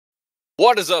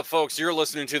What is up, folks? You're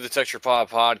listening to the Texture Pod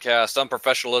Podcast.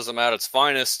 Unprofessionalism at its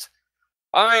finest.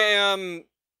 I am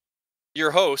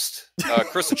your host,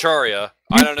 Chris Acharya.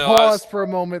 I don't know. Pause for a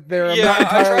moment there. I'm not I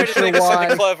entirely tried to sure think of why.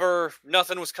 something clever.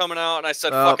 Nothing was coming out, and I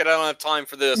said, fuck it, I don't have time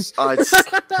for this. I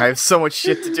have so much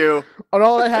shit to do. And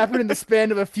all that happened in the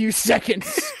span of a few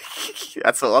seconds.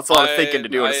 That's a lot of thinking to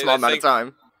do in a small amount of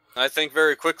time. I think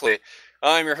very quickly.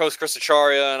 I'm your host, Chris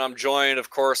Acharya, and I'm joined, of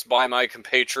course, by my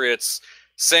compatriots,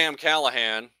 Sam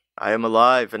Callahan. I am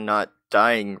alive and not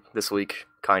dying this week,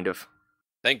 kind of.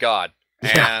 Thank God.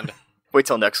 And wait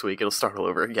till next week, it'll start all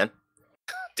over again.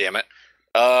 Damn it.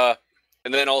 And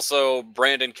then also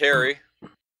Brandon Carey.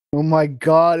 Oh my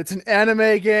god, it's an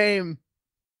anime game.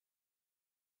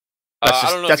 That's I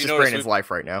don't know that's if just you Brandon's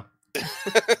life right now.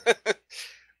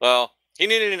 Well, he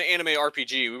needed an anime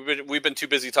RPG. We've been too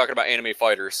busy talking about anime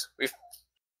fighters.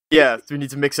 Yeah, we need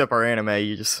to mix up our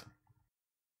anime.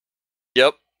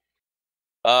 Yep.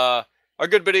 Our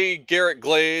good buddy Garrett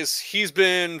Glaze, he's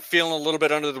been feeling a little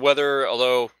bit under the weather,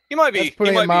 although he might be. That's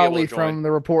putting it mildly from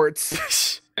the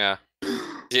reports. Yeah.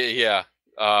 Yeah.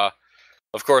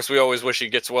 Of course, we always wish he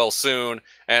gets well soon,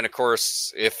 and of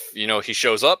course, if he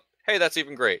shows up, hey, that's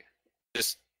even great.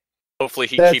 Just hopefully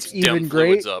he keeps dim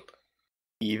fluids up.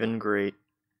 Even great.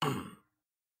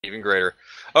 Even greater.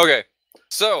 Okay,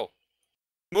 so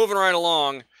moving right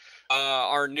along,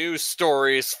 our news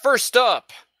stories. First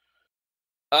up,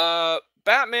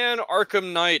 Batman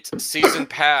Arkham Knight Season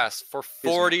Pass for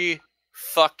 $40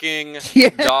 fucking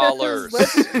dollars.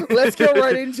 Let's go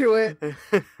right into it.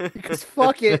 Because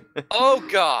fuck it. Oh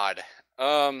God.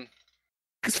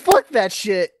 Because fuck that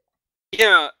shit.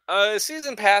 Yeah.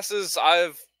 Season passes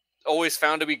I've always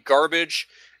found to be garbage.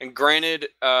 And granted,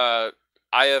 I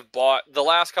have bought the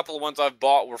last couple of ones I've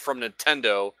bought were from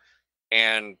Nintendo,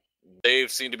 and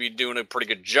they've seemed to be doing a pretty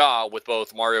good job with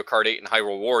both Mario Kart 8 and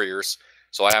Hyrule Warriors.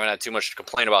 So I haven't had too much to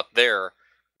complain about there.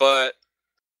 But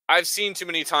I've seen too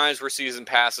many times where season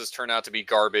passes turn out to be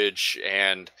garbage,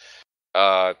 and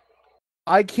I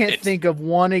can't think of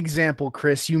one example,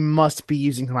 Chris. You must be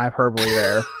using some hyperbole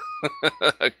there.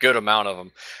 A good amount of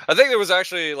them. I think there was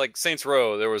actually, like, Saints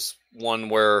Row, there was one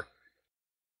where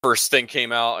first thing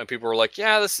came out and people were like,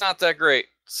 yeah, that's not that great.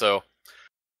 So,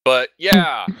 but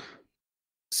yeah.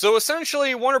 So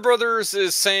essentially, Warner Brothers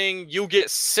is saying you'll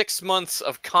get 6 months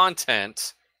of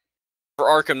content for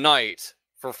Arkham Knight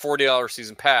for $40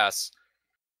 season pass.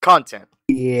 Content.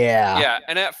 Yeah. Yeah,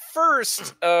 and at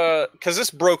first, because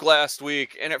this broke last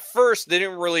week, and at first they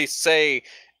didn't really say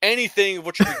anything of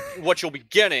what you'll be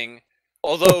getting.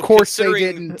 Although, of course they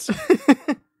didn't.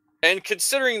 And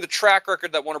considering the track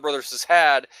record that Warner Brothers has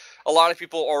had, a lot of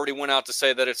people already went out to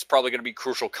say that it's probably going to be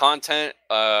crucial content.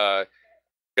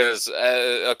 Because,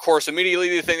 of course, immediately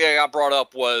the thing that got brought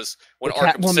up was when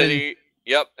Arkham City...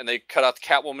 Yep, and they cut out the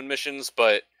Catwoman missions,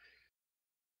 but...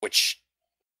 Which,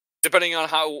 depending on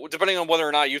whether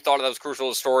or not you thought that was crucial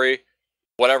to the story,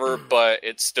 whatever, but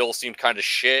it still seemed kind of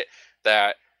shit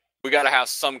that we got to have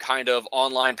some kind of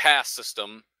online pass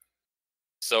system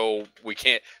so we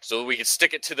can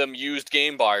stick it to them used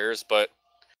game buyers, but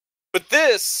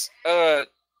this, they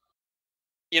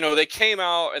came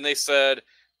out and they said,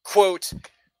 quote,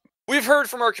 "We've heard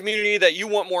from our community that you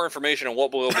want more information on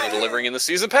what we'll be delivering in the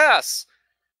season pass.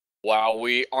 While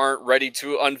we aren't ready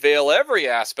to unveil every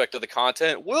aspect of the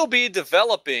content we'll be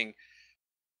developing,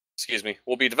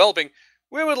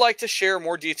 we would like to share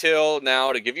more detail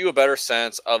now to give you a better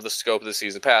sense of the scope of the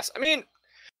season pass." I mean,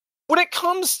 when it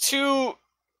comes to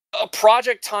a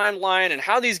project timeline and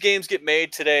how these games get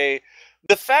made today,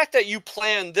 the fact that you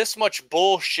plan this much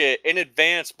bullshit in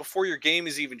advance before your game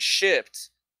is even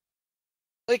shipped,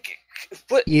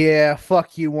 yeah,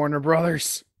 fuck you, Warner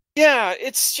Brothers. Yeah,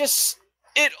 it's just,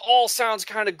 it all sounds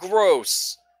kind of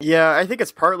gross. Yeah, I think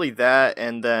it's partly that,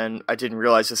 and then I didn't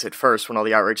realize this at first when all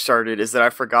the outrage started, is that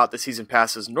I forgot the season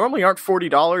passes normally aren't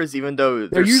 $40, even though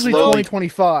they're usually only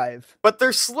 $25. But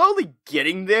they're slowly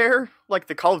getting there. Like,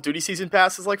 the Call of Duty season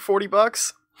pass is like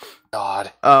 $40.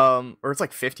 God. Or it's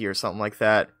like 50 or something like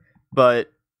that.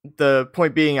 But the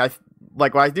point being, I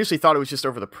initially thought it was just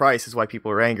over the price is why people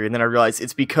are angry, and then I realized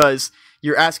it's because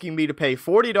you're asking me to pay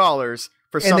 $40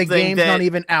 for something and the game's not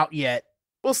even out yet.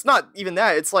 Well, it's not even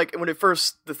that. It's like when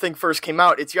the thing first came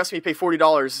out, it's you asked me to pay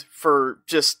 $40 for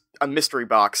just a mystery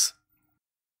box.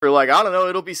 For I don't know,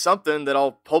 it'll be something that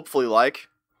I'll hopefully like.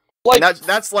 And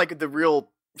that's like the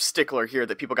real stickler here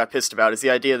that people got pissed about, is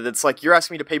the idea that it's like you're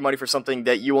asking me to pay money for something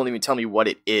that you won't even tell me what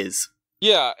it is.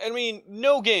 Yeah, I mean,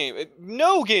 no game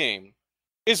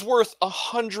is worth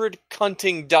 $100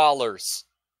 cunting dollars.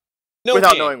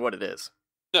 Without knowing what it is.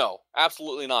 No,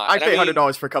 absolutely not. I'd pay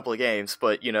 $100 for a couple of games,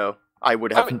 but I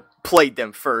would have played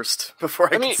them first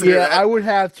before I consider that. I would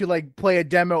have to like play a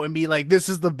demo and be like, this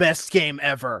is the best game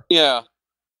ever. Yeah.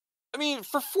 I mean,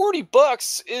 for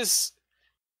 $40 is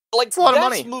like it's a lot of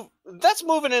money. That's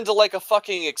moving into like a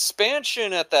fucking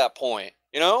expansion at that point,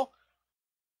 you know?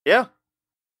 Yeah.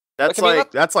 That's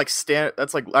that's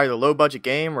like either low budget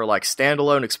game or like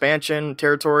standalone expansion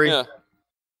territory. Yeah.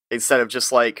 Instead of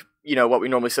just like, you know, what we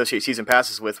normally associate season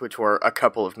passes with, which were a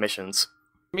couple of missions.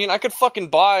 I mean, I could fucking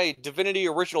buy Divinity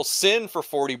Original Sin for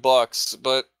 $40,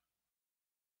 but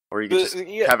or you could just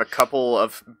have a couple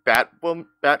of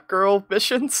Batgirl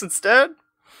missions instead.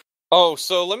 Oh,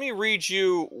 so let me read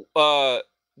you the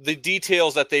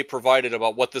details that they provided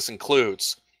about what this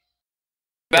includes.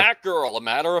 Batgirl, A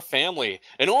Matter of Family,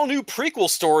 an all-new prequel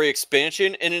story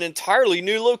expansion in an entirely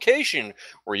new location,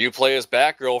 where you play as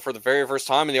Batgirl for the very first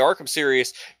time in the Arkham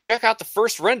series. Check out the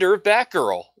first render of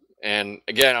Batgirl. And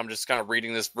again, I'm just kind of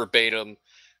reading this verbatim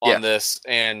on this,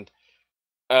 and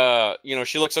you know,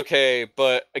 she looks okay,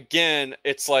 but again,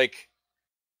 it's like,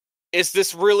 is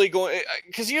this really going?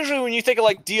 Because usually when you think of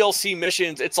like DLC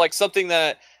missions, it's like something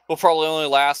that will probably only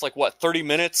last like 30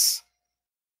 minutes.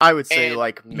 I would say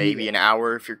like maybe an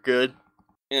hour if you're good.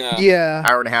 Yeah.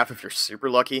 Hour and a half if you're super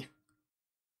lucky.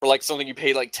 Or like something you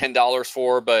paid like $10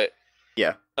 for, but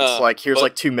yeah, it's like here's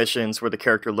like 2 missions where the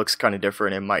character looks kind of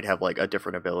different and might have like a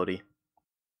different ability.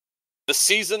 The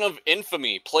Season of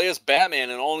Infamy. Play as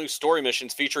Batman in all new story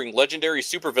missions featuring legendary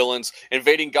supervillains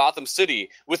invading Gotham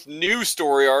City with new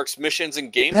story arcs, missions,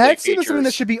 and gameplay that features. seems something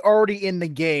that should be already in the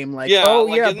game. Like,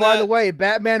 by the way,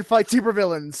 Batman fights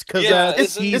supervillains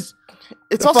because he's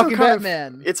it's also fucking kind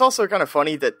Batman. It's also kind of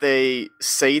funny that they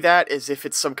say that as if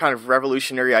it's some kind of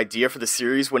revolutionary idea for the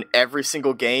series when every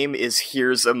single game is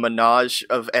here's a menage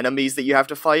of enemies that you have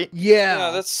to fight.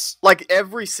 Yeah, that's like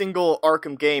every single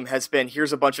Arkham game has been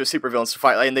here's a bunch of supervillains to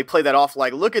fight, and they play that off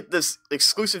like look at this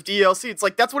exclusive DLC. It's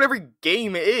like that's what every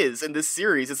game is in this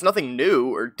series. It's nothing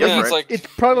new or different. It's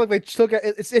probably like they took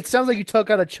it sounds like you took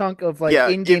out a chunk of like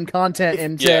in-game content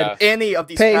and said any of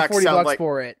these pay packs $40 sound like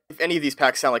for it. If any of these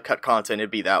packs sound like cut content,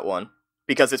 it'd be that one.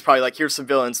 Because it's probably like, here's some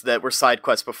villains that were side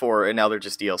quests before, and now they're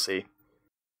just DLC.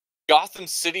 Gotham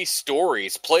City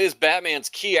Stories. Play as Batman's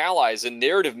key allies in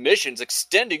narrative missions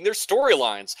extending their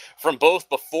storylines from both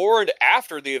before and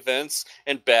after the events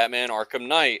in Batman Arkham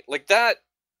Knight. Like that...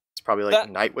 It's probably like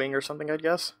Nightwing or something, I'd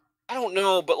guess. I don't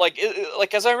know, but like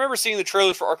as I remember seeing the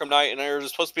trailers for Arkham Knight, and they were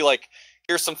supposed to be like,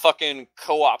 here's some fucking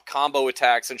co-op combo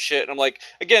attacks and shit, and I'm like,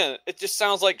 again, it just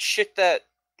sounds like shit that...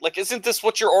 Like, isn't this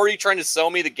what you're already trying to sell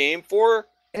me the game for?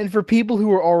 And for people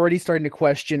who are already starting to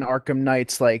question Arkham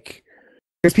Knights, like,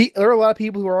 there are a lot of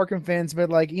people who are Arkham fans,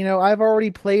 but like, you know, I've already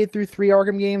played through 3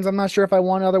 Arkham games. I'm not sure if I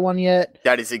want another one yet.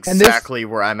 That is exactly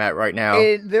where I'm at right now.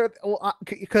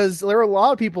 Because there are a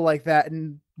lot of people like that,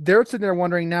 and they're sitting there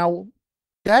wondering now.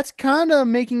 That's kind of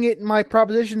making my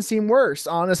proposition seem worse,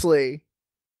 honestly.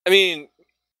 I mean,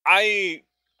 I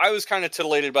was kind of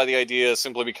titillated by the idea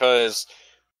simply because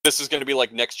this is going to be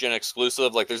like next-gen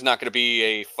exclusive. Like, there's not going to be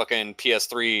a fucking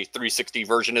PS3 360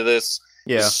 version of this.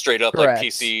 Yeah. This is straight up like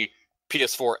PC,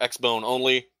 PS4, Xbone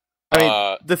only. I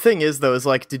mean, the thing is, though, is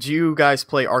like, did you guys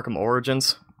play Arkham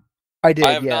Origins? I did,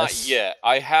 I have not yet.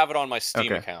 I have it on my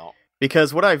Steam account.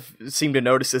 Because what I've seemed to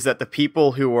notice is that the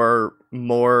people who are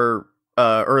more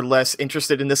or less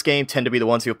interested in this game tend to be the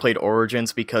ones who have played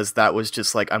Origins, because that was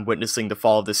just like, I'm witnessing the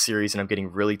fall of this series and I'm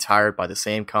getting really tired by the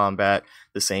same combat,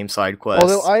 the same side quests.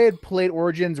 Although I had played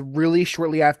Origins really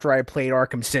shortly after I played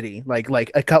Arkham City,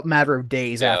 like a couple matter of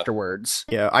days afterwards.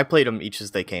 Yeah, I played them each as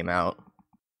they came out,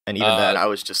 and even then I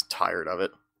was just tired of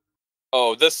it.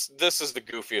 Oh, this is the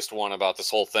goofiest one about this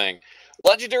whole thing.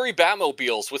 Legendary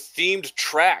Batmobiles with themed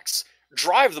tracks.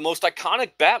 Drive the most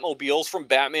iconic Batmobiles from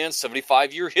Batman's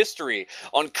 75-year history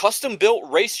on custom-built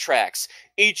racetracks,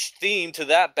 each themed to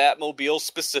that Batmobile's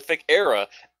specific era.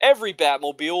 Every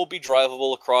Batmobile will be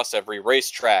drivable across every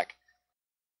racetrack.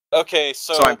 Okay,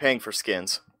 so I'm paying for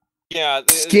skins. Yeah.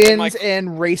 Skins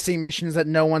and racing missions that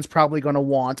no one's probably going to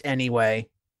want anyway.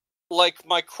 Like,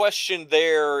 my question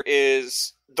there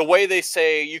is, the way they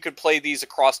say you could play these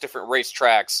across different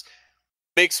racetracks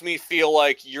makes me feel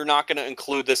like you're not going to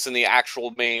include this in the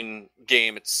actual main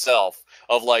game itself.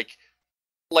 Of like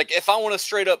if I want to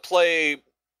straight up play,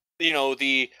 you know,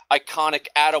 the iconic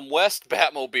Adam West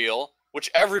Batmobile,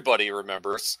 which everybody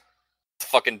remembers, the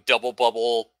fucking double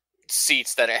bubble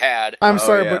seats that it had. I'm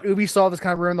sorry, but Ubisoft has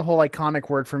kind of ruined the whole iconic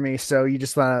word for me. So you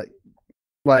just like,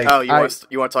 you want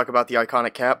to talk about the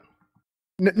iconic cap?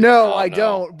 No, I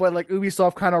don't. But like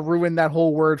Ubisoft kind of ruined that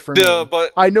whole word for me.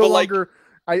 But I no longer.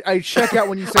 I check out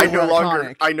when you say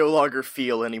iconic. I no longer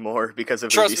feel anymore because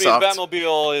of Trust Ubisoft. me, the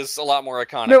Batmobile is a lot more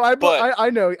iconic.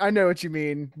 No, I know what you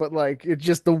mean, but like it's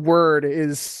just the word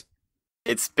is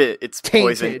It's tainted.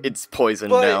 poison. It's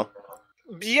poison now.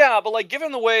 Yeah, but like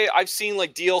given the way I've seen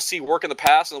like DLC work in the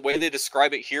past and the way they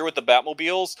describe it here with the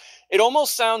Batmobiles, it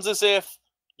almost sounds as if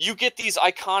you get these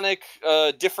iconic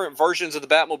different versions of the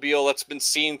Batmobile that's been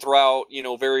seen throughout,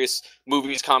 various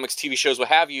movies, comics, TV shows, what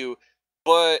have you,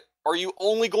 but are you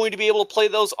only going to be able to play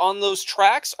those on those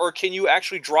tracks, or can you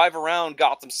actually drive around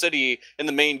Gotham City in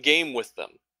the main game with them?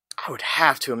 I would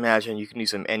have to imagine you can use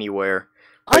them anywhere.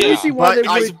 I don't see why they would.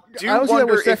 I don't see that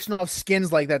we're sectional of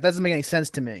skins like that. That doesn't make any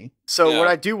sense to me. So what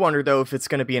I do wonder, though, if it's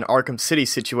going to be an Arkham City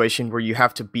situation where you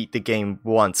have to beat the game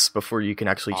once before you can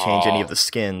actually change any of the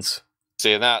skins.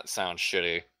 See, that sounds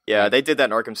shitty. Yeah, they did that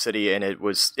in Arkham City, and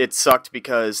it sucked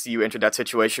because you entered that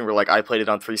situation where, like, I played it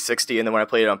on 360, and then when I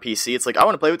played it on PC, it's like, I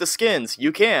want to play with the skins.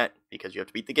 You can't, because you have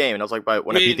to beat the game. And I was like, but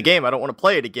when I beat the game, I don't want to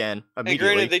play it again immediately.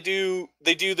 And granted,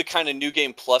 they do the kind of New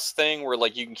Game Plus thing where,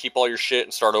 like, you can keep all your shit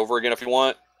and start over again if you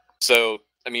want. So,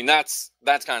 I mean, that's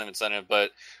kind of incentive,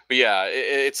 but yeah,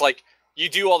 it's like, you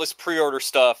do all this pre-order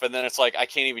stuff, and then it's like, I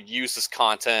can't even use this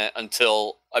content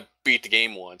until I beat the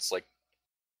game once. Like,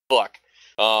 fuck.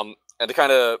 And to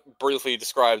kind of briefly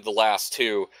describe the last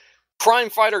two, Crime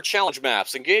Fighter challenge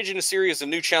maps. Engage in a series of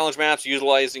new challenge maps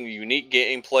utilizing the unique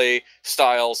gameplay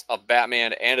styles of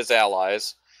Batman and his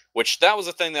allies, which that was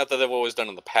a thing that they've always done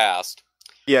in the past.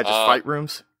 Yeah, just fight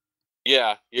rooms.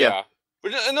 Yeah.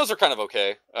 And those are kind of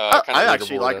okay. I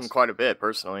actually like them quite a bit,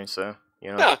 personally, so,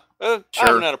 Yeah, sure, I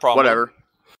haven't had a problem. Whatever.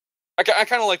 I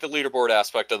kind of like the leaderboard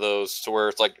aspect of those, to where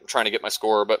it's like trying to get my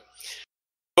score, But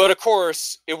of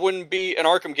course, it wouldn't be an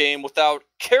Arkham game without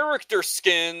character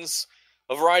skins,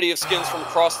 a variety of skins from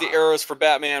across the eras for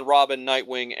Batman, Robin,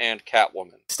 Nightwing, and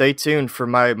Catwoman. Stay tuned for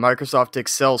my Microsoft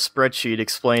Excel spreadsheet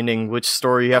explaining which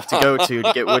store you have to go to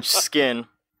get which skin.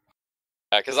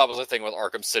 Yeah, because that was the thing with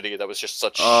Arkham City that was just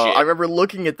such shit. I remember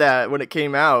looking at that when it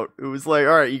came out. It was like,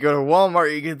 alright, you go to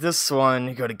Walmart, you get this one,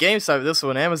 you go to GameStop, this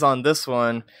one, Amazon, this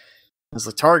one. There's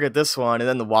the Target, this one, and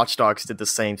then the Watch Dogs did the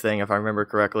same thing, if I remember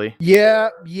correctly.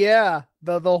 Yeah.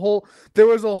 The whole there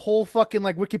was a whole fucking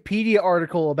like Wikipedia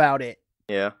article about it.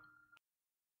 Yeah.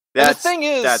 The thing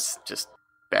is, that's just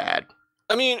bad.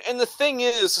 I mean, and the thing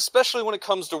is, especially when it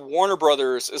comes to Warner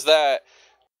Brothers, is that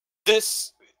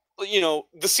this, the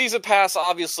season pass,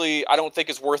 obviously, I don't think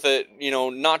is worth it.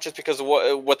 Not just because of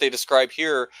what they describe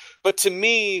here, but to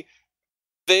me,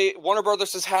 Warner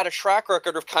Brothers has had a track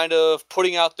record of kind of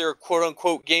putting out their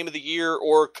quote-unquote game of the year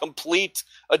or complete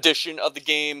edition of the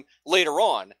game later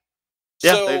on.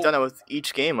 Yeah, so, they've done it with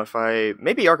each game.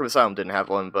 Maybe Arkham Asylum didn't have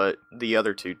one, but the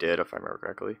other two did, if I remember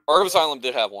correctly. Arkham Asylum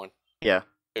did have one. Yeah.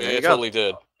 It totally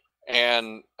did.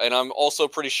 And I'm also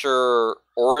pretty sure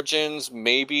Origins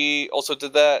maybe also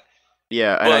did that.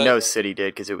 Yeah, and I know City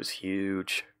did, because it was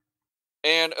huge.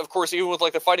 And, of course, even with,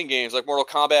 like, the fighting games, like Mortal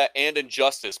Kombat and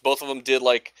Injustice, both of them did,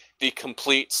 like, the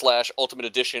complete / ultimate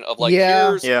edition of, like,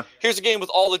 here's a game with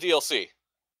all the DLC.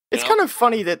 It's kind of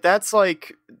funny that's,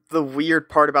 like, the weird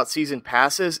part about season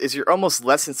passes, is you're almost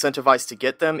less incentivized to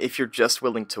get them if you're just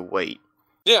willing to wait.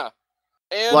 Yeah.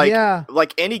 And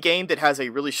like any game that has a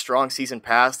really strong season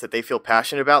pass that they feel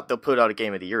passionate about, they'll put out a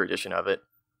Game of the Year edition of it.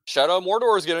 Shadow of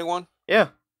Mordor is getting one. Yeah.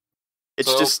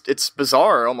 It's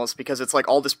bizarre almost, because it's like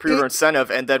all this pre-order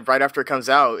incentive, and then right after it comes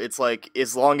out, it's like,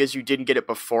 as long as you didn't get it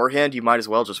beforehand, you might as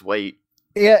well just wait.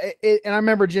 Yeah, and I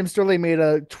remember Jim Sterling made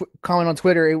a comment on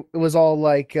Twitter. It was all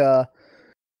like,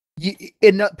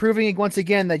 proving once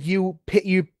again that you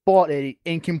bought an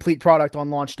incomplete product on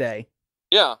launch day.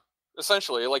 Yeah,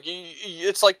 essentially. Like,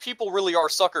 it's like people really are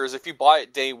suckers if you buy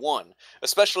it day one,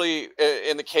 especially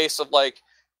in the case of, like,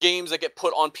 games that get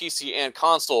put on PC and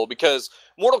console, because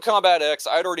Mortal Kombat X,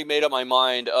 I'd already made up my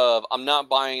mind of, I'm not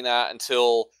buying that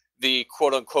until the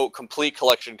quote-unquote complete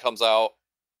collection comes out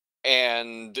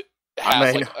and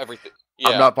has like everything. Yeah.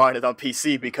 I'm not buying it on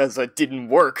PC because it didn't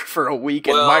work for a week,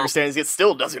 and my understanding is it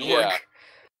still doesn't work.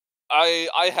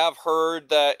 I have heard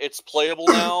that it's playable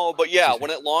now, but yeah, when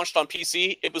it launched on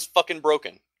PC, it was fucking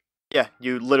broken. Yeah,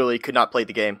 you literally could not play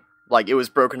the game. Like, it was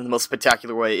broken in the most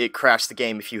spectacular way. It crashed the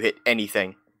game if you hit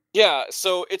anything. Yeah,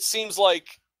 so it seems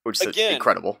like, which is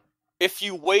incredible. If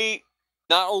you wait,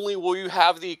 not only will you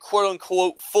have the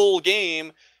quote-unquote full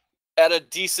game at a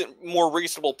decent, more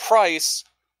reasonable price,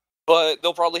 but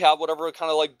they'll probably have whatever kind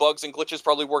of like bugs and glitches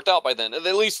probably worked out by then. At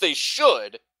least they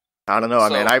should. I don't know,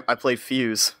 man. I played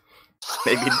Fuse.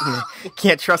 Maybe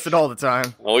can't trust it all the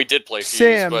time. Well, we did play Fuse.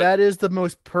 Sam, that is the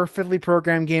most perfectly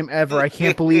programmed game ever. I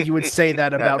can't believe you would say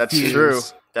that about that's Fuse. True.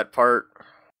 That part...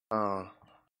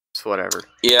 It's whatever.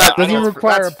 Yeah, Doesn't even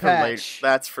require a that's for later. patch.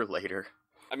 That's for later.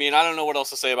 I mean, I don't know what else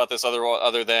to say about this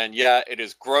other than, yeah, it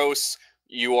is gross.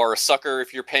 You are a sucker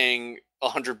if you're paying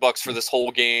 $100 for this whole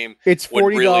game. It's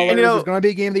 $40. Really, It's going to be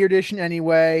a game of the year edition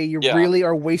anyway. You really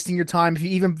are wasting your time. If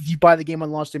you buy the game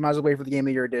on launch, you might as well wait for the game of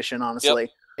the year edition. Honestly,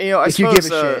 if you give a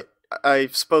shit. I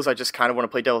suppose I just kind of want to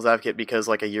play devil's advocate because,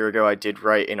 like, a year ago I did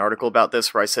write an article about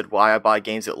this where I said why I buy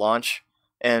games at launch.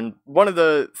 And one of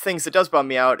the things that does bum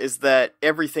me out is that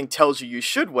everything tells you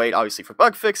should wait, obviously, for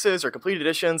bug fixes or complete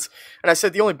editions. And I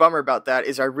said the only bummer about that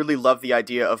is I really love the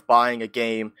idea of buying a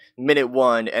game minute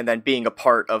one and then being a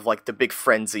part of, like, the big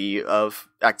frenzy of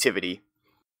activity.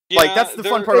 Yeah, like, that's the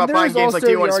fun part about buying games like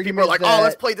Day 1 is people are like, oh,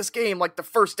 let's play this game, like, the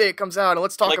first day it comes out, and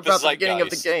let's talk about the beginning of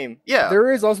the game. Yeah.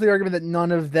 There is also the argument that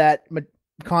none of that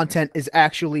content is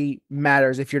actually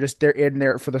matters if you're just there in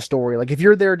there for the story. Like, if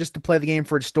you're there just to play the game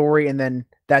for its story and then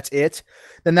that's it,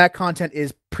 then that content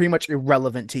is pretty much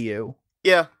irrelevant to you.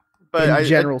 Yeah, but in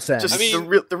general sense. Just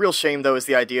the real shame though is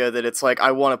the idea that it's like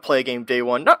I want to play a game day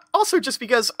one. Not also just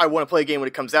because I want to play a game when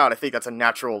it comes out. I think that's a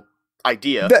natural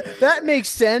idea. That makes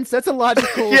sense. That's a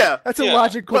logical. That's a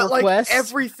logical request. Like,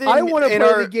 everything. I want to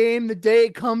play the game the day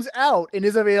it comes out and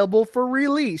is available for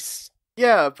release.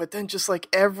 Yeah, but then just like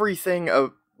everything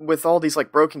with all these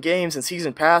like broken games and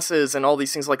season passes and all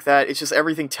these things like that, it's just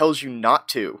everything tells you not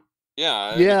to.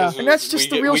 Yeah, and that's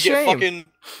just the real shame.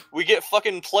 We get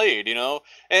fucking played, you know,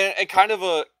 and kind of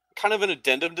an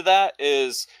addendum to that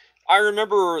is I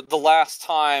remember the last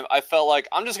time I felt like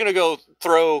I'm just gonna go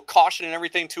throw caution and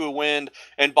everything to a wind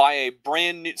and buy a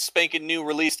brand new, spanking new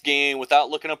released game without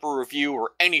looking up a review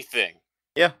or anything.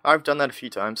 Yeah, I've done that a few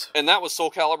times, and that was Soul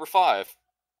Calibur 5.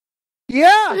 Yeah,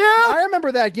 I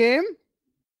remember that game.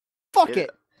 Fuck it.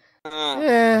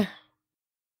 Yeah.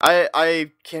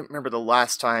 I can't remember the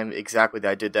last time exactly that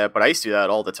I did that, but I used to do that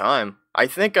all the time. I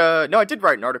think, no, I did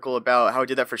write an article about how I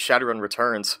did that for Shadowrun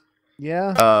Returns.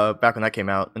 Yeah. Back when that came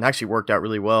out, and actually worked out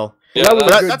really well. Yeah, that was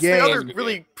a good that's game. The other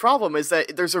really problem is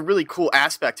that there's a really cool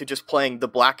aspect to just playing the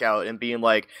Blackout and being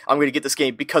like, I'm going to get this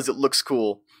game because it looks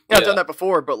cool. I've done that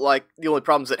before, but like the only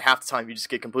problem is that half the time you just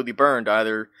get completely burned.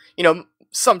 Either,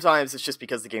 sometimes it's just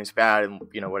because the game's bad and,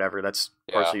 whatever, that's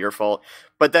partially your fault.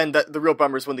 But then the real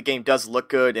bummer is when the game does look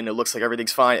good and it looks like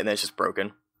everything's fine and then it's just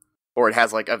broken. Or it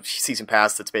has like a season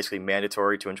pass that's basically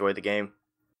mandatory to enjoy the game.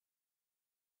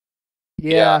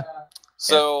 Yeah.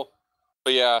 So,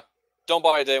 but yeah, don't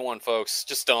buy day one, folks.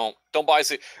 Just don't. Don't buy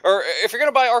or if you're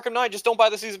gonna buy Arkham Knight, just don't buy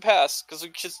the season pass because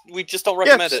we just don't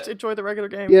recommend just enjoy the regular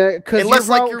game. Yeah, because unless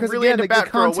you're really into the Batgirl,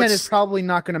 content is probably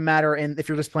not going to matter, and if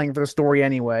you're just playing for the story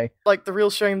anyway. Like the real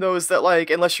shame though is that like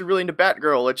unless you're really into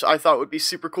Batgirl, which I thought would be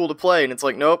super cool to play, and it's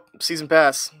like nope, season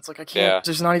pass. It's like I can't. Yeah.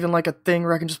 There's not even like a thing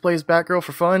where I can just play as Batgirl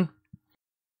for fun.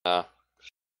 Yeah.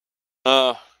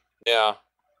 So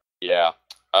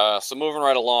moving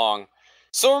right along.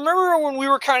 So remember when we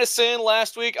were kind of saying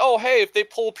last week, oh, hey, if they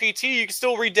pull PT, you can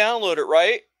still re-download it,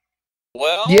 right?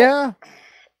 Well, yeah.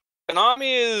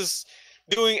 Konami is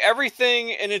doing everything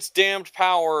in its damned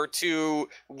power to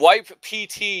wipe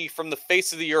PT from the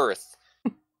face of the earth,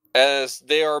 as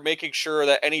they are making sure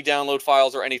that any download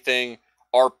files or anything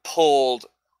are pulled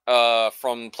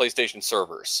from PlayStation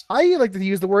servers. I like to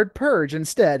use the word purge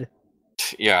instead.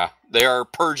 Yeah, they are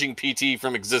purging PT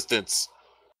from existence,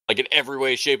 like in every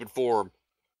way, shape, and form.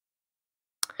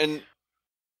 And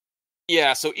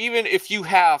yeah, so even if you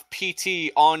have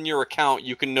PT on your account,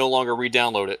 you can no longer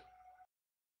re-download it.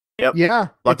 Yep. Yeah,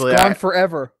 luckily it's gone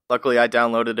forever. Luckily, I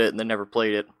downloaded it and then never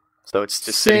played it, so it's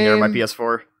just sitting there on my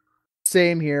PS4.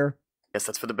 Same here. Guess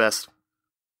that's for the best.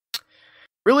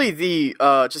 Really,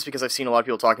 just because I've seen a lot of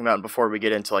people talking about it before we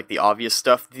get into like the obvious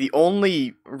stuff, the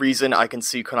only reason I can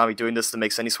see Konami doing this that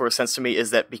makes any sort of sense to me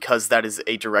is that because that is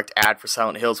a direct ad for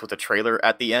Silent Hills with a trailer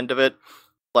at the end of it.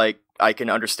 Like, I can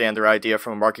understand their idea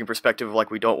from a marketing perspective of,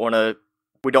 like, we don't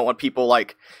want people,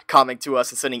 like, commenting to us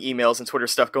and sending emails and Twitter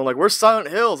stuff going, like, where's Silent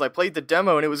Hills? I played the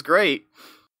demo and it was great.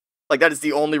 Like, that is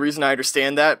the only reason I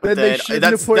understand that. But then they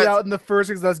shouldn't have put it out in the first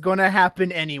because that's going to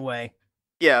happen anyway.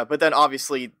 Yeah, but then,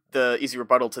 obviously, the easy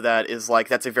rebuttal to that is, like,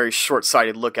 that's a very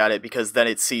short-sighted look at it because then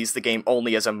it sees the game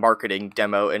only as a marketing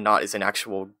demo and not as an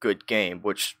actual good game,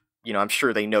 which, I'm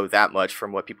sure they know that much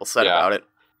from what people said about it.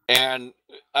 And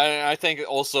I think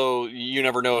also you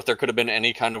never know if there could have been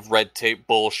any kind of red tape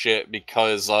bullshit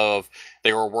because of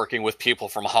they were working with people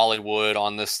from Hollywood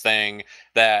on this thing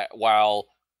that while,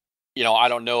 I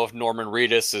don't know if Norman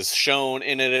Reedus is shown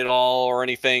in it at all or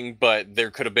anything, but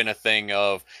there could have been a thing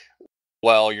of,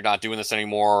 well, you're not doing this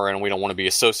anymore and we don't want to be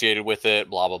associated with it,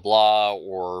 blah, blah, blah,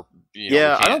 or,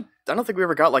 I don't think we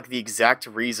ever got like the exact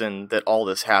reason that all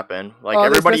this happened. Like They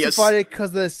everybody specified it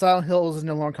because the Silent Hills is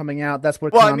no longer coming out. That's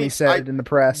what Well, I Konami mean, said in the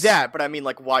press. but I mean,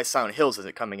 like, why Silent Hills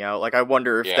isn't coming out? Like, I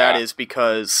wonder if Yeah. that is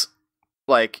because,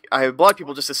 like, a lot of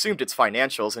people just assumed it's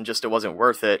financials and just it wasn't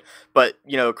worth it. But,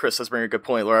 you know, Chris does bring a good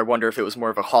point, Laura. I wonder if it was more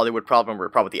of a Hollywood problem or a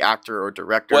problem with the actor or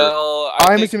director. Well,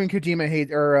 I'm assuming Kojima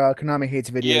Konami hates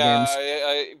video games.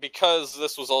 Because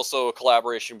this was also a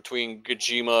collaboration between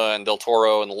Kojima and Del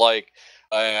Toro and the like,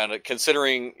 and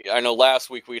considering, I know last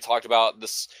week we talked about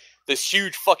this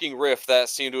huge fucking rift that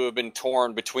seemed to have been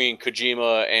torn between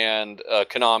Kojima and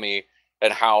Konami,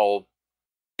 and how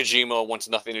Kojima wants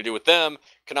nothing to do with them.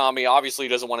 Konami obviously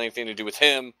doesn't want anything to do with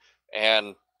him,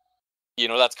 and you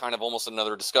know that's kind of almost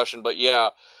another discussion. But yeah,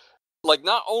 like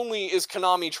not only is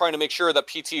Konami trying to make sure that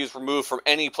PT is removed from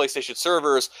any PlayStation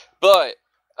servers, but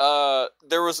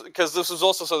because this was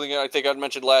also something I think I'd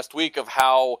mentioned last week of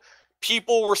how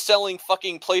people were selling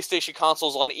fucking PlayStation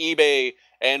consoles on eBay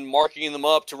and marking them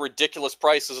up to ridiculous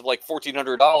prices of like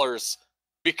 $1,400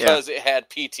 because it had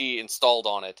PT installed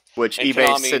on it. Which and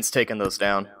eBay's Konami, since taken those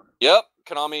down. Yep,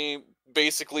 Konami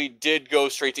basically did go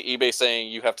straight to eBay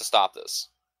saying you have to stop this.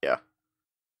 Yeah.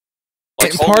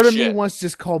 Like, And part of me shit. wants to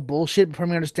just call bullshit, but part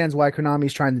of me understands why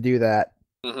Konami's trying to do that.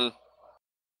 Mm-hmm.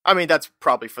 I mean, that's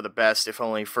probably for the best, if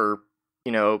only for,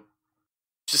 you know,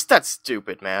 just that's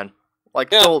stupid, man. Like,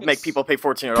 don't make people pay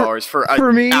 $1,400 for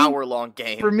an hour-long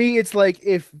game. For me, it's like,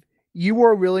 if you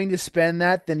are willing to spend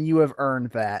that, then you have earned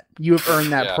that. You have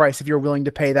earned that price if you're willing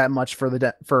to pay that much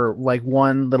for like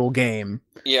one little game.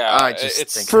 Yeah, I just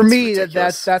think for me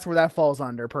ridiculous. that's where that falls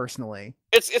under personally.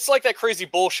 It's like that crazy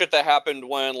bullshit that happened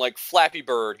when like Flappy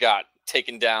Bird got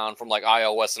taken down from like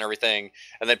iOS and everything,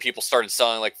 and then people started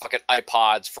selling like fucking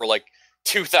iPods for like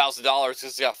 $2,000 because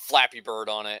it's got Flappy Bird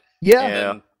on it.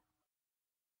 Yeah.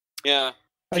 Yeah.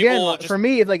 Again, for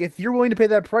me, if you're willing to pay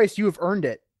that price, you have earned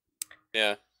it.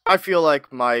 Yeah. I feel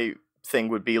like my thing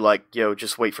would be like,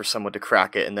 just wait for someone to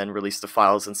crack it and then release the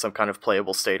files in some kind of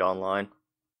playable state online.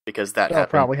 Because that'll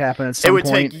probably happen at some point.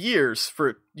 It would take years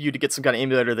for you to get some kind of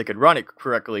emulator that could run it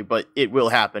correctly, but it will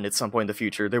happen at some point in the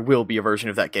future. There will be a version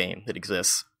of that game that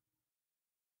exists.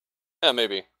 Yeah,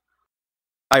 maybe.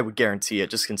 I would guarantee it,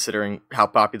 just considering how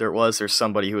popular it was. There's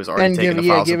somebody who has already taken the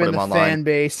files and put them online. Given the fan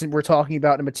base we're talking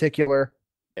about in particular.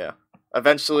 Yeah.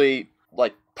 Eventually,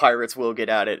 like, pirates will get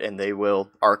at it, and they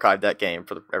will archive that game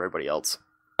for everybody else.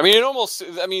 I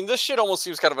mean, this shit almost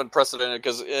seems kind of unprecedented,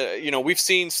 because, we've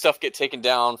seen stuff get taken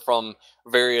down from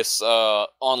various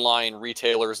online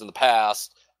retailers in the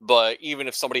past, but even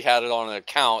if somebody had it on an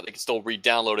account, they can still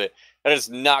re-download it. That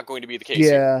is not going to be the case.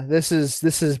 Yeah, this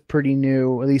is pretty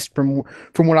new, at least from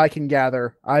what I can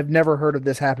gather. I've never heard of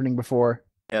this happening before.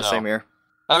 Yeah, same here.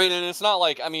 I mean, and it's not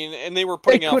like, and they were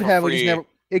putting out for free.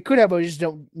 It could have, but we just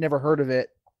never heard of it.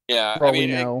 Yeah,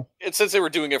 since they were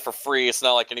doing it for free, it's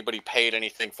not like anybody paid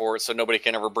anything for it, so nobody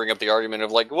can ever bring up the argument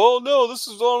of like, well, no, this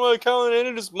is on my account and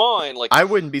it is mine. Like, I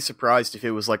wouldn't be surprised if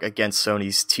it was like against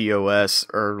Sony's TOS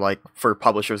or like for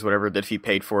publishers, whatever, that if he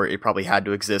paid for it, it probably had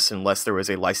to exist unless there was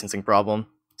a licensing problem.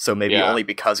 So maybe only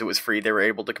because it was free, they were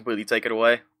able to completely take it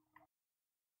away.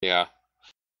 Yeah.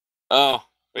 Oh,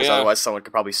 because otherwise someone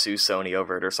could probably sue Sony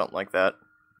over it or something like that.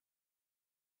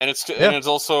 And it's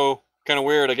also kind of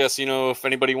weird, I guess, if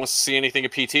anybody wants to see anything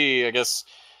of PT, I guess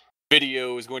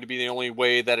video is going to be the only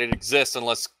way that it exists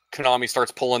unless Konami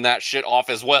starts pulling that shit off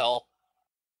as well.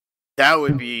 That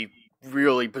would be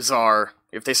really bizarre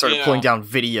if they started pulling down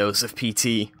videos of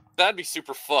PT. That'd be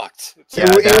super fucked.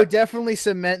 It would definitely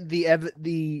cement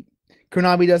the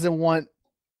Konami doesn't want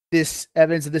this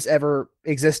evidence of this ever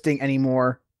existing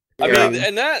anymore. I mean,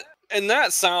 and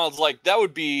that sounds like that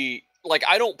would be like,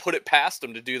 I don't put it past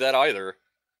them to do that either.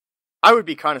 I would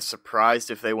be kind of surprised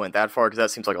if they went that far, because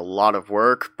that seems like a lot of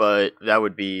work, but that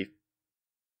would be...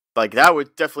 like, that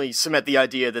would definitely cement the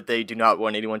idea that they do not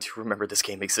want anyone to remember this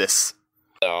game exists.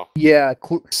 No. Yeah,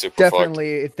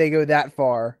 definitely, fucked. If they go that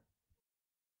far.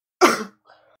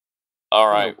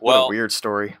 Alright, what a weird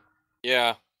story.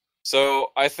 Yeah.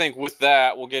 So, I think with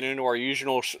that, we'll get into our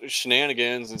usual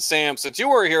shenanigans. And Sam, since you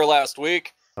were here last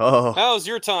week, how's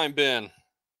your time been?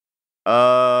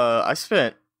 I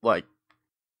spent, like,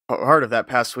 part of that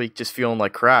past week just feeling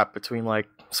like crap between like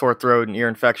sore throat and ear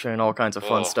infection and all kinds of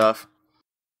fun stuff.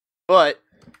 But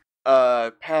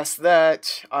past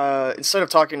that, instead of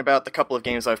talking about the couple of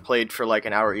games I've played for like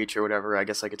an hour each or whatever, I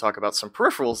guess I could talk about some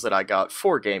peripherals that I got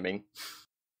for gaming,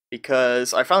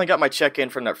 because I finally got my check-in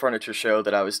from that furniture show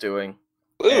that I was doing.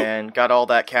 And got all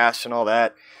that cash and all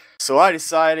that. So I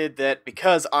decided that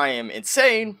because I am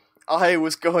insane, I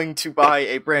was going to buy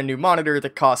a brand new monitor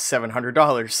that cost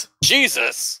 $700.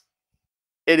 Jesus!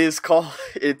 It is called.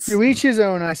 It's To each his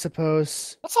own, I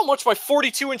suppose. That's how much my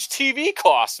 42-inch TV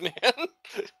costs, man.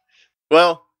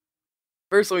 well.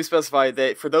 First, let me specify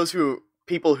that for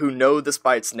people who know this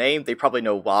by its name, they probably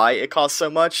know why it costs so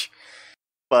much.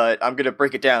 But I'm gonna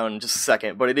break it down in just a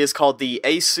second. But it is called the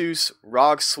Asus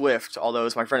ROG Swift. Although,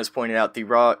 as my friend has pointed out,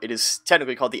 it is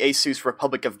technically called the Asus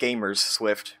Republic of Gamers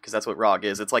Swift, because that's what ROG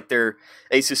is. It's like their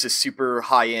Asus's super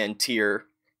high-end tier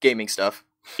gaming stuff.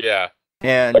 Yeah.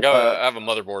 And I have a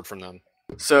motherboard from them.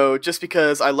 So just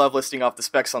because I love listing off the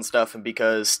specs on stuff, and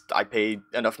because I paid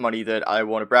enough money that I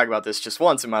want to brag about this just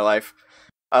once in my life.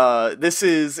 This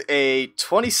is a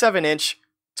 27-inch,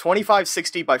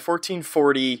 2560 by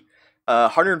 1440,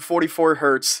 144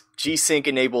 hertz G-Sync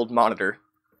enabled monitor.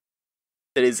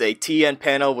 It is a TN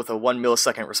panel with a 1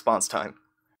 millisecond response time.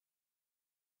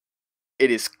 It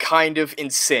is kind of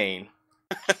insane.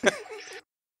 And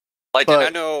I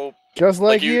know, just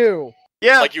like you.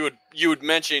 Yeah, like you had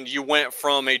mentioned, you went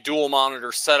from a dual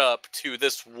monitor setup to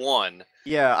this one.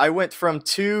 Yeah, I went from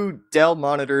 2 Dell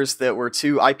monitors that were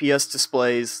 2 IPS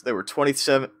displays that were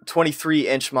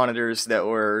 23-inch monitors that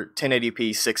were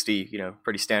 1080p 60,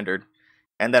 pretty standard.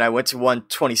 And then I went to one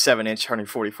 27-inch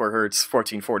 144 hertz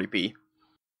 1440p.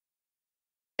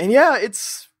 And yeah,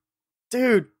 it's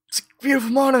a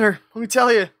beautiful monitor, let me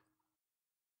tell you.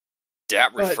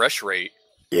 Dat refresh rate.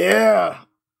 Yeah.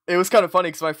 It was kind of funny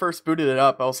because when I first booted it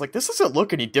up, I was like, this doesn't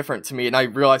look any different to me. And I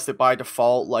realized that by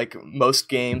default, like most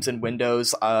games in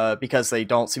Windows, because they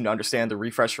don't seem to understand the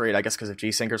refresh rate, I guess because of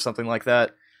G-Sync or something like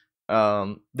that,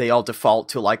 they all default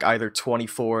to like either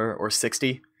 24 or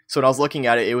 60. So when I was looking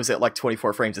at it, it was at like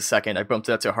 24 frames a second. I bumped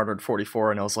it up to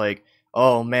 144 and I was like,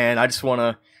 oh man, I just want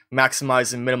to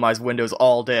maximize and minimize Windows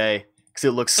all day because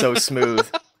it looks so smooth.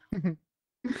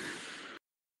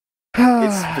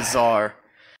 It's bizarre.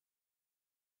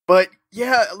 But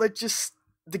yeah,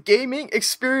 the gaming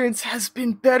experience has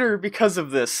been better because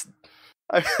of this.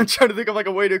 I'm trying to think of like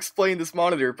a way to explain this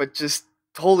monitor, but just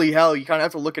holy hell, you kind of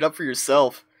have to look it up for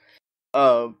yourself.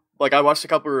 Like I watched a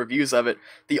couple of reviews of it.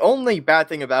 The only bad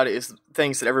thing about it is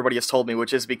things that everybody has told me,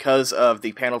 which is because of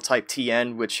the panel type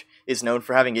TN, which is known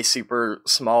for having a super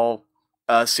small,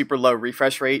 super low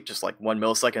refresh rate, just like 1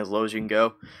 millisecond as low as you can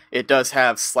go. It does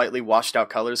have slightly washed out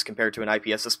colors compared to an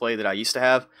IPS display that I used to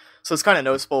have. So it's kind of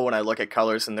noticeable when I look at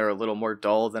colors and they're a little more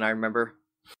dull than I remember.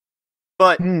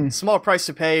 But small price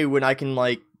to pay when I can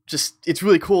it's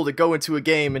really cool to go into a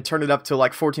game and turn it up to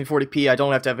like 1440p. I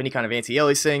don't have to have any kind of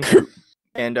anti-aliasing.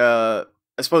 And I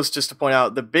suppose just to point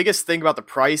out, the biggest thing about the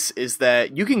price is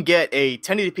that you can get a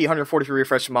 1080p 143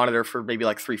 refresh monitor for maybe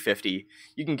like $350.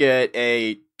 You can get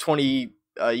a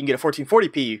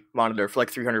 1440p monitor for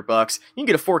like $300. You can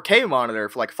get a 4K monitor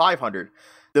for like $500.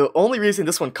 The only reason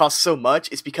this one costs so much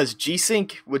is because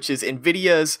G-Sync, which is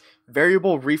NVIDIA's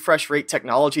variable refresh rate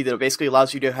technology that basically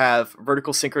allows you to have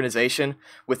vertical synchronization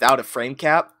without a frame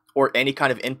cap or any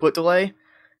kind of input delay,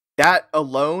 that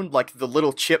alone, like the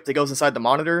little chip that goes inside the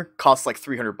monitor, costs like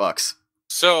 $300.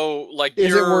 So,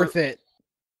 is it worth it?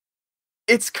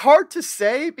 It's hard to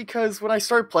say because when I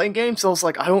started playing games, I was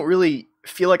like, I don't really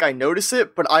feel like I notice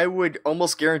it, but I would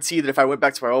almost guarantee that if I went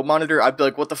back to my old monitor, I'd be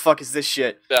like, what the fuck is this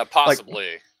shit? Yeah,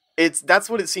 possibly. That's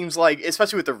what it seems like,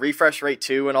 especially with the refresh rate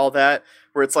too and all that,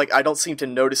 where it's like I don't seem to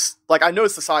notice, like I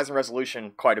notice the size and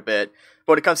resolution quite a bit,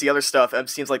 but when it comes to the other stuff, it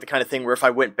seems like the kind of thing where if I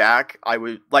went back, I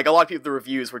would, like a lot of people, the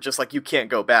reviews were just like, you can't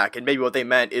go back, and maybe what they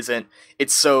meant isn't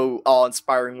it's so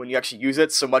awe-inspiring when you actually use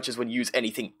it so much as when you use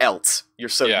anything else. You're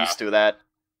so used to that.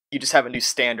 You just have a new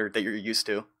standard that you're used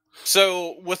to.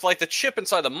 So with like the chip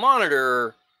inside the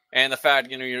monitor and the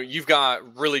fact you've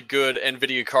got really good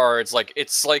NVIDIA cards, like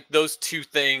it's like those two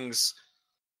things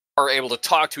are able to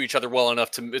talk to each other well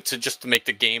enough to just to make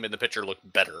the game and the picture look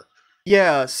better.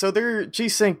 Yeah, so their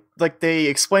G-Sync, like they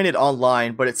explain it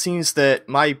online, but it seems that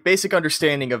my basic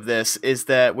understanding of this is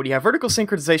that when you have vertical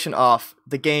synchronization off,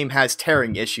 the game has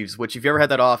tearing issues, which if you ever had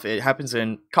that off, it happens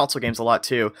in console games a lot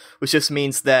too, which just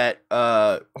means that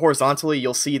horizontally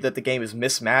you'll see that the game is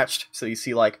mismatched, so you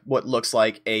see like what looks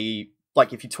like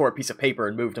if you tore a piece of paper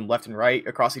and moved them left and right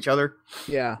across each other.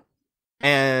 Yeah.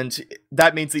 And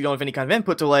that means that you don't have any kind of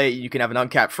input delay, you can have an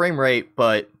uncapped frame rate,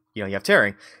 but you have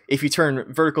tearing. If you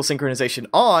turn vertical synchronization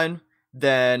on,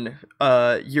 then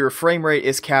your frame rate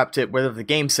is capped at whatever the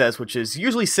game says, which is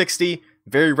usually 60,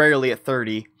 very rarely at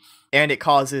 30, and it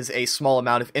causes a small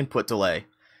amount of input delay.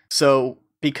 So,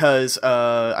 because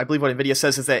I believe what NVIDIA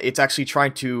says is that it's actually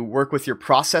trying to work with your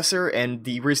processor, and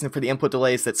the reason for the input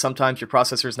delay is that sometimes your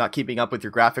processor is not keeping up with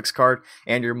your graphics card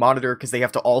and your monitor because they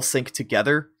have to all sync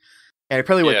together. And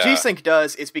apparently what Yeah. G-Sync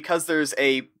does is because there's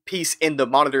a piece in the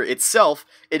monitor itself,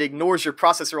 it ignores your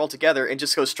processor altogether and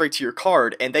just goes straight to your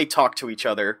card, and they talk to each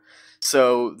other.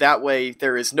 So that way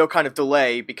there is no kind of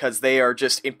delay because they are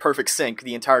just in perfect sync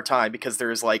the entire time because there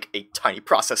is like a tiny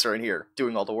processor in here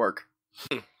doing all the work.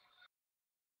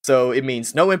 So it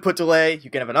means no input delay, you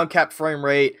can have an uncapped frame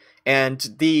rate,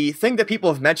 and the thing that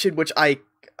people have mentioned, which I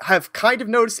have kind of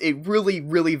noticed, it really,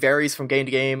 really varies from game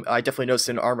to game. I definitely noticed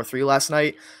in Arma 3 last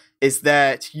night, is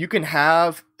that you can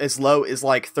have as low as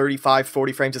like 35,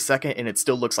 40 frames a second, and it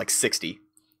still looks like 60,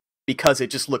 because it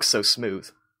just looks so smooth.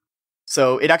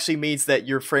 So it actually means that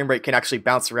your frame rate can actually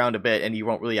bounce around a bit, and you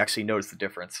won't really actually notice the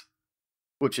difference,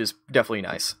 which is definitely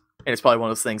nice. And it's probably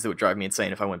one of those things that would drive me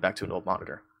insane if I went back to an old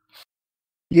monitor.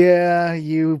 Yeah,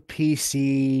 you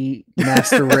PC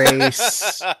master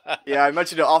race. Yeah, I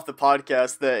mentioned it off the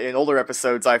podcast that in older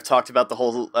episodes I've talked about the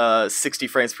whole 60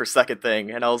 frames per second thing,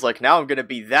 and I was like, now I'm gonna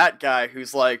be that guy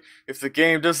who's like, if the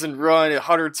game doesn't run at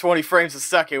 120 frames a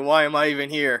second, why am I even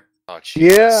here? Oh,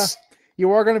 Jesus. Yeah,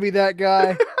 you are going to be that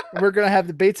guy. We're going to have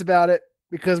debates about it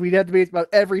because we have debates about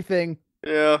everything.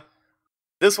 Yeah.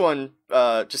 This one,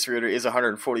 just to reiterate, is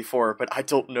 144, but I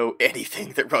don't know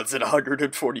anything that runs at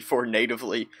 144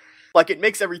 natively. Like, it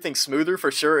makes everything smoother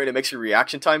for sure, and it makes your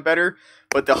reaction time better,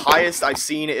 but the highest I've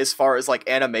seen as far as, like,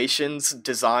 animations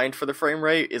designed for the frame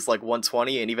rate is, like,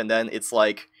 120, and even then, it's,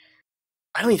 like,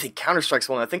 I don't even think Counter-Strike's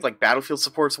one. I think, like, Battlefield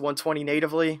supports 120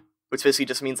 natively, which basically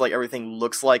just means, like, everything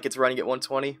looks like it's running at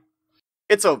 120.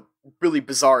 It's a really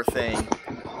bizarre thing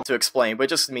to explain, but it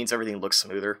just means everything looks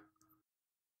smoother.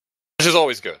 Which is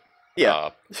always good. Yeah.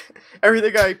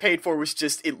 Everything I paid for was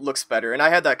just, it looks better. And I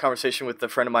had that conversation with a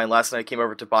friend of mine last night who came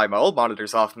over to buy my old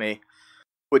monitors off me,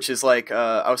 which is like,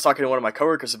 I was talking to one of my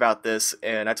coworkers about this,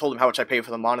 and I told him how much I paid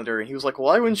for the monitor, and he was like, well,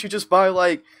 why wouldn't you just buy,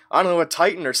 like, I don't know, a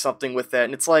Titan or something with that?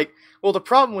 And it's like, well, the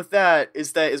problem with that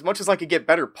is that as much as I could get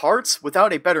better parts,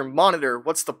 without a better monitor,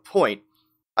 what's the point?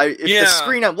 If the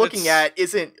screen I'm looking at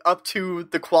isn't up to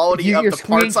the quality of the parts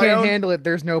I own... Your screen can't handle it,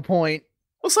 there's no point.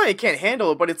 Well, it's not it can't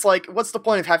handle it, but it's like, what's the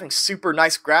point of having super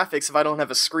nice graphics if I don't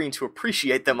have a screen to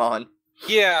appreciate them on?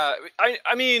 Yeah,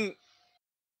 I mean,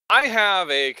 I have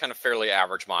a kind of fairly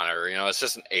average monitor. You know, it's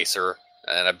just an Acer,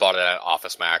 and I bought it at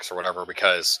Office Max or whatever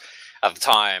because at the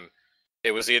time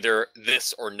it was either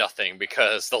this or nothing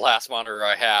because the last monitor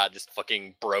I had just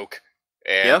fucking broke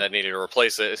and I needed to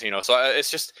replace it. You know, so it's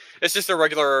just a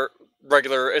regular.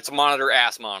 It's a monitor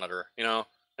monitor. You know,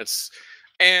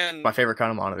 and my favorite kind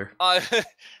of monitor.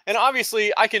 And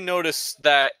obviously, I can notice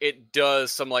that it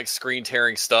does some like screen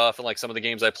tearing stuff, and like some of the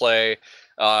games I play,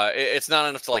 it's not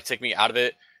enough to like take me out of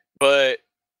it. But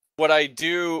what I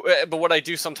do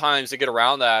sometimes to get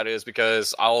around that is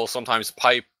because I'll sometimes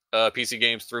pipe PC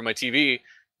games through my TV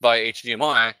by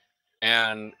HDMI,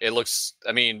 and it looks.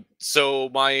 I mean, so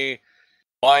my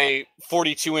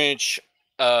 42-inch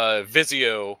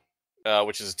Vizio,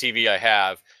 which is a TV I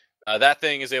have. That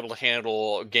thing is able to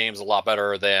handle games a lot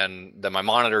better than my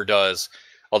monitor does.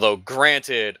 Although,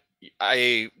 granted,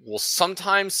 I will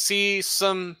sometimes see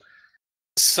some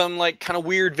like kind of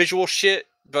weird visual shit,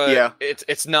 but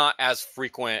it's not as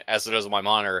frequent as it is on my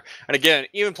monitor. And again,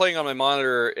 even playing on my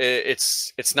monitor,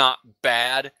 it's not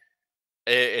bad.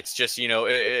 It's just, you know,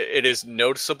 it is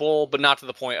noticeable, but not to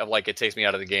the point of like it takes me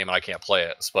out of the game and I can't play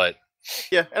it. But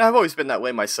yeah, and I've always been that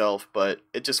way myself. But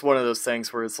it's just one of those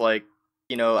things where it's like,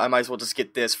 you know, I might as well just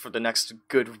get this for the next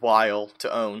good while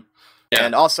to own. Yeah.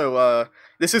 And also,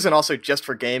 this isn't also just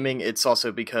for gaming, it's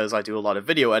also because I do a lot of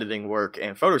video editing work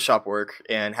and Photoshop work,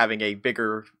 and having a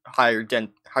bigger, higher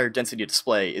density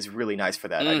display is really nice for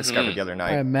that. I discovered the other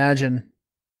night. I imagine.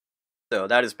 So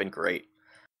that has been great.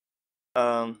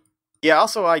 Yeah,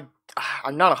 also,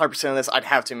 I'm not 100% on this. I'd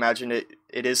have to imagine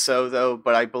it is so, though,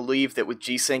 but I believe that with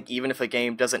G-Sync, even if a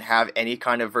game doesn't have any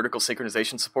kind of vertical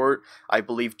synchronization support, I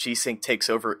believe G-Sync takes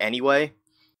over anyway.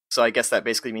 So I guess that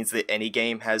basically means that any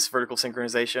game has vertical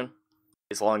synchronization,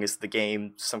 as long as the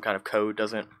game, some kind of code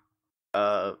doesn't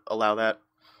allow that.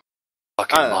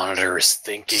 Fucking monitor is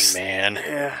thinking, man.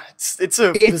 Yeah, it's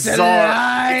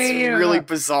really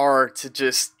bizarre to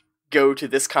just go to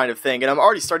this kind of thing, and I'm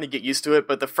already starting to get used to it,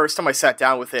 but the first time I sat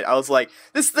down with it, I was like,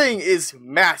 this thing is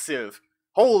massive.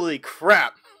 Holy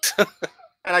crap.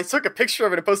 And I took a picture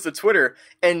of it and posted to Twitter,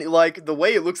 and like the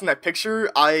way it looks in that picture,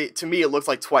 to me it looks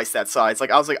like twice that size.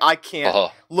 Like I was like, I can't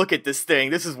look at this thing.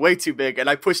 This is way too big, and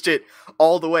I pushed it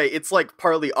all the way. It's like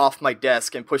partly off my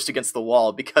desk and pushed against the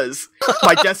wall because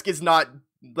my desk is not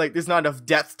like there's not enough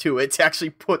depth to it to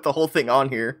actually put the whole thing on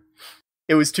here.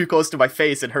 It was too close to my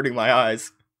face and hurting my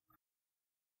eyes.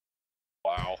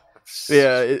 Wow.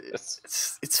 Yeah,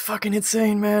 it's fucking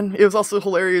insane, man. It was also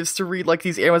hilarious to read like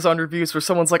these Amazon reviews where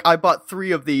someone's like, I bought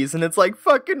 3 of these, and it's like,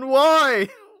 fucking why?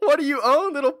 What do you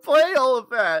own that'll play all of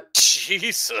that?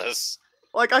 Jesus.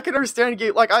 Like, I can understand,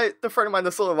 the friend of mine,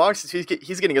 the Solar Monks, he's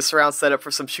getting a surround setup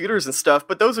for some shooters and stuff,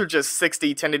 but those are just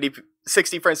 60 frames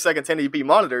per second 1080p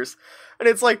monitors. And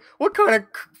it's like, what kind of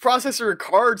processor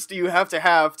cards do you have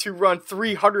to run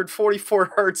 344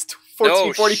 hertz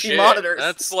 1440p monitors?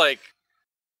 That's like...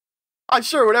 I'm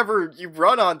sure whatever you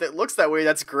run on that looks that way,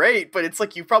 that's great, but it's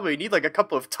like you probably need like a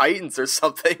couple of Titans or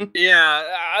something. Yeah,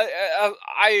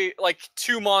 I like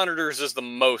 2 monitors is the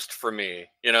most for me,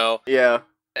 you know? Yeah.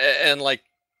 And like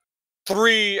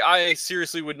 3, I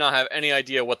seriously would not have any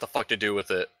idea what the fuck to do with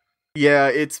it. Yeah,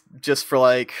 it's just for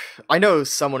like, I know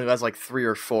someone who has like 3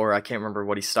 or 4, I can't remember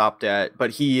what he stopped at,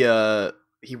 but he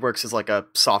works as like a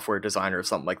software designer or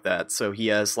something like that, so he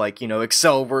has like, you know,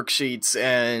 Excel worksheets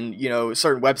and, you know,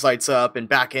 certain websites up and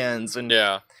backends, and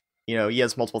yeah, you know, he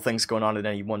has multiple things going on at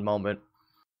any one moment.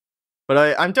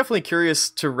 But I'm definitely curious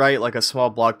to write like a small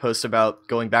blog post about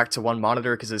going back to one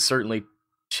monitor, because it's certainly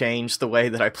changed the way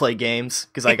that I play games,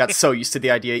 because I got so used to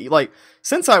the idea, like,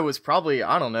 since I was probably,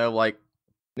 I don't know, like,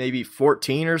 maybe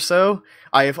 14 or so,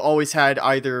 I have always had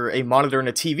either a monitor and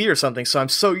a TV or something, so I'm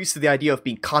so used to the idea of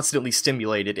being constantly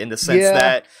stimulated, in the sense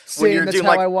that when you're that's doing,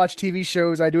 how like, I watch TV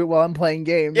shows, I do it while I'm playing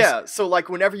games. Yeah, so, like,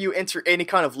 whenever you enter any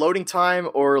kind of loading time,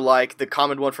 or, like, the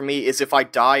common one for me is if I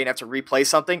die and have to replay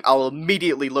something, I'll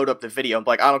immediately load up the video. I'm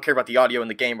like, I don't care about the audio in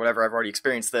the game, whatever, I've already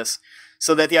experienced this.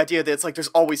 So that the idea that it's like there's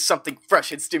always something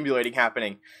fresh and stimulating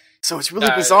happening. So it's really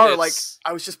bizarre. Like,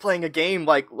 I was just playing a game,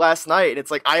 like, last night, and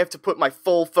it's like, I have to put my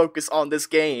full focus on this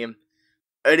game.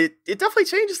 And it definitely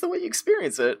changes the way you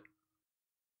experience it.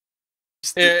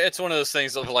 It's one of those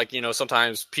things of, like, you know,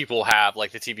 sometimes people have,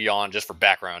 like, the TV on just for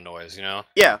background noise, you know?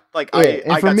 Yeah, like, I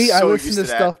listen to that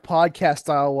stuff podcast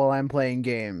style while I'm playing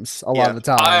games a lot of the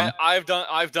time. I've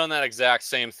done that exact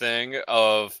same thing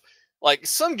of, like,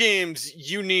 some games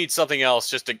you need something else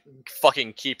just to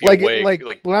fucking keep you awake.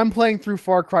 Like when I'm playing through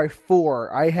Far Cry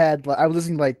 4, I was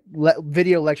listening to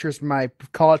video lectures from my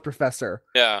college professor.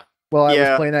 Yeah. While I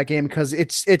was playing that game, because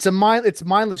it's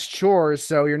mindless chores,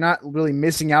 so you're not really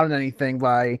missing out on anything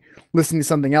by listening to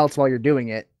something else while you're doing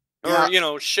it. Or, you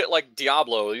know, shit like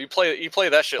Diablo. You play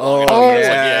that shit long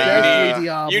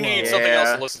enough. You need something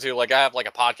else to listen to. Like, I have like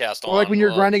a podcast on. Or like when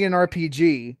you're grinding an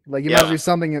RPG, like you might do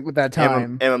something with that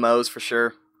time. MMOs for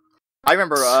sure. I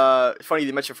remember, funny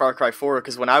you mentioned Far Cry 4,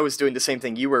 because when I was doing the same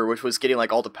thing you were, which was getting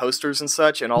like all the posters and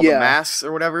such, and all the masks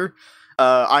or whatever,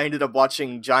 I ended up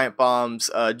watching Giant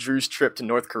Bomb's Drew's Trip to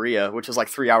North Korea, which was like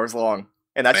 3 hours long.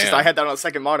 And that's just, I had that on a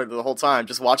second monitor the whole time,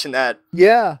 just watching that.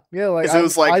 Yeah, like, it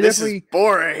was like, this is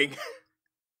boring.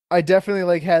 I definitely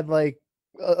like had like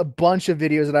a bunch of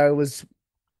videos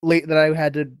that I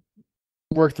had to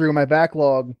work through my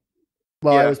backlog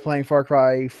while I was playing Far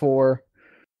Cry 4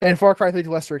 and Far Cry 3 to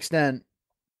a lesser extent.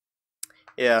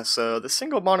 Yeah, so the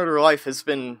single monitor life has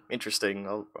been interesting.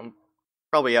 I'll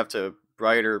probably have to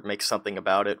write or make something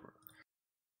about it.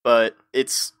 But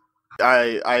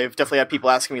I've definitely had people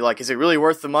asking me, like, is it really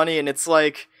worth the money? And it's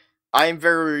like, I'm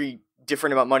very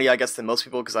different about money, I guess, than most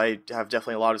people, because I have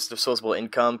definitely a lot of disposable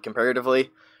income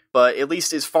comparatively. But at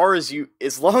least as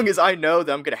long as I know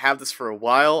that I'm going to have this for a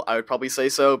while, I would probably say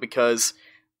so, because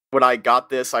when I got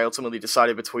this, I ultimately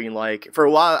decided between, like, for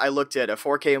a while I looked at a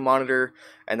 4K monitor,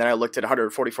 and then I looked at a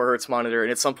 144 Hz monitor,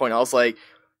 and at some point I was like,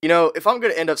 you know, if I'm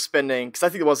going to end up spending, because I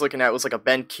think what I was looking at was like a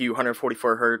BenQ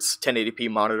 144 Hz 1080p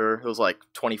monitor. It was like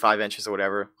 25 inches or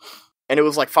whatever. And it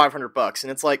was like $500.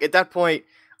 And it's like, at that point,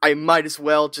 I might as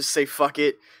well just say fuck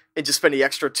it and just spend the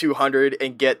extra $200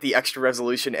 and get the extra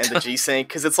resolution and the G-Sync.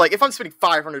 Because it's like, if I'm spending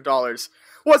 $500,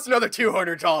 what's another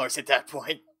 $200 at that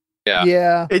point?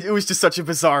 Yeah. It was just such a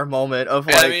bizarre moment of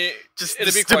just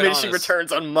diminishing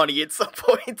returns on money at some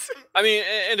point. I mean,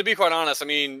 and to be quite honest, I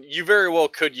mean, you very well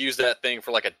could use that thing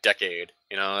for like a decade.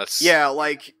 You know,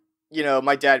 like, you know,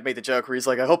 my dad made the joke where he's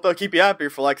like, I hope they'll keep you happy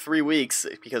for like 3 weeks,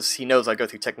 because he knows I go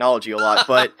through technology a lot.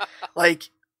 But like,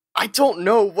 I don't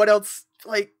know what else,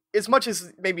 like, as much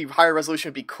as maybe higher resolution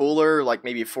would be cooler, like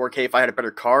maybe 4K if I had a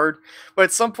better card, but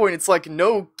at some point it's like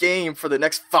no game for the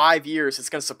next 5 years is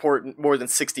going to support more than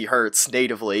 60 hertz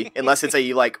natively, unless it's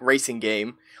a like racing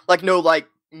game. Like no like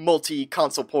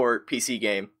multi-console port PC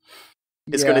game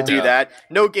is going to do that.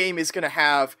 No game is going to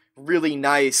have really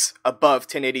nice above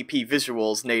 1080p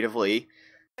visuals natively.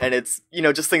 And it's, you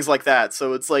know, just things like that.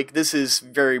 So it's like, this is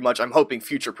very much, I'm hoping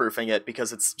future-proofing it,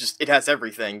 because it's just, it has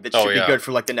everything that should be good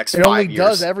for like the next 5 years. It only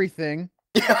does everything.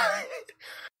 Yeah.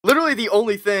 Literally the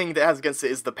only thing that has against it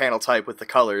is the panel type with the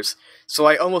colors. So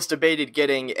I almost debated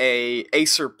getting a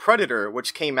Acer Predator,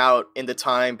 which came out in the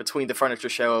time between the furniture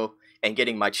show and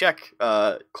getting my check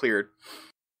cleared.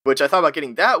 Which I thought about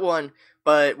getting that one,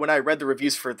 but when I read the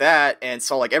reviews for that and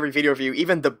saw like every video review,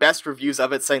 even the best reviews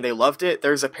of it saying they loved it,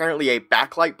 there's apparently a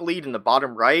backlight bleed in the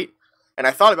bottom right. And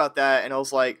I thought about that and I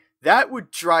was like, that would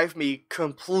drive me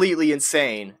completely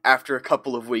insane after a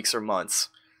couple of weeks or months.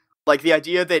 Like, the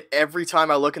idea that every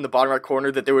time I look in the bottom right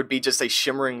corner that there would be just a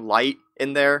shimmering light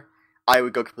in there, I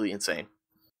would go completely insane.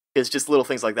 Because just little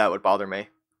things like that would bother me.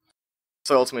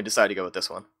 So I ultimately decided to go with this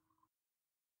one.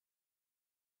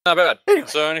 Not bad. Anyway.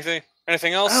 So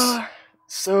anything else?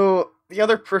 So the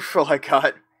other peripheral I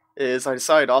got is I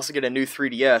decided to also get a new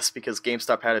 3DS because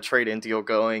GameStop had a trade-in deal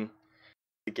going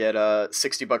to get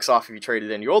 $60 off if you traded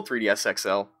in your old 3DS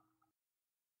XL.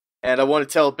 And I want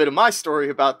to tell a bit of my story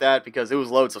about that because it was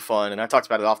loads of fun, and I talked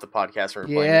about it off the podcast. When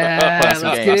we were let's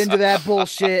get into that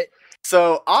bullshit.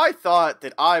 So I thought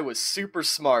that I was super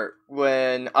smart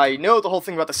when I know the whole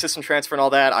thing about the system transfer and all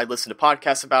that. I listened to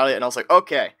podcasts about it, and I was like,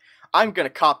 okay, I'm going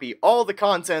to copy all the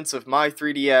contents of my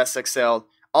 3DS XL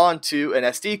onto an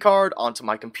SD card, onto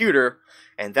my computer,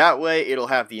 and that way it'll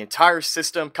have the entire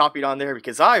system copied on there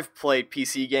because I've played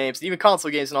PC games, and even console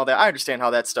games and all that. I understand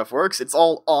how that stuff works. It's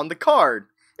all on the card.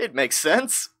 It makes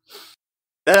sense.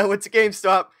 Then I went to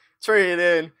GameStop, traded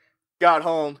it in, got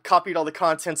home, copied all the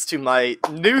contents to my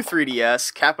new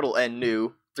 3DS, capital N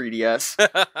new 3DS.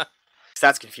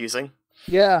 That's confusing.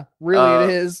 Yeah, really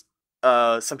it is.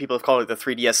 Some people have called it the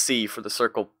 3DSC for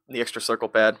the extra circle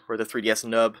pad, or the 3DS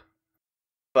nub.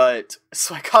 But,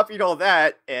 so I copied all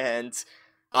that, and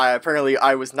apparently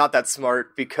I was not that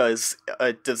smart because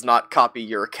it does not copy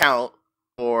your account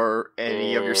or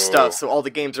any of your stuff, so all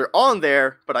the games are on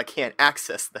there, but I can't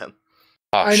access them.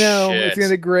 Oh, I know, shit. it's gonna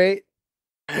be great.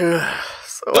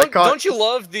 Don't you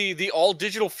love the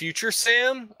all-digital future,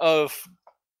 Sam, of...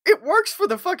 It works for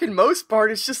the fucking most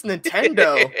part, it's just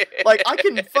Nintendo. Like, I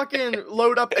can fucking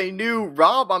load up a new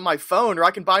ROM on my phone, or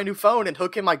I can buy a new phone and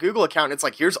hook in my Google account, and it's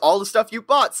like, here's all the stuff you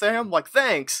bought, Sam, like,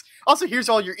 thanks. Also, here's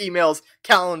all your emails,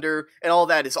 calendar, and all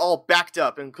that is all backed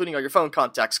up, including all your phone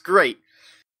contacts, great.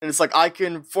 And it's like, I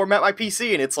can format my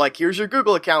PC, and it's like, here's your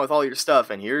Google account with all your stuff,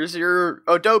 and here's your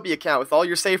Adobe account with all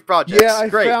your saved projects. Yeah, I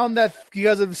Great. found that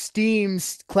because of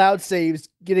Steam's cloud saves,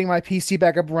 getting my PC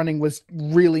back up running was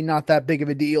really not that big of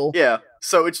a deal. Yeah,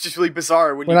 so it's just really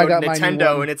bizarre when you go to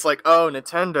Nintendo, and it's like, oh,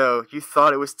 Nintendo, you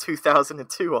thought it was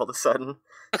 2002 all of a sudden.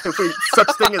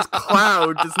 Such thing as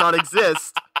cloud does not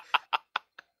exist.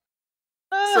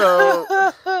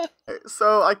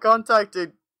 So I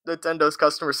contacted Nintendo's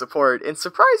customer support, and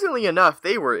surprisingly enough,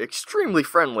 they were extremely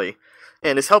friendly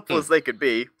and as helpful as they could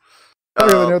be. I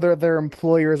don't really know their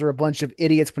employers are a bunch of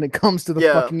idiots when it comes to the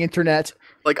fucking internet.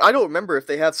 Like, I don't remember if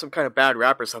they had some kind of bad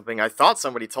rap or something. I thought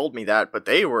somebody told me that, but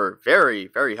they were very,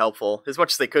 very helpful, as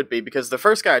much as they could be, because the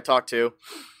first guy I talked to,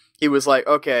 he was like,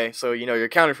 okay, so, your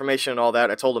account information and all that,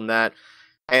 I told him that,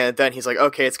 and then he's like,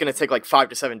 okay, it's going to take like 5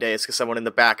 to 7 days because someone in the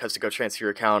back has to go transfer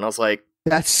your account. And I was like,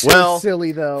 that's so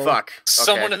silly, though. Fuck. Okay.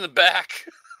 Someone in the back.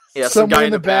 Yeah, someone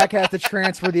in the back has to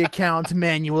transfer the account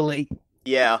manually.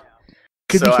 Yeah.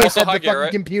 Because you can't have the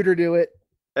fucking computer do it.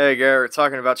 Hey, Garrett,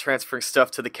 talking about transferring stuff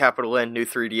to the capital N new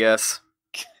 3DS.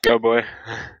 Go, boy.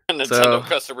 Nintendo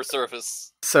customer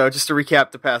service. So, just to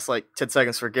recap the past, 10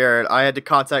 seconds for Garrett, I had to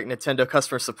contact Nintendo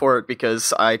customer support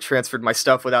because I transferred my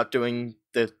stuff without doing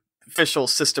the official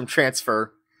system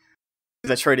transfer.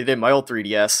 Because I traded in my old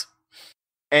 3DS.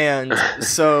 And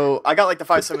so I got the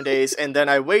 5-7 days, and then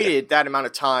I waited that amount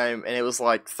of time, and it was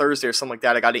Thursday or something like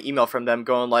that. I got an email from them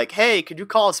going hey, could you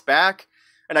call us back?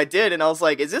 And I did, and I was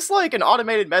like, is this an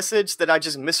automated message that I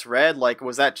just misread?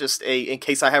 Was that just in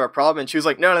case I have a problem? And she was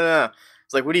like, no.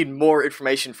 It's we need more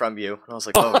information from you. And I was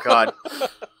like, oh god.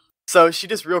 So she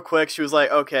just real quick, she was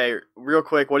like, okay, real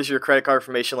quick, what is your credit card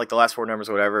information, the last 4 numbers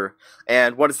or whatever?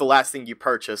 And what is the last thing you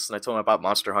purchased? And I told them about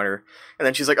Monster Hunter. And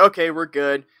then she's like, okay, we're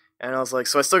good. And I was like,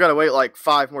 so I still gotta wait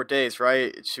 5 more days,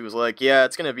 right? She was like, yeah,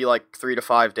 it's gonna be 3 to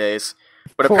 5 days.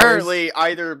 But apparently,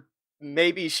 either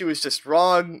maybe she was just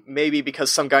wrong, maybe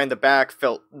because some guy in the back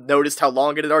noticed how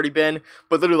long it had already been,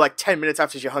 but literally 10 minutes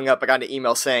after she hung up, I got an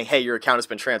email saying, hey, your account has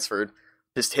been transferred.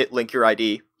 Just hit link your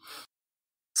ID.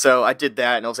 So I did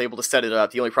that, and I was able to set it up.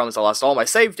 The only problem is I lost all my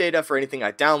save data for anything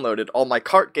I downloaded. All my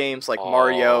cart games,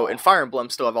 Mario and Fire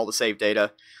Emblem, still have all the save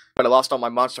data. But I lost all my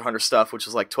Monster Hunter stuff, which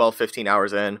was 12, 15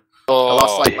 hours in. I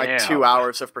lost my 2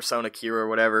 hours of Persona Q or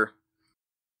whatever.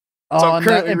 Oh, I'm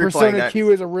currently and replaying Persona that.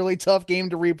 Q is a really tough game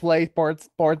to replay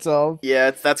parts of.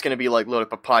 Yeah, that's gonna be like load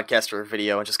up a podcast or a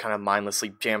video and just kind of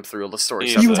mindlessly jam through all the story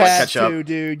You stuff You to like have catch up. to,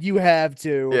 dude. You have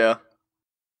to. Yeah.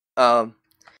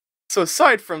 So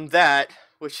aside from that,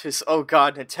 which is oh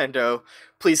god, Nintendo,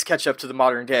 please catch up to the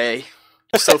modern day.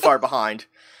 You're so far behind.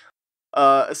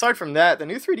 Aside from that, the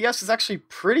new 3DS is actually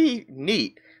pretty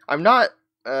neat. I'm not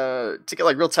to get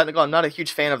like real technical, I'm not a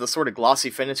huge fan of the sort of glossy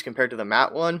finish compared to the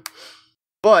matte one.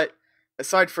 But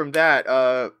aside from that,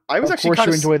 I was actually Of course, kind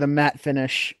you of enjoy the matte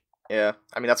finish. yeah.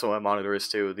 I mean that's what my monitor is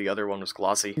too. The other one was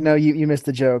glossy. No, you missed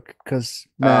the joke because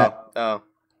matte. Oh,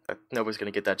 nobody's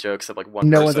gonna get that joke except like one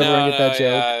No person. one's ever gonna get that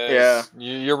joke. Yeah.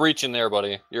 You're reaching there,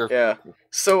 buddy. Yeah.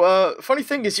 So, funny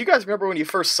thing is, you guys remember when you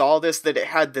first saw this that it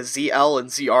had the ZL and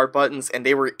ZR buttons, and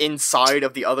they were inside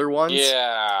of the other ones?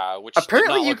 Yeah, which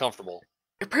Apparently did not you- look comfortable.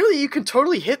 Apparently, you can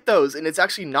totally hit those, and it's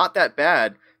actually not that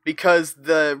bad because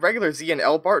the regular Z and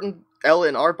L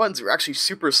and R buttons are actually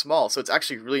super small, so it's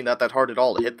actually really not that hard at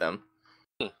all to hit them.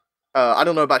 I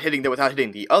don't know about hitting them without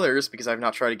hitting the others because I've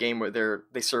not tried a game where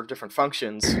they serve different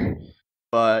functions,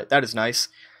 but that is nice.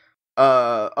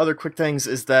 Other quick things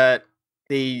is that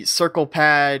the circle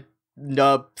pad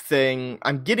nub thing,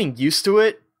 I'm getting used to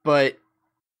it, but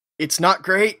it's not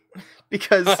great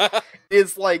because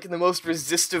it's like the most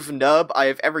resistive nub I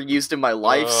have ever used in my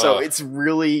life, so Ugh. it's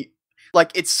really like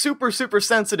it's super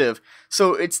sensitive.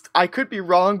 So I could be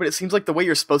wrong, but it seems like the way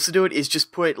you're supposed to do it is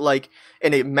just put like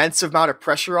an immense amount of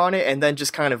pressure on it and then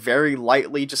just kind of very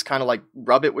lightly just kind of like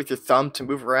rub it with your thumb to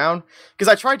move around. Because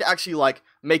I tried to actually like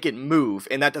make it move,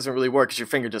 and that doesn't really work because your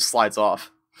finger just slides off.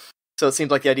 So it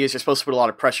seems like the idea is you're supposed to put a lot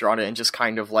of pressure on it and just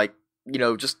kind of like, you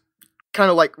know, just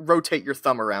kind of like rotate your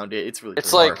thumb around it. It's really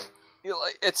It's pretty like,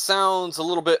 hard. it sounds a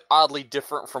little bit oddly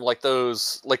different from like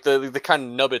those, like the kind of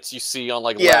nubbits you see on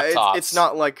like Yeah, laptops. it's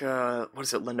not like what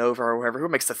is it, Lenovo or whoever who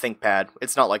makes the ThinkPad.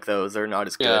 It's not like those. They're not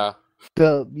as good.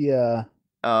 Yeah, Yeah.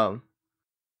 I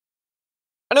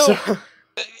know. So,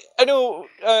 I know.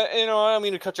 I don't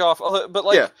mean to cut you off, but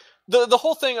like Yeah. the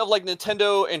whole thing of like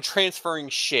Nintendo and transferring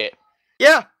shit.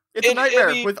 yeah, it's a I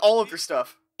nightmare mean- with all of their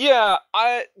stuff. Yeah,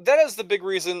 that is the big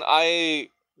reason I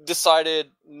decided,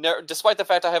 despite the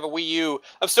fact I have a Wii U,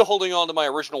 I'm still holding on to my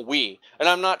original Wii, and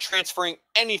I'm not transferring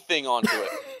anything onto it.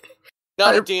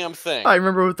 Not a damn thing. I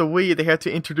remember with the Wii, they had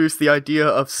to introduce the idea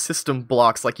of system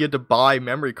blocks. Like, you had to buy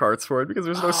memory cards for it because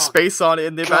there's no Oh, space on it.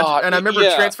 And, God, and I remember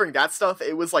yeah. transferring that stuff.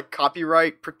 It was like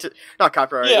not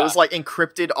copyright. Yeah. It was like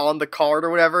encrypted on the card or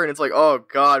whatever. And it's like, oh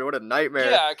god, what a nightmare.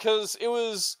 Yeah, because it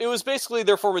was basically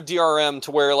their form of DRM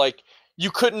to where like you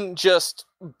couldn't just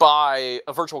buy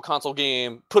a virtual console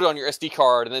game, put it on your SD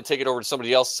card, and then take it over to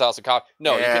somebody else's house and copy.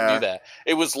 No, you couldn't Yeah. do that.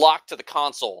 It was locked to the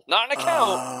console, not an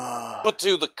account, but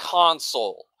to the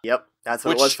console. Yep, that's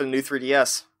what it Which- was for the new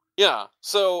 3DS. Yeah.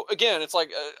 So again, it's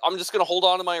like I'm just gonna hold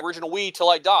on to my original Wii till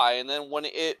I die, and then when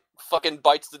it fucking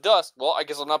bites the dust, well, I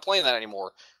guess I'm not playing that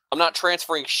anymore. I'm not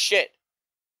transferring shit.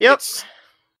 Yep, It's-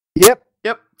 Yep.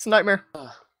 it's a nightmare.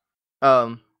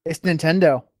 Ugh. It's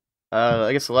Nintendo.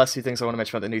 I guess the last few things I want to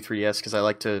mention about the new 3DS, because I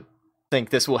like to think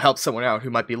this will help someone out who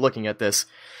might be looking at this.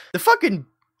 The fucking...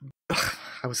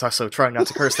 I was also trying not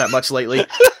to curse that much lately.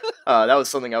 That was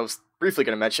something I was briefly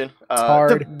going to mention. It's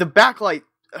hard. The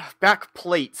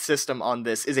backplate system on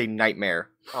this is a nightmare.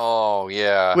 Oh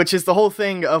yeah. Which is the whole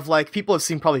thing of, like, people have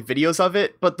seen probably videos of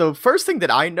it, but the first thing that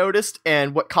I noticed,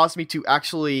 and what caused me to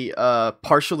actually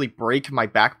partially break my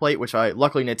backplate, which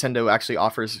luckily Nintendo actually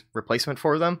offers replacement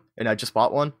for them, and I just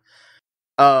bought one,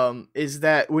 is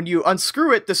that when you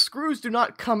unscrew it, the screws do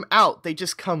not come out, they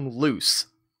just come loose.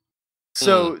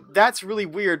 So that's really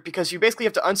weird, because you basically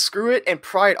have to unscrew it and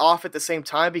pry it off at the same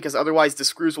time, because otherwise the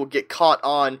screws will get caught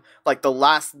on, like, the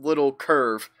last little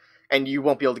curve, and you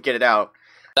won't be able to get it out.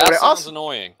 That sounds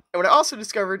annoying. And what I also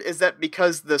discovered is that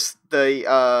because the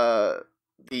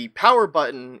power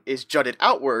button is jutted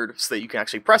outward so that you can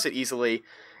actually press it easily,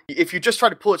 if you just try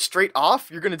to pull it straight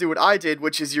off, you're going to do what I did,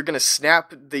 which is you're going to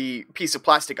snap the piece of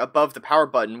plastic above the power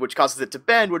button, which causes it to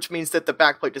bend, which means that the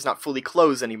backplate does not fully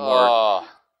close anymore.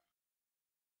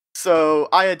 So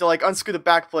I had to, like, unscrew the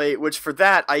backplate, which for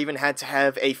that I even had to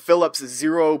have a Phillips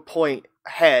 0-point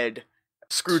head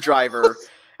screwdriver.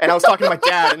 And I was talking to my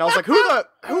dad, and I was like,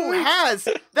 who has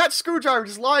that screwdriver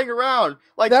just lying around?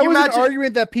 Like, That you was imagine... an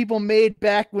argument that people made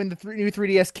back when the new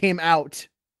 3DS came out.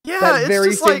 Yeah, That it's very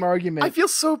just same like, argument. I feel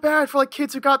so bad for, like,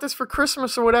 kids who got this for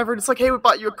Christmas or whatever, and it's like, hey, we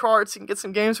bought you a card so you can get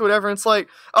some games or whatever, and it's like,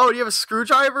 oh, do you have a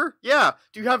screwdriver? Yeah.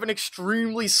 Do you have an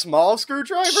extremely small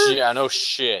screwdriver? Yeah, no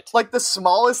shit. Like, the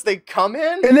smallest they come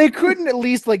in? And they couldn't at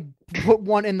least, like, put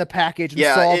one in the package and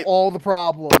Yeah, solve all the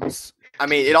problems. I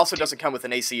mean, it also doesn't come with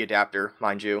an AC adapter,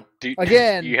 mind you.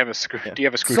 Again, do you have a screwdriver?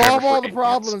 Solve all for the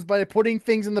problems by putting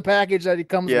things in the package that it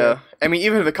comes with. Yeah, I mean,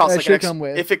 even if it costs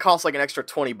if it costs like an extra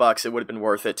 $20, it would have been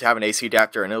worth it to have an AC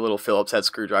adapter and a little Phillips head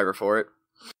screwdriver for it.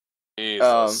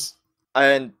 Jesus.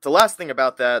 And the last thing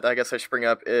about that I guess I should bring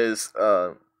up is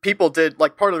people did,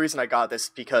 like, part of the reason I got this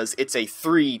because it's a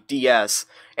 3DS,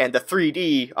 and the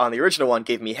 3D on the original one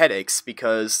gave me headaches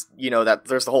because, you know, that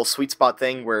there's the whole sweet spot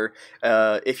thing where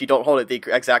if you don't hold it the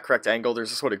exact correct angle,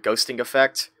 there's a sort of ghosting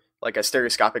effect, like a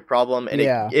stereoscopic problem, and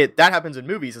that happens in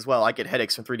movies as well. I get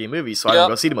headaches from 3D movies, so I don't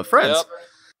go see them with friends. Yep.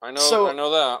 I know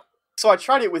that. So I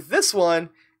tried it with this one,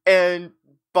 and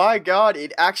by God,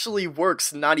 it actually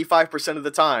works 95% of the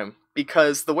time.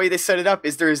 Because the way they set it up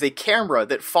is there is a camera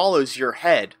that follows your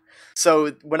head.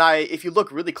 So if you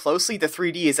look really closely, the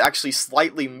 3D is actually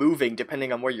slightly moving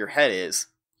depending on where your head is.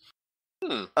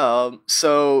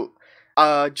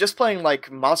 Just playing like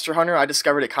Monster Hunter, I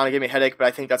discovered it kind of gave me a headache, but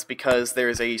I think that's because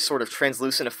there's a sort of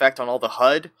translucent effect on all the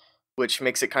HUD, which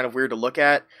makes it kind of weird to look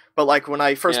at. But like when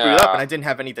I first booted up and I didn't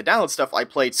have any of the download stuff, I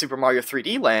played Super Mario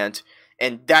 3D Land,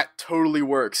 and that totally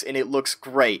works, and it looks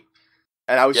great.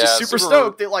 And I was just super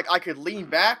stoked that, like, I could lean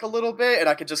back a little bit, and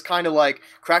I could just kind of, like,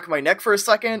 crack my neck for a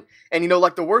second. And, you know,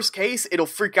 like, the worst case, it'll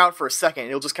freak out for a second.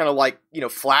 It'll just kind of, like, you know,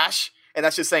 flash. And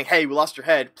that's just saying, hey, we lost your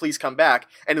head, please come back.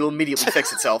 And it'll immediately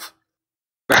fix itself.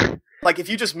 Like, if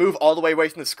you just move all the way away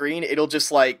from the screen, it'll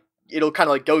just, like, it'll kind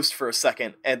of, like, ghost for a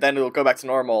second. And then it'll go back to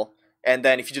normal. And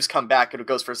then if you just come back, it'll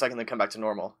ghost for a second, then come back to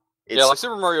normal. Like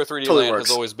Super Mario 3D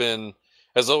Land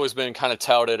has always been kind of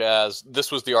touted as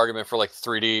this was the argument for like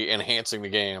 3D enhancing the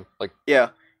game. Like,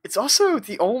 yeah, it's also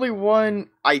the only one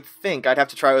I think I'd have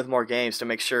to try with more games to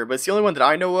make sure, but it's the only one that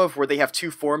I know of where they have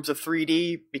two forms of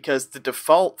 3D, because the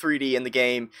default 3D in the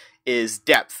game is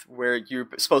depth, where you're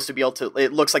supposed to be able to,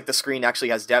 it looks like the screen actually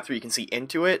has depth where you can see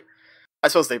into it. I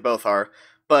suppose they both are,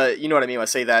 but you know what I mean when I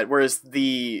say that. Whereas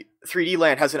the 3D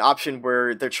Land has an option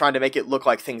where they're trying to make it look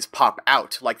like things pop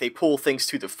out, like they pull things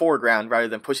to the foreground rather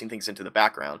than pushing things into the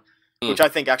background, which I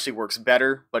think actually works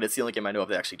better, but it's the only game I know of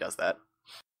that actually does that.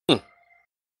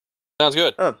 Sounds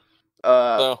good.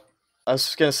 I was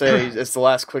just gonna say, it's the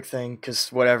last quick thing,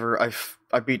 because whatever,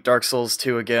 I beat Dark Souls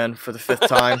 2 again for the 5th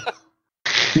time.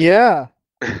 Yeah.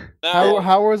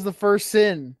 How was the first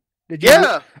sin?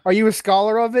 Are you a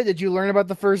scholar of it? Did you learn about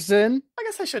the first sin? I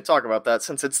guess I should talk about that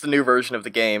since it's the new version of the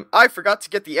game. I forgot to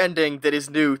get the ending that is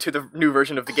new to the new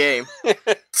version of the game.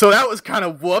 So that was kind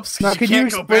of whoops. Now, can you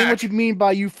explain what you mean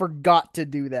by you forgot to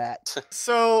do that?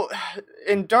 So,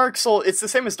 in Dark Souls, it's the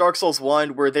same as Dark Souls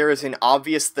 1, where there is an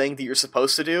obvious thing that you're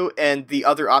supposed to do, and the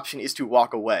other option is to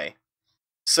walk away.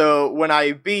 So, when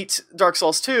I beat Dark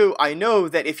Souls 2, I know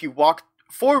that if you walk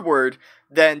forward,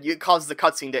 then it causes the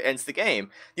cutscene that ends the game.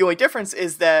 The only difference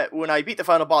is that when I beat the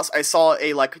final boss, I saw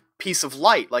a, like, piece of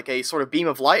light, like a sort of beam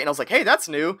of light, and I was like, hey, that's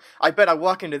new. I bet I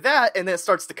walk into that, and then it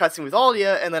starts the cutscene with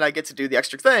Alia, and then I get to do the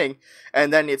extra thing.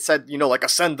 And then it said, you know, like,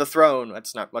 ascend the throne.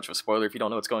 That's not much of a spoiler if you don't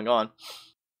know what's going on.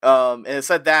 And it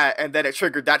said that, and then it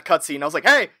triggered that cutscene. I was like,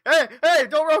 hey,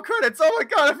 don't roll credits. Oh my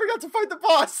god, I forgot to fight the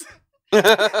boss.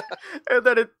 And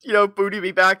then it, you know, booted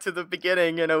me back to the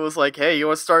beginning, and it was like, hey, you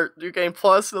want to start New Game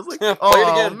Plus? And I was like,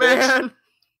 oh man.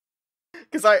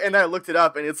 Because I looked it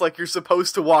up, and it's like you're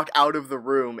supposed to walk out of the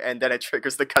room, and then it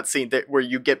triggers the cutscene where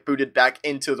you get booted back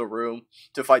into the room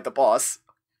to fight the boss.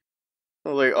 I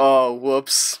was like, oh,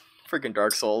 whoops. Freaking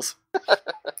Dark Souls.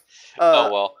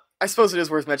 Oh, well. I suppose it is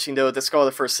worth mentioning, though, that Skull of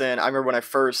the First Sin, I remember when I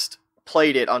first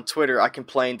played it on Twitter, I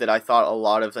complained that I thought a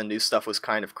lot of the new stuff was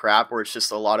kind of crap, where it's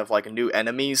just a lot of, like, new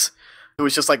enemies. It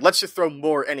was just like, let's just throw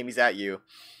more enemies at you.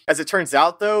 As it turns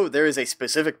out, though, there is a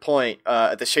specific point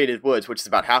at the Shaded Woods, which is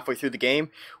about halfway through the game,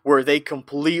 where they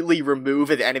completely remove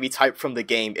an enemy type from the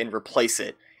game and replace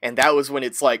it. And that was when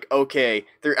it's like, okay,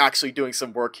 they're actually doing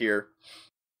some work here.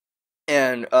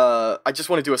 And I just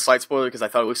want to do a slight spoiler because I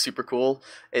thought it was super cool,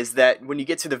 is that when you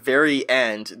get to the very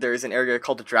end, there is an area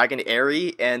called the Dragon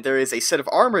Eyrie, and there is a set of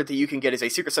armor that you can get as a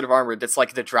secret set of armor that's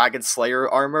like the Dragon Slayer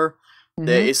armor. Mm-hmm.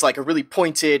 That is like a really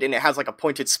pointed, and it has like a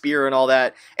pointed spear and all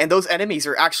that. And those enemies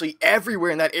are actually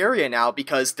everywhere in that area now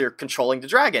because they're controlling the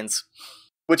dragons.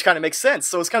 Which kind of makes sense.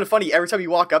 So it's kind of funny, every time you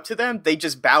walk up to them, they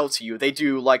just bow to you. They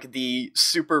do like the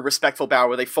super respectful bow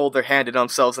where they fold their hand in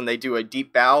themselves and they do a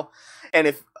deep bow. And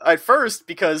if at first,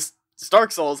 because it's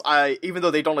Dark Souls, even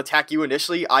though they don't attack you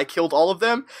initially, I killed all of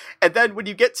them. And then when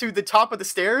you get to the top of the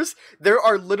stairs, there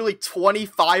are literally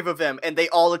 25 of them, and they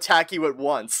all attack you at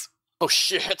once. Oh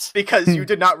shit! Because you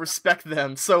did not respect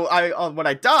them. So when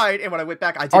I died and when I went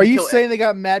back, I didn't. Are you saying they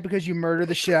got mad because you murdered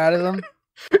the shit out of them?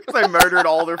 Because I murdered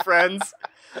all their friends.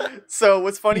 So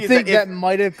what's funny is that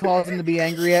might have caused them to be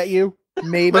angry at you.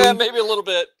 Maybe. Yeah, maybe a little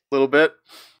bit. A little bit.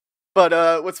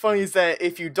 But what's funny is that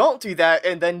if you don't do that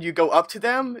and then you go up to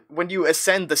them, when you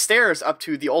ascend the stairs up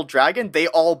to the old dragon, they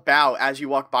all bow as you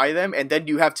walk by them, and then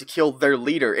you have to kill their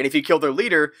leader. And if you kill their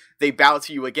leader, they bow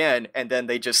to you again, and then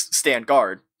they just stand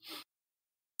guard.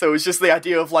 So it's just the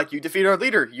idea of, like, you defeat our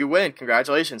leader, you win,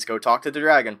 congratulations, go talk to the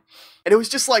dragon. And it was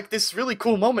just, like, this really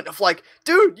cool moment of, like,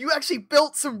 dude, you actually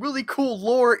built some really cool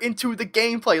lore into the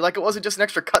gameplay. Like, it wasn't just an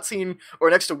extra cutscene or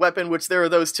an extra weapon, which there are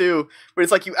those too, but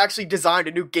it's like you actually designed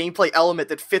a new gameplay element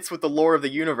that fits with the lore of the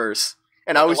universe.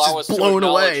 And I was just blown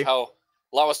away.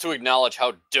 Allow us to acknowledge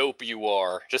how dope you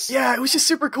are. Yeah, it was just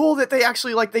super cool that they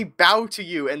actually, like, they bow to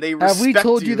you and they respect you. Have we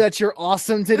told you that you're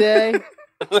awesome today?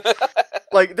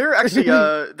 Like, there are actually,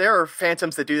 there are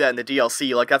phantoms that do that in the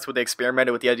DLC, like, that's what they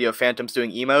experimented with, the idea of phantoms doing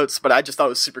emotes, but I just thought it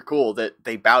was super cool that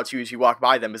they bow to you as you walk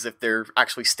by them as if they're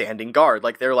actually standing guard.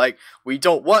 Like, they're like, we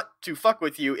don't want to fuck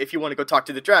with you if you want to go talk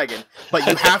to the dragon, but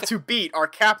you have to beat our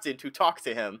captain to talk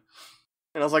to him.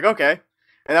 And I was like, okay.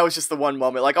 And that was just the one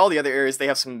moment. Like, all the other areas, they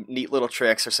have some neat little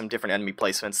tricks or some different enemy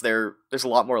placements. There's a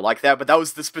lot more like that, but that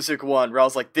was the specific one where I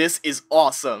was like, this is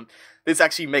awesome. This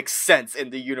actually makes sense in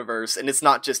the universe, and it's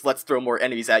not just, let's throw more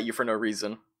enemies at you for no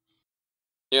reason.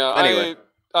 Yeah, anyway.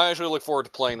 I actually look forward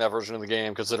to playing that version of the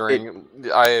game, considering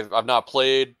I've not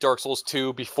played Dark Souls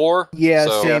 2 before. Yeah,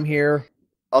 same here.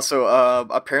 Also,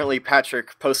 apparently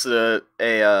Patrick posted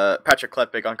a Patrick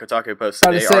Klepik on Kotaku posted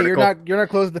I was a say, article. you're not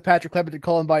close to Patrick Klepik to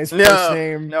call him by his first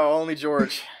name. No, only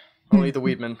George. Only the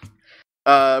Weedman.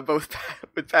 But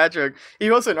with Patrick, he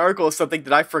posted an article of something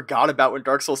that I forgot about when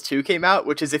Dark Souls 2 came out,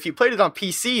 which is if you played it on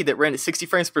PC that ran at 60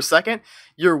 frames per second,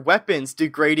 your weapons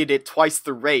degraded at twice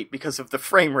the rate because of the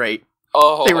frame rate.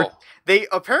 Oh. They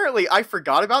apparently, I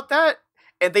forgot about that,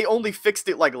 and they only fixed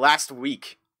it, like, last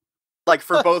week. Like,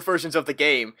 for both versions of the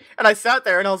game. And I sat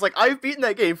there and I was like, I've beaten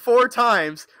that game 4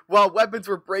 times while weapons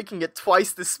were breaking at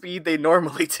twice the speed they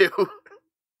normally do.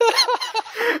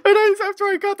 And after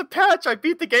I got the patch, I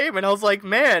beat the game and I was like,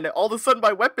 man, all of a sudden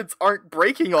my weapons aren't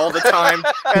breaking all the time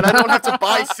and I don't have to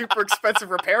buy super expensive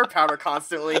repair powder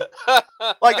constantly.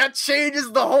 Like, that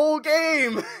changes the whole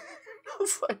game. I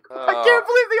was like, I can't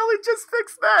believe they only just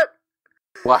fixed that.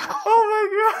 Wow.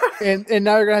 Oh my god. And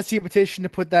now you're gonna see a petition to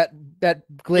put that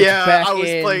glitch back in. I was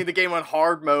playing the game on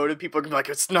hard mode and people are gonna be like,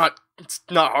 it's not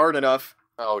hard enough.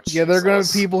 Oh, Jesus. Yeah, there are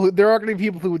gonna be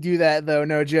people who would do that though,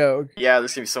 no joke. Yeah,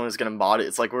 there's gonna be someone who's gonna mod it.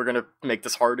 It's like, we're gonna make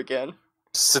this hard again.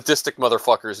 Sadistic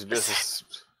motherfuckers who just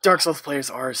Dark Souls players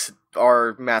are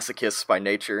masochists by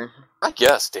nature. I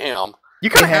guess, damn. You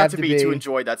kind of They have have to to be to be.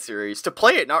 enjoy that series. To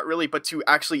play it, not really, but to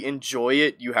actually enjoy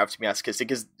it, you have to be masochistic,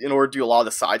 because in order to do a lot of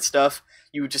the side stuff,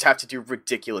 you just have to do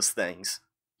ridiculous things.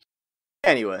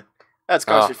 Anyway, that's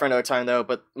conversation for another time, though,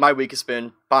 but my week has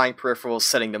been buying peripherals,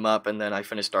 setting them up, and then I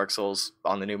finished Dark Souls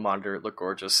on the new monitor. It looked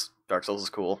gorgeous. Dark Souls is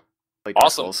cool. Played Dark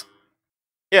Awesome. Souls.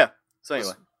 Yeah, so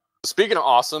anyway. Speaking of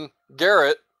awesome,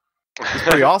 Garrett. It's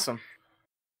pretty awesome.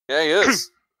 Yeah, he is.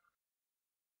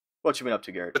 What you been up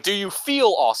to, Garrett? But do you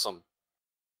feel awesome?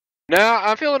 No,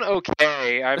 I'm feeling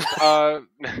okay. Have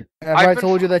I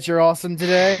told you that you're awesome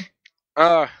today?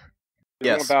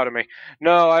 Yes. About to me.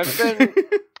 No,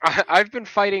 I've been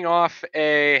fighting off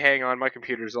a. Hang on, my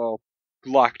computer's all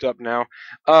locked up now.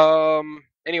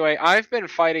 Anyway, I've been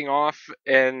fighting off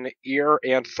an ear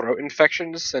and throat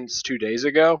infection since 2 days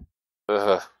ago.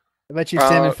 I bet you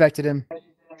Sam infected him.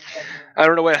 I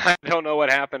don't know what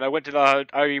happened. I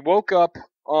woke up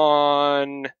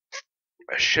on.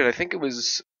 Shit, I think it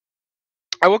was.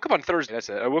 I woke up on Thursday, that's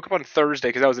it. I woke up on Thursday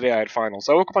because that was the day I had finals.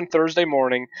 So I woke up on Thursday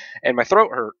morning and my throat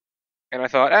hurt. And I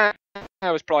thought, that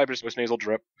was probably just a nasal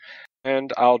drip.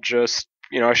 And I'll just,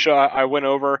 I went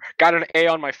over, got an A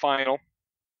on my final.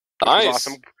 Nice.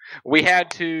 Awesome. We had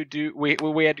to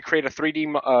create a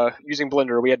 3D, using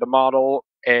Blender, we had to model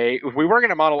we were going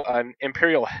to model an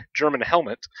Imperial German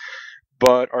helmet,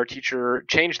 but our teacher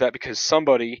changed that because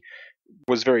somebody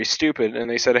was very stupid, and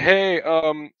they said, hey,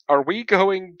 are we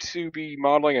going to be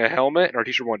modeling a helmet? And our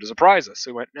teacher wanted to surprise us.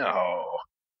 So we went, no,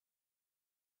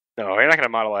 you're not going to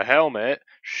model a helmet.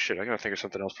 Shit, I got to think of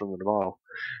something else for them to model.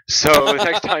 So the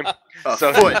next time...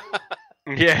 foot.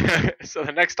 Yeah, so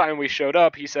the next time we showed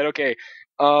up, he said, okay,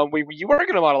 you weren't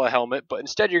going to model a helmet, but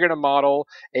instead you're going to model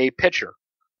a pitcher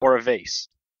or a vase.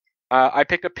 I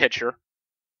picked a pitcher,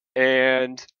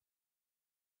 and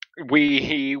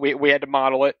we had to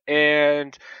model it,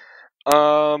 and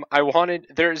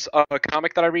there's a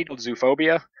comic that I read called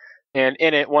Zoophobia, and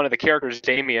in it, one of the characters,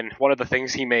 Damien, one of the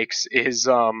things he makes is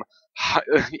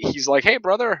he's like, hey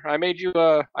brother, I made you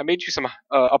some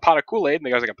a pot of Kool-Aid, and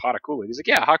the guy's like, a pot of Kool-Aid? He's like,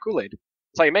 yeah, hot Kool-Aid.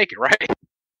 That's how you make it, right?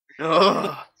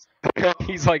 Ugh.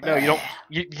 He's like, no,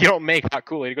 you don't make hot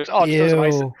Kool-Aid. He goes, oh, just throw some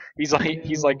ice in.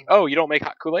 He's like, oh, you don't make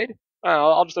hot Kool-Aid?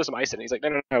 I'll just throw some ice in. He's like,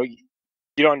 no, you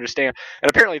don't understand. And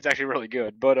apparently it's actually really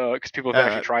good, but because people have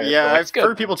actually tried it. Yeah, like, I've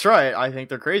heard people try it. I think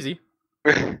they're crazy.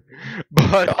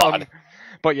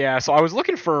 But yeah, so I was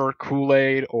looking for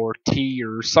Kool-Aid or tea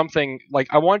or something. Like,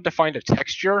 I wanted to find a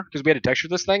texture because we had to texture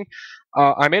this thing.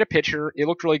 I made a picture. It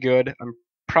looked really good. I'm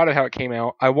proud of how it came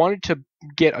out. I wanted to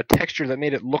get a texture that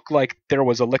made it look like there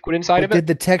was a liquid inside of it. Did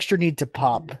the texture need to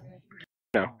pop?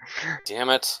 No. Damn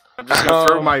it. I'm just gonna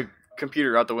throw my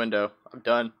computer out the window. I'm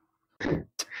done.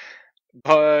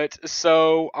 But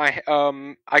so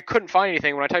I couldn't find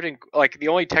anything when I typed in, like, the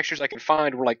only textures I could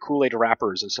find were like Kool-Aid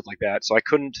wrappers and stuff like that. So I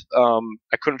couldn't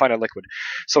find a liquid.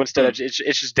 So instead it's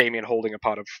just Damien holding a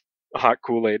pot of hot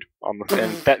Kool-Aid and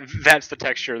that's the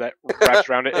texture that wraps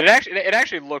around it. It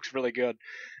actually looks really good.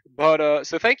 But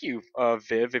so thank you,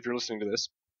 Viv, if you're listening to this,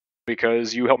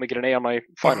 because you helped me get an A on my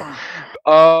final.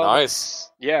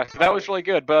 Nice. Yeah, so that was really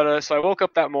good. But so I woke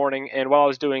up that morning, and while I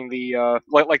was doing the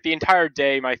like the entire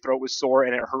day, my throat was sore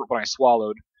and it hurt when I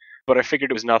swallowed. But I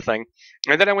figured it was nothing.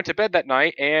 And then I went to bed that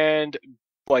night and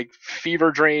like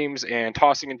fever dreams and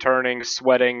tossing and turning,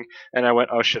 sweating, and I went,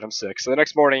 oh shit, I'm sick. So the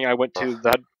next morning I went to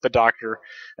the doctor,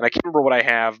 and I can't remember what I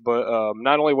have, but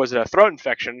not only was it a throat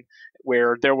infection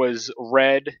where there was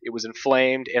red, it was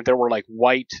inflamed, and there were like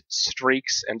white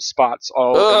streaks and spots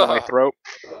all over my throat.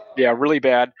 Yeah, really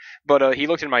bad. But he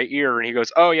looked in my ear and he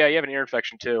goes, oh yeah, you have an ear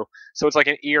infection too. So it's like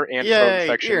an ear and throat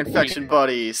infection. Ear infection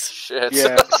buddies. Shit.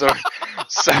 Yeah, so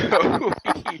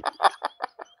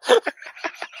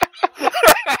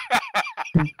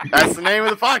That's the name of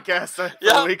the podcast for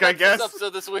the week, I guess.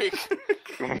 Episode this week.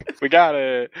 we got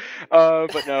it.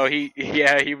 But no, he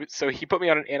put me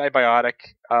on an antibiotic.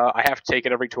 I have to take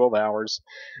it every 12 hours.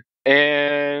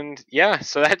 And yeah,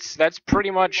 so that's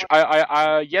pretty much.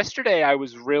 Yesterday I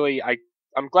was really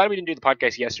I'm glad we didn't do the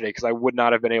podcast yesterday because I would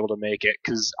not have been able to make it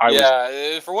because I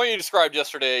was. From what you described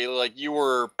yesterday, like you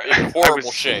were in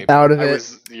horrible shape. Out of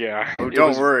it. Oh,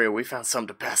 don't worry, we found something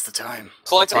to pass the time.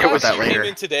 So like, talk about that you came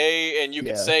in today and you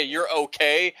can say you're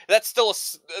okay. That's still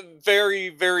a very,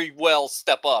 very well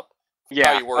step up.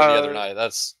 Yeah, how you were the other night.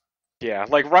 That's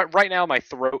like right now my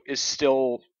throat is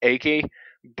still achy,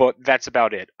 but that's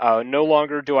about it. No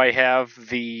longer do I have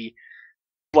the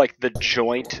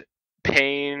joint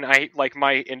pain.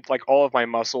 All of my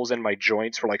muscles and my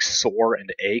joints were like sore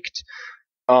and ached.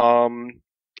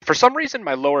 For some reason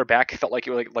my lower back felt like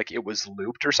it was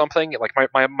looped or something. Like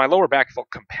my lower back felt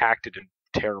compacted and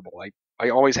terrible. I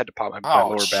always had to pop my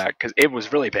lower back because it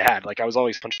was really bad. Like I was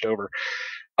always punched over.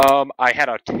 I had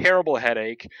a terrible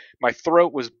headache. My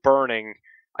throat was burning.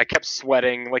 I kept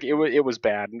sweating. Like it was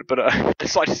bad. But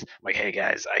so I just like, hey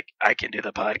guys, I can do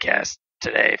the podcast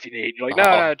today if you need. You're like,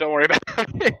 no, don't worry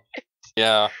about it.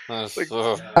 Yeah.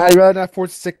 I'd rather not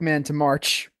force a sick man to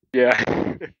march. Yeah.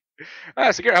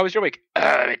 So Garrett, how was your week?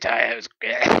 Let me tell you,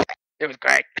 it was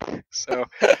great. So,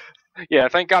 yeah,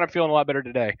 thank God I'm feeling a lot better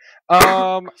today.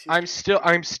 I'm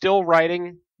still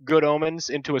writing Good Omens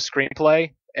into a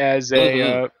screenplay as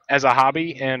a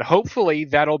hobby, and hopefully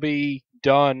that'll be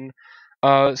done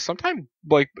sometime.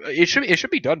 Like it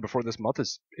should be done before this month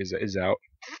is out.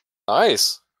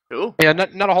 Nice. Cool. Yeah,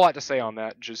 not a whole lot to say on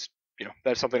that. Just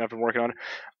that's something I've been working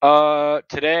on.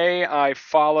 Today I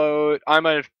followed.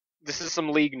 This is some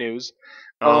league news.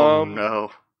 Oh no.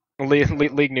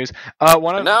 League news.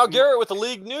 Now Garrett with the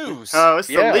league news. Oh, it's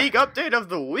the league update of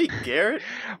the week, Garrett.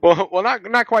 Well,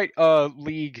 not quite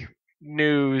league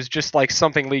news, just like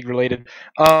something league related.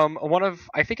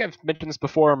 I think I've mentioned this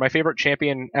before. My favorite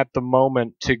champion at the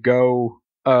moment to go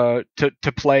to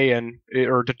play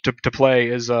to play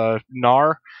is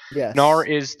Gnar. Yes. Gnar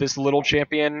is this little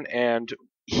champion, and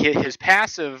his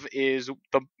passive is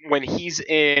when he's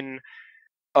in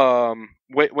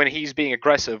when he's being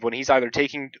aggressive, when he's either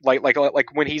taking like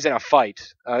when he's in a fight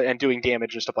and doing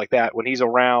damage and stuff like that, when he's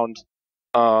around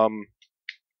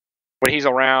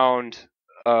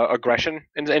aggression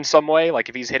in some way, like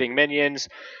if he's hitting minions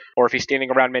or if he's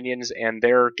standing around minions and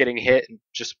they're getting hit and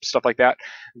just stuff like that,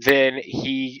 then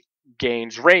he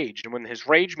gains rage, and when his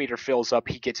rage meter fills up,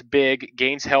 he gets big,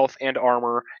 gains health and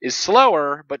armor, is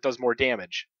slower but does more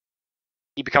damage.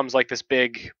 He becomes like this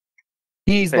big.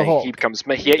 He's the Hulk. He becomes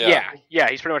yeah.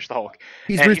 He's pretty much the Hulk.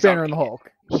 He's Bruce Banner and the Hulk.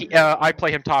 I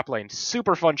play him top lane.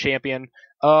 Super fun champion.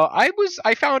 I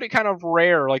found it kind of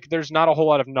rare. Like there's not a whole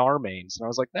lot of Gnar mains, and I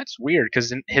was like, that's weird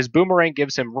because his boomerang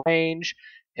gives him range,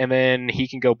 and then he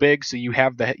can go big. So you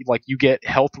have you get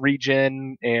health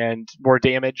regen and more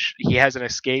damage. He has an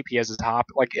escape. He has his hop.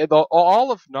 Like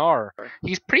all of Gnar,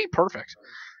 he's pretty perfect.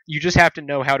 You just have to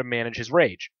know how to manage his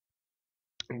rage.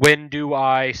 When do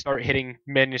I start hitting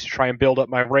minions to try and build up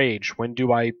my rage? When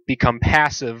do I become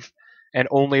passive and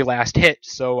only last hit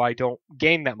so I don't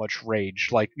gain that much rage?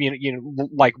 Like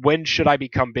like when should I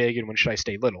become big and when should I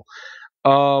stay little?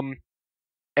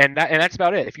 And that's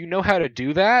about it. If you know how to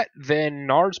do that, then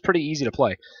Gnar's pretty easy to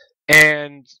play.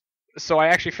 And so I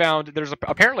actually found there's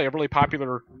apparently a really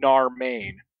popular Gnar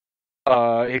main.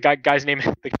 The guy's name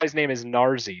is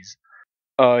Narzies.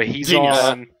 He's Genius.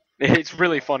 on. It's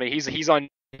really funny. He's on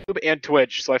YouTube and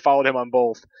Twitch, so I followed him on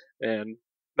both, and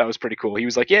that was pretty cool. He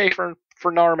was like, "Yay for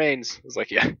Gnar mains." I was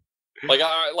like, "Yeah."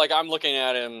 I'm looking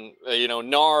at him.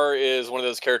 Gnar is one of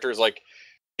those characters. Like,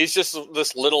 he's just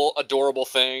this little adorable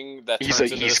thing that He's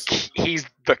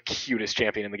the cutest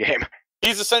champion in the game.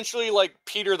 He's essentially like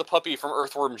Peter the puppy from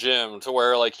Earthworm Jim, to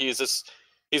where like he's this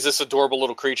adorable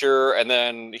little creature, and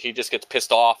then he just gets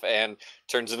pissed off and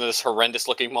turns into this horrendous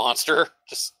looking monster.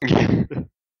 Just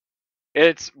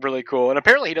it's really cool, and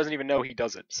apparently he doesn't even know he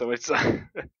does it. So it's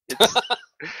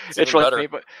it's really funny.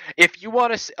 But if you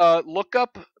want to look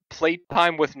up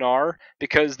playtime with Gnar,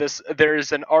 because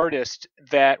there's an artist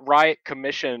that Riot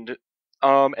commissioned,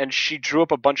 and she drew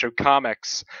up a bunch of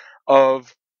comics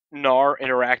of Gnar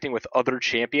interacting with other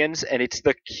champions, and it's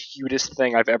the cutest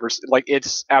thing I've ever seen. Like,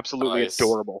 it's absolutely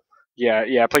adorable.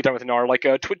 Yeah, playtime with Gnar. Like,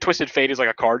 Twisted Fate is like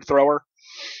a card thrower.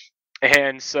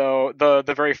 And so the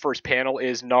very first panel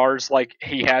is Gnar's, like,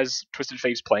 he has Twisted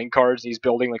Fate's playing cards, and he's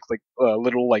building like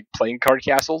little like playing card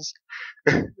castles.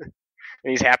 And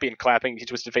he's happy and clapping. He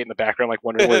Twisted Fate in the background, like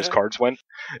wondering where his cards went.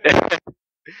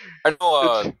 I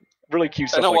know. It's really cute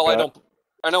stuff. I know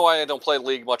why I don't play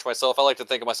League much myself. I like to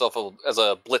think of myself as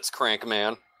a Blitzcrank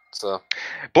man. So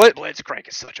Blitzcrank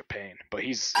is such a pain, but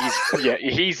he's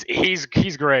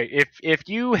great. If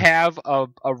you have a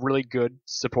really good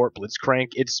support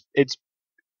Blitzcrank, it's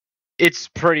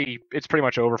pretty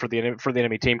much over for the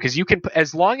enemy team, because you can,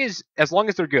 as long as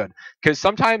they're good, because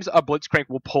sometimes a Blitzcrank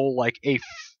will pull like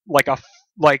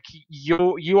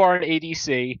you are an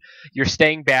ADC, you're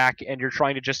staying back and you're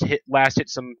trying to just hit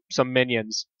some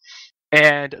minions,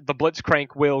 and the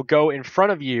Blitzcrank will go in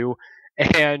front of you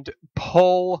and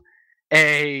pull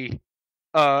and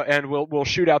will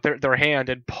shoot out their hand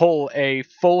and pull a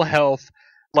full health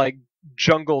like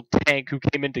jungle tank who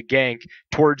came into gank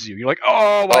towards you. You're like,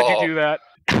 oh, why'd you do that?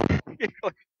 You're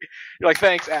like,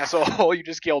 thanks, asshole, you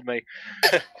just killed me.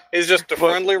 He's just a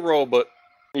friendly robot.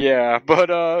 Yeah, but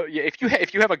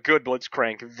if you have a good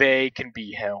Blitzcrank, they can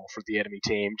be hell for the enemy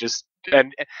team.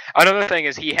 And another thing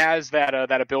is he has that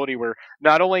ability where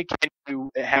not only can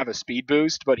you have a speed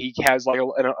boost, but he has like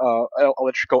an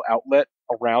electrical outlet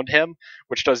around him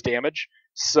which does damage.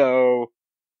 So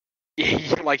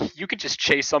you could just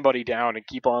chase somebody down and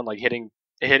keep on like hitting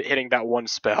that one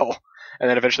spell, and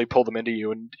then eventually pull them into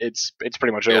you, and it's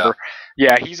pretty much over.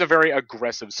 Yeah, he's a very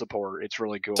aggressive support. It's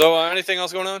really cool. So anything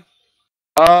else going on?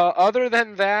 Other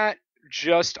than that,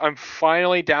 I'm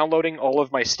finally downloading all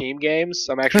of my Steam games.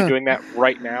 I'm actually doing that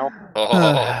right now.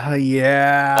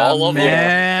 Yeah, all of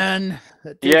man.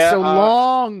 That takes so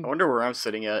long. I wonder where I'm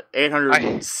sitting at.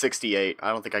 868. I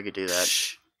don't think I could do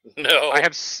that. No, I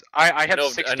have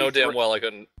 63. I know damn well I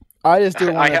couldn't. I just do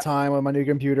it one at a time with my new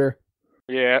computer.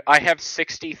 Yeah, I have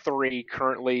 63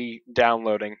 currently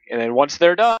downloading, and then once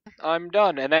they're done, I'm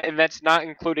done. And that's not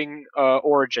including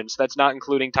Origins. That's not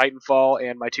including Titanfall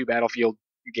and my 2 Battlefield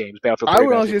games. Battlefield 3, I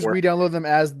would also Battlefield just 4. re-download them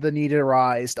as the need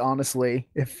arised, honestly.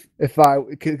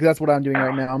 Cause that's what I'm doing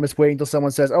right now. I'm just waiting until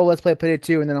someone says, "Oh, let's play Payday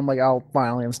 2," and then I'm like, I'll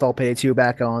finally install Payday 2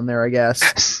 back on there, I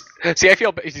guess. See, I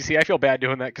feel bad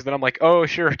doing that, because then I'm like, oh,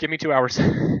 sure, give me 2 hours.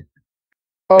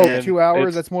 Oh, 2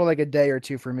 hours? That's more like a day or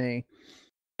two for me.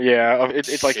 Yeah,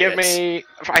 it's like, give me.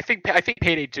 I think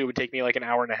Payday 2 would take me like an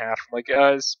hour and a half. I'm like,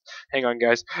 hang on,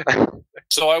 guys.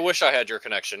 So I wish I had your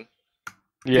connection.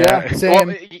 Yeah, same.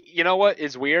 Well, you know what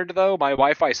is weird though? My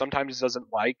Wi-Fi sometimes doesn't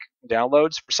like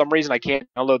downloads. For some reason, I can't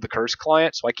download the Curse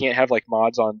client, so I can't have like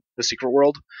mods on the Secret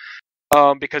World.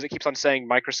 Because it keeps on saying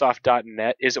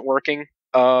Microsoft.net isn't working.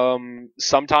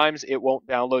 Sometimes it won't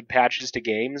download patches to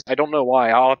games. I don't know why.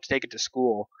 I'll have to take it to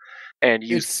school and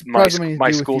use my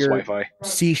school's Wi-Fi.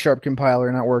 C#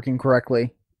 compiler not working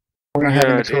correctly. We're not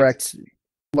having the correct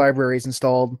libraries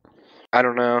installed. I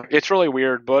don't know. It's really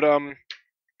weird, but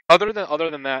other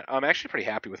than that, I'm actually pretty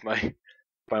happy with my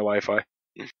Wi-Fi.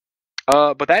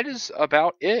 But that is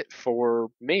about it for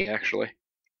me, actually.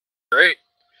 Great.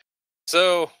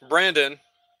 So, Brandon.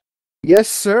 Yes,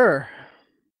 sir.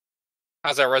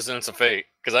 How's that Resonance of Fate?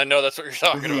 Because I know that's what you're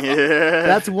talking about. Yeah.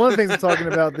 That's one of the things I'm talking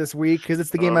about this week, because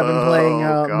it's the game I've been playing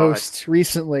most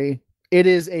recently. It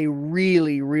is a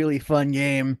really, really fun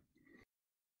game.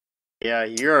 Yeah,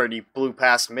 you already blew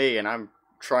past me, and I'm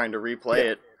trying to replay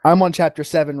it. I'm on chapter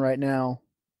 7 right now.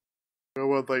 I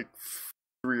went like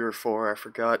 3 or 4, I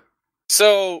forgot.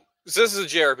 So this is a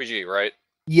JRPG, right?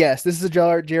 Yes, this is a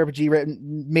JRPG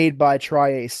made by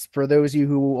Tri-Ace. For those of you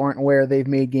who aren't aware, they've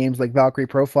made games like Valkyrie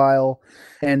Profile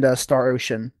and Star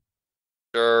Ocean.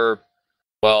 Sure.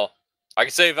 Well, I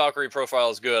can say Valkyrie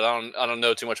Profile is good. I don't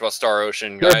know too much about Star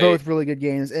Ocean. They're both really good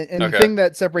games. And Okay. The thing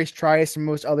that separates Tri-Ace from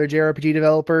most other JRPG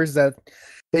developers is that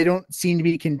they don't seem to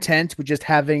be content with just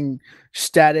having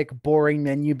static, boring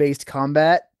menu-based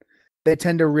combat. They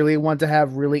tend to really want to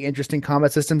have really interesting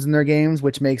combat systems in their games,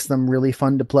 which makes them really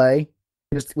fun to play.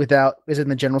 Just in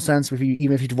the general sense,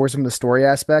 even if you divorce them the story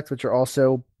aspects, which are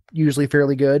also usually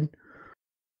fairly good.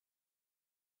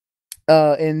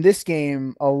 In this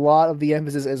game, a lot of the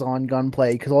emphasis is on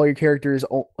gunplay because all your characters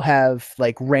have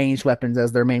like ranged weapons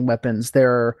as their main weapons.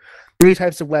 There are 3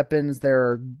 types of weapons. There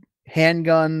are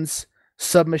handguns,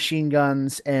 submachine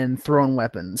guns, and thrown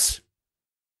weapons.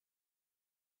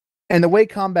 And the way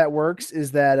combat works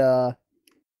is that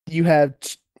you have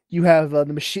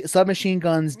the submachine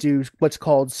guns do what's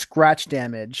called scratch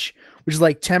damage, which is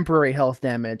like temporary health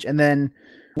damage, and then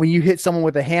when you hit someone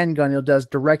with a handgun, it does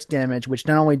direct damage, which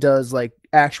not only does like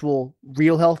actual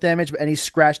real health damage, but any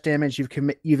scratch damage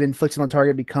you've inflicted on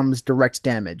target becomes direct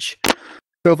damage.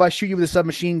 So if I shoot you with a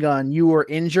submachine gun, you are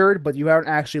injured, but you haven't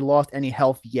actually lost any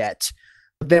health yet.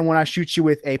 But then when I shoot you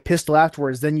with a pistol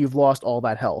afterwards, then you've lost all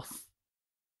that health.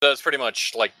 So it's pretty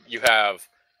much like you have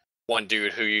one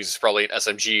dude who uses probably an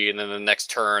SMG, and then the next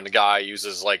turn the guy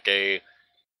uses like a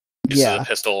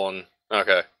pistol. And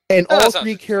okay. And all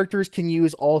 3 characters can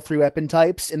use all 3 weapon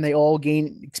types, and they all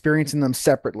gain experience in them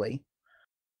separately.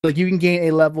 Like you can gain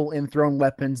a level in thrown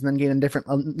weapons, and then gain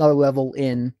another level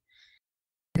in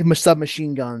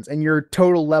submachine guns, and your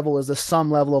total level is the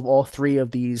sum level of all 3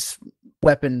 of these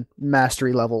weapon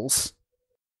mastery levels.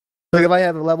 Like if I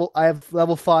have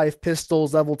level 5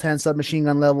 pistols, level 10 submachine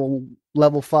gun,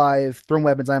 level 5 thrown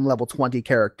weapons, I'm level 20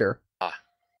 character. Ah,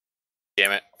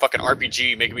 damn it! Fucking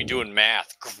RPG making me doing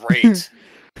math. Great.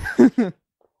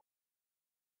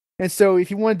 And so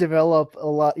if you want to develop a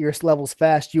lot your levels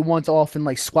fast, you want to often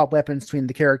like swap weapons between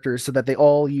the characters so that they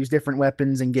all use different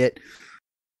weapons and get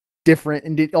different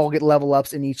and all get level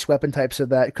ups in each weapon type, so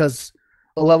that because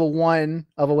a level 1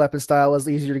 of a weapon style is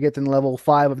easier to get than level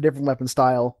 5 of a different weapon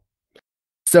style.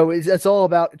 So it's all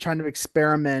about trying to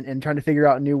experiment and trying to figure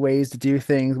out new ways to do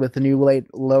things with the new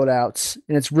loadouts,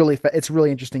 and it's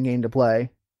really interesting game to play.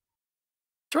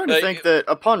 Trying to think that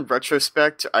upon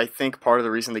retrospect, I think part of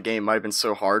the reason the game might have been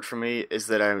so hard for me is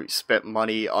that I spent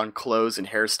money on clothes and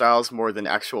hairstyles more than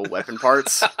actual weapon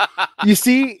parts. You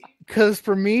see, because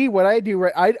for me, what I do,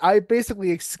 I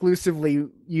basically exclusively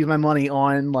use my money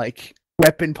on like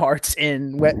weapon parts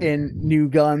in new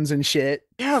guns and shit.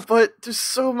 Yeah, but there's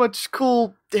so much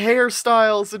cool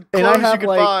hairstyles and clothes you can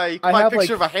buy. You can buy a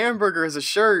picture of a hamburger as a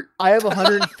shirt. I have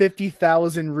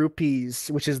 150,000 rupees,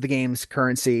 which is the game's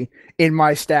currency, in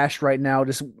my stash right now,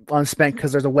 just unspent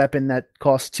because there's a weapon that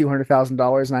costs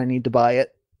 $200,000 and I need to buy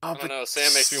it. I don't know.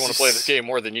 Sam makes me want to play this game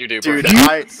more than you do, dude.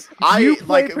 bro. I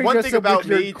like one thing about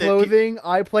me. Clothing.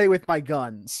 I play with my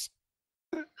guns.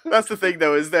 That's the thing,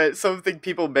 though, is that something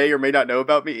people may or may not know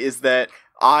about me is that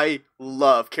I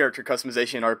love character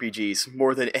customization in RPGs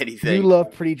more than anything. You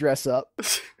love pretty dress up.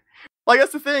 Like,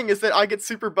 that's the thing, is that I get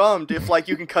super bummed if, like,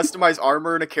 you can customize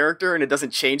armor in a character and it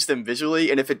doesn't change them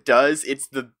visually, and if it does, it's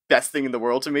the best thing in the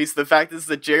world to me. So the fact this is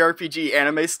a JRPG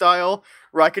anime style,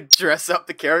 where I could dress up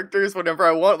the characters whenever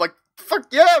I want, like, fuck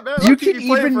yeah, man, you can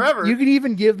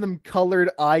even give them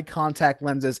colored eye contact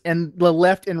lenses, and the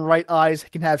left and right eyes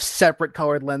can have separate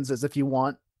colored lenses if you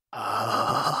want.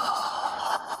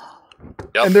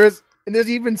 Yep. And there's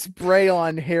even spray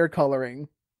on hair coloring.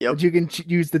 Yep. That you can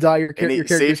use to dye your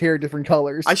character's hair different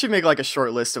colors. I should make like a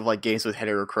short list of like games with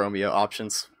heterochromia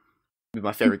options. Be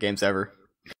my favorite games ever.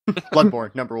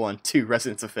 Bloodborne, number 1. 2,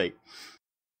 Residence of Fate.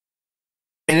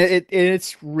 And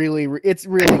it's really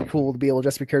cool to be able to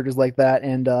dress for characters like that,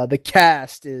 and the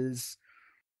cast is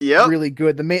really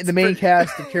good. The main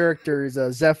cast of characters,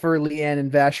 Zephyr, Leanne,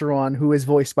 and Vacheron, who is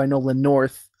voiced by Nolan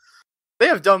North. They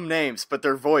have dumb names, but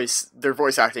their voice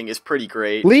acting is pretty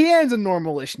great. Leanne's a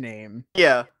normal-ish name.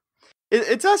 Yeah.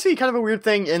 It's actually kind of a weird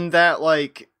thing in that,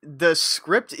 like, the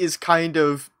script is kind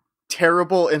of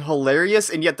terrible and hilarious,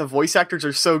 and yet the voice actors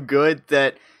are so good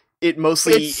that it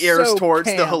mostly errs towards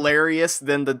the hilarious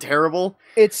than the terrible.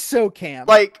 It's so camp.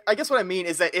 Like, I guess what I mean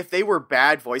is that if they were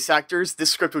bad voice actors,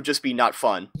 this script would just be not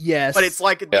fun. Yes. But it's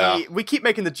like, we keep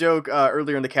making the joke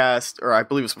earlier in the cast, or I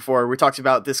believe it was before, we talked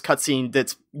about this cutscene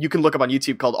that's, you can look up on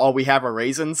YouTube called All We Have Are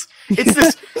Raisins. It's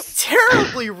this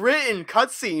terribly written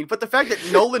cutscene, but the fact that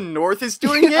Nolan North is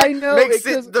doing it I know, makes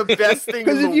it the best thing in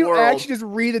the world. Because if you actually just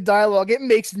read the dialogue, it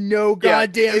makes no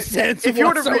goddamn sense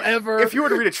whatsoever. If you were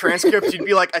to read a transcript, you'd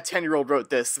be like, a 10-year-old wrote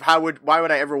this. Why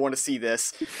would I ever want to see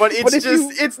this? But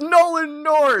it's Nolan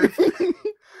North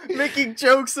making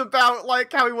jokes about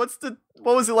like how he wants to.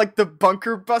 What was it, like the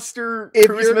bunker buster? If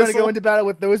you're going to go into battle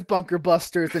with those bunker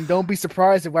busters, then don't be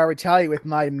surprised if I retaliate with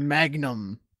my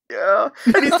magnum. Yeah,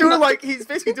 and he's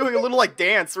basically doing a little like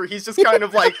dance where he's just kind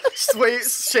of like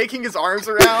shaking his arms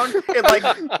around and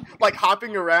like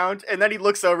hopping around, and then he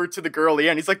looks over to the girl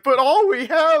Leanne. He's like, "But all we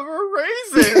have are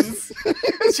raisins."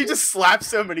 And she just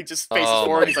slaps him, and he just faces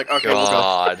forward. And he's like, "Okay, we'll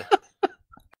go."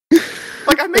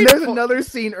 Like and there's another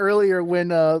scene earlier when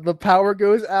the power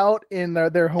goes out in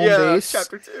their home base.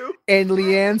 Chapter 2. And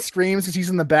Leanne screams because she's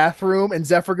in the bathroom, and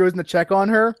Zephyr goes in to check on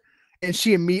her, and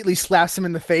she immediately slaps him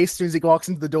in the face as soon as he walks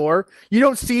into the door. You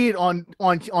don't see it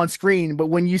on screen, but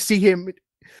when you see him,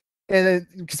 and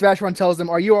then Sebastian tells him,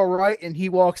 "Are you all right?" and he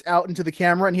walks out into the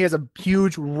camera, and he has a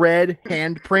huge red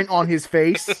handprint on his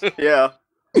face. Yeah.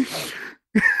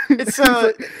 It's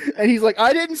and he's like,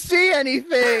 "I didn't see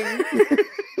anything."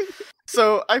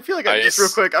 So I feel like just real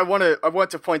quick, I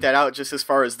want to point that out just as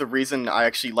far as the reason I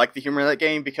actually like the humor in that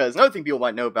game, because another thing people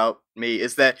might know about me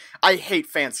is that I hate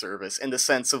fan service in the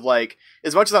sense of like,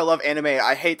 as much as I love anime,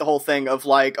 I hate the whole thing of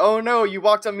like, oh no, you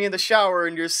walked on me in the shower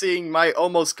and you're seeing my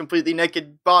almost completely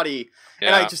naked body.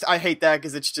 Yeah. And I hate that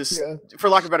because it's just, for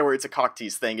lack of a better word, it's a cock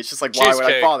tease thing. It's just like, why would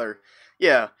I bother?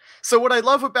 Yeah. So what I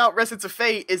love about Residence of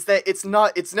Fate is that it's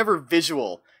never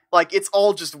visual. Like, it's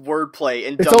all just wordplay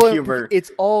and dumb humor. It's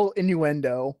all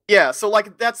innuendo. Yeah, so,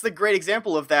 like, that's the great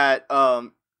example of that,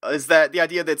 is that the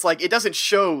idea that it's, like, it doesn't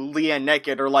show Leanne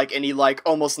naked or, like, any, like,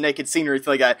 almost naked scene or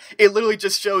anything like that. It literally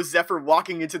just shows Zephyr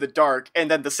walking into the dark and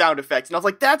then the sound effects. And I was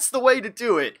like, that's the way to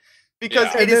do it.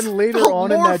 Because it is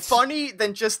more funny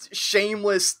than just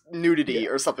shameless nudity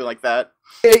or something like that.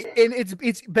 And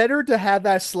it's better to have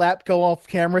that slap go off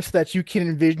camera so that you can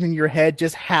envision in your head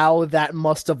just how that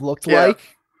must have looked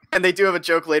like. And they do have a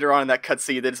joke later on in that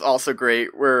cutscene that is also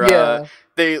great, where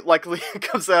they, like, Leanne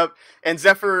comes up, and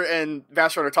Zephyr and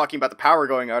Vashon are talking about the power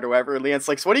going out or whatever, and Leanne's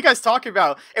like, so what are you guys talking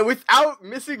about? And without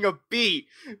missing a beat,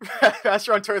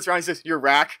 Vashon turns around and says, "Your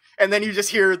rack," and then you just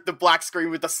hear the black screen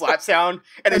with the slap sound,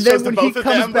 and it shows the both of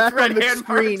them with red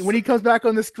handprints. When he comes back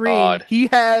on the screen, he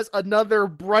has another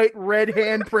bright red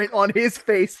handprint on his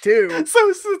face, too. So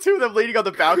it's the two of them leaning on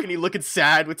the balcony looking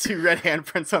sad with two red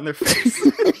handprints on their face.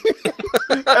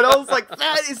 And I was like,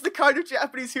 that is the kind of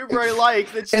Japanese humor I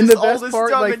like. That's just all this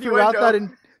dumb innuendo.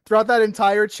 Throughout that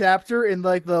entire chapter, in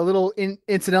like the little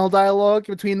incidental dialogue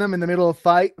between them in the middle of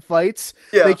fights,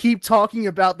 they keep talking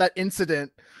about that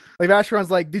incident. Like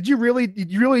Vashon's like, you really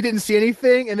didn't see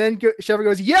anything? And then Sheva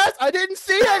goes, "Yes, I didn't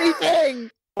see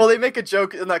anything." Well, they make a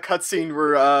joke in that cutscene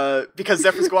where, because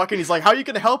Zephyr's walking, he's like, "How are you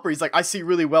gonna help her?" He's like, "I see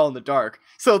really well in the dark."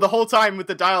 So the whole time with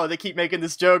the dialogue, they keep making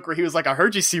this joke where he was like, "I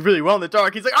heard you see really well in the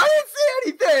dark." He's like, "I didn't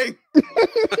see anything!"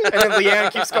 And then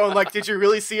Leanne keeps going like, "Did you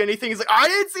really see anything?" He's like, "I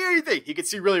didn't see anything!" He could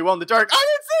see really well in the dark. "I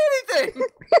didn't see anything!"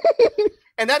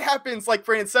 And that happens, like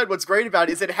Brandon said, what's great about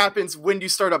it is it happens when you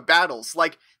start up battles.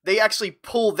 Like, they actually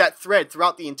pull that thread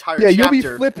throughout the entire chapter. Yeah, you'll be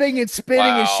flipping and spinning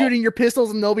and shooting your pistols,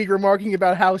 and they'll be remarking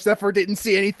about how Zephyr didn't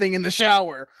see anything in the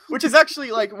shower. Which is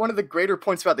actually, like, one of the greater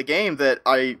points about the game that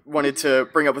I wanted to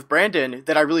bring up with Brandon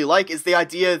that I really like is the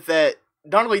idea that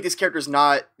not only these characters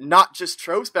not just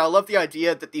tropes, but I love the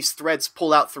idea that these threads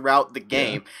pull out throughout the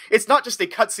game. Yeah. It's not just a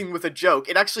cutscene with a joke.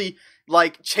 It actually,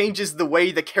 like, changes the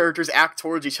way the characters act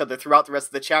towards each other throughout the rest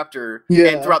of the chapter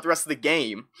and throughout the rest of the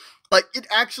game. Like, it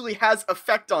actually has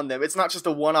effect on them. It's not just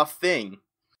a one-off thing.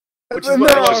 Which is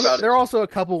what I love about it. There are also a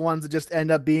couple ones that just end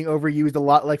up being overused a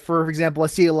lot. Like, for example, I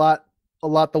see a lot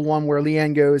the one where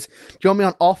Leanne goes, "Do you want me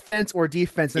on offense or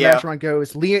defense?" And Vashon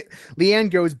goes,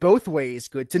 Leanne goes both ways.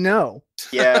 Good to know.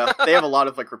 Yeah, they have a lot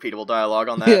of, like, repeatable dialogue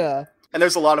on that. Yeah. And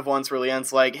there's a lot of ones where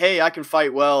Leanne's like, "Hey, I can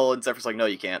fight well," and Zephyr's like, "No,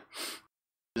 you can't."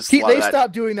 They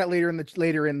stopped doing that later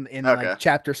in like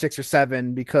chapter 6 or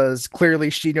 7 because clearly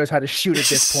she knows how to shoot at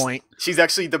this point. She's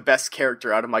actually the best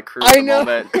character out of my crew at the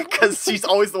moment because she's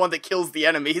always the one that kills the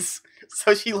enemies,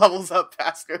 so she levels up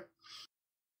faster.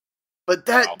 But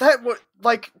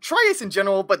like, Tri-Ace in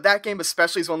general, but that game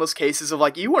especially is one of those cases of,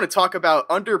 like, you want to talk about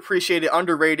underappreciated,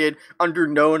 underrated,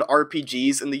 underknown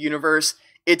RPGs in the universe.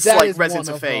 It's that like Residence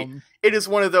of Fate. It is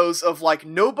one of those of, like,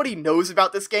 nobody knows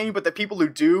about this game, but the people who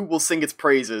do will sing its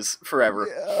praises forever.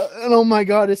 And oh my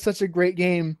god, it's such a great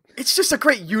game. It's just a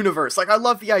great universe. Like, I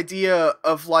love the idea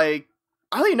of, like,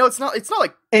 I don't even know. It's not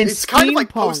like And it's kind of like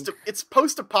steampunk. it's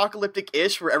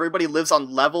post-apocalyptic-ish, where everybody lives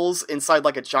on levels inside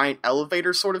like a giant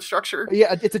elevator sort of structure.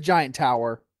 Yeah, it's a giant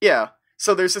tower. Yeah.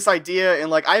 So there's this idea, and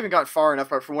like I haven't gotten far enough,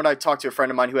 but from when I talked to a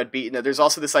friend of mine who had beaten it, there's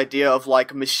also this idea of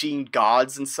like machine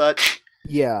gods and such.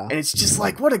 Yeah. And it's just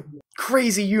like, what a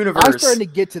crazy universe. I'm starting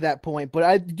to get to that point, but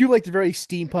I do like the very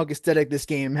steampunk aesthetic this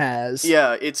game has.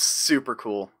 Yeah, it's super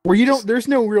cool. Where there's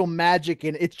no real magic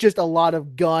in it. It's just a lot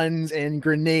of guns and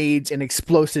grenades and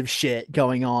explosive shit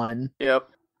going on. Yep.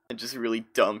 And just really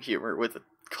dumb humor with a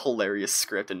hilarious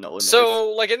script and no one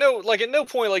So, like at no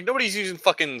point, like nobody's using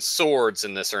fucking swords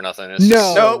in this or nothing. It's No.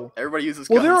 just- Nope, everybody uses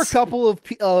guns. Well, there are a couple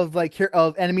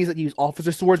of enemies that use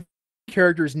officer swords.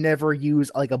 Characters never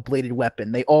use like a bladed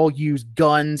weapon. They all use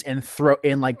guns and throw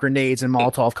in like grenades and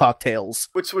Molotov cocktails.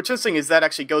 What's interesting is that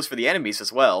actually goes for the enemies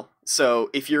as well. So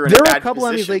if you're in There a are bad a couple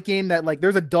enemies position, late game that like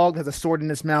there's a dog that has a sword in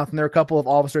his mouth, and there are a couple of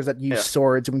officers that use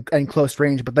swords in close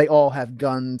range, but they all have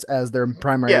guns as their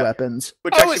primary weapons.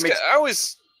 which I actually always, makes I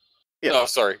always. Yeah. Oh,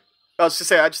 sorry. I was just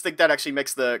saying, I just think that actually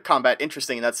makes the combat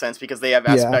interesting in that sense, because they have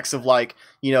aspects of like,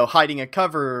 hiding a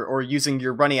cover or using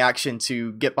your running action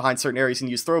to get behind certain areas and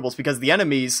use throwables, because the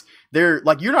enemies, they're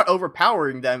like, you're not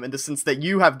overpowering them in the sense that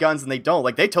you have guns and they don't.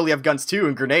 Like, they totally have guns too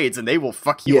and grenades, and they will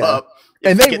fuck you up.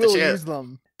 And you they get will the chance. use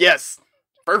them. Yes,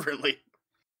 fervently.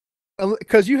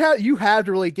 Because you have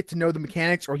to really get to know the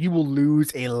mechanics, or you will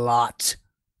lose a lot.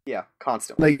 Yeah,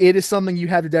 constantly. Like, it is something you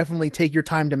have to definitely take your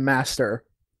time to master.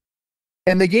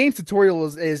 And the game's tutorial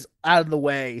is out of the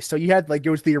way, so you had to like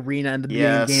go to the arena and the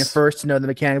beginning of the game first to know the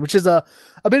mechanic, which is a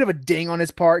bit of a ding on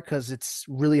its part, because it's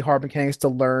really hard mechanics to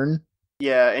learn.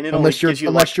 Yeah, and it unless only gives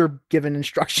you you're given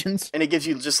instructions. And it gives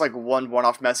you just like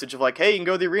one-off message of like, hey, you can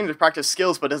go to the arena to practice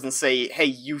skills, but it doesn't say, hey,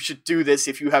 you should do this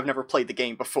if you have never played the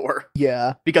game before.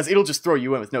 Yeah. Because it'll just throw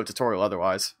you in with no tutorial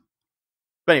otherwise.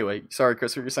 But anyway, sorry,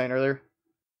 Chris, what were you saying earlier?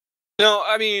 No,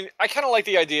 I mean, I kind of like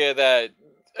the idea that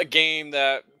a game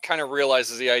that kind of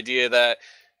realizes the idea that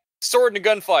sword in a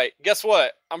gunfight, guess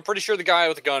what? I'm pretty sure the guy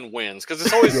with the gun wins, because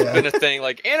it's always been a thing,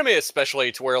 like anime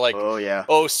especially, to where like,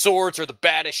 swords are the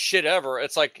baddest shit ever.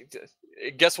 It's like,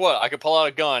 guess what? I could pull out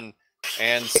a gun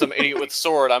and some idiot with a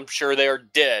sword, I'm sure they are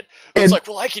dead. But it's like,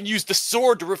 well, I can use the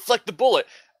sword to reflect the bullet.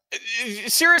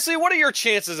 Seriously, what are your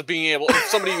chances of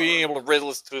somebody being able to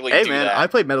realistically do that? Hey man, I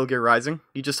played Metal Gear Rising.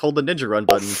 You just hold the ninja run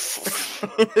button.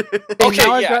 Okay,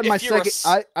 now I've got my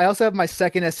second. I also have my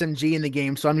second SMG in the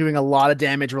game, so I'm doing a lot of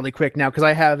damage really quick now because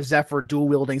I have Zephyr dual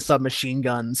wielding submachine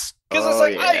guns. Because it's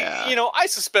like I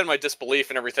suspend my disbelief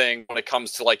and everything when it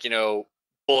comes to like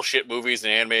bullshit movies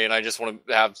and anime, and I just want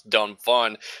to have dumb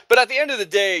fun. But at the end of the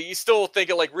day, you still think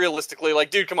it like realistically, like,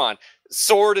 dude, come on,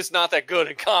 sword is not that good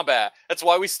in combat. That's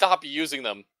why we stopped using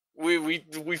them. We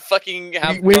fucking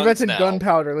have. We guns invented now.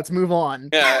 Gunpowder. Let's move on.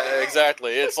 Yeah,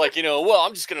 exactly. It's like well,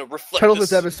 I'm just gonna reflect Title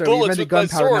this episode. We bullets invented with my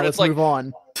gunpowder. sword. Now It's let's move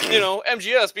on.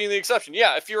 MGS being the exception.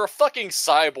 Yeah, if you're a fucking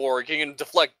cyborg, you can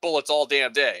deflect bullets all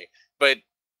damn day. But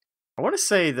I want to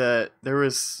say that there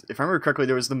was, if I remember correctly,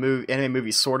 there was the anime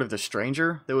movie Sword of the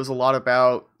Stranger. There was a lot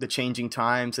about the changing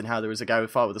times and how there was a guy who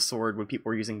fought with a sword when people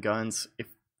were using guns. It's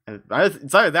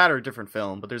either that or a different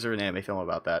film, but there's an anime film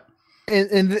about that.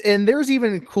 And there's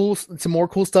even some more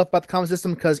cool stuff about the combat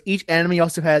system, because each enemy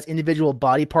also has individual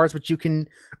body parts and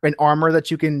armor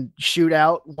that you can shoot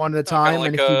out one at a time.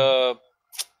 Kind of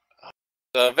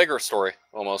like a Vigor story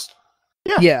almost.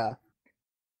 Yeah.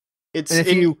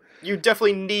 You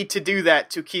definitely need to do that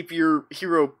to keep your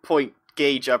hero point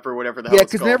gauge up or whatever the hell it's called. Yeah,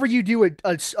 because whenever you do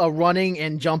a running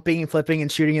and jumping and flipping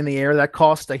and shooting in the air, that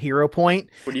costs a hero point.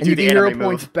 When you and do you the get hero anime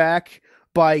points move. back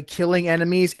by killing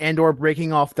enemies and or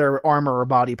breaking off their armor or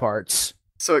body parts.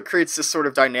 So it creates this sort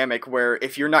of dynamic where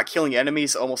if you're not killing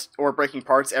enemies or breaking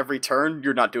parts every turn,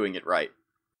 you're not doing it right.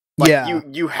 Like,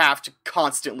 you have to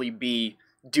constantly be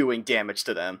doing damage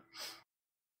to them.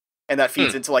 And that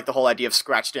feeds into like the whole idea of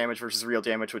scratch damage versus real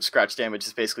damage, which scratch damage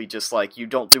is basically just like you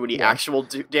don't do any actual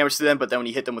damage to them, but then when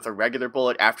you hit them with a regular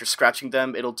bullet after scratching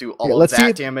them, it'll do all of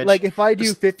that damage. Like if I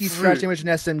do 50 scratch damage in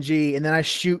SMG and then I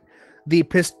shoot the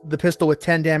pistol with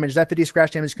 10 damage, that 50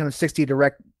 scratch damage becomes 60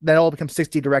 direct. That all becomes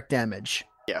 60 direct damage.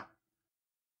 Yeah.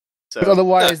 So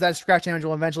otherwise, that scratch damage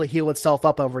will eventually heal itself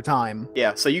up over time.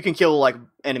 Yeah, so you can kill like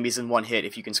enemies in one hit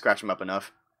if you can scratch them up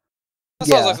enough. That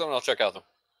sounds like something I'll check out though.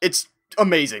 It's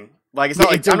amazing. Like, it's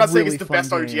not like I'm not saying it's the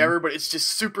best game. RPG ever, but it's just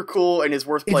super cool and is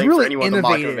worth It's playing really for anyone with a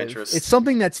modicum of innovative. interest. It's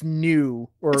something that's new,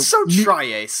 or it's so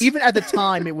tri-ace. Even at the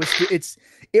time, at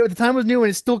the time it was new, and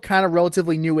it's still kind of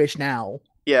relatively newish now.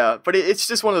 Yeah, but it's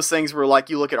just one of those things where,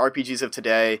 like, you look at RPGs of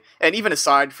today, and even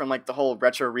aside from, like, the whole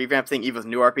retro revamp thing, even with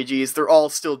new RPGs, they're all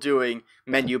still doing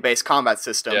menu-based combat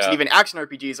systems. Yeah. And even action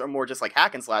RPGs are more just like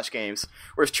hack-and-slash games,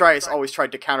 whereas Trice always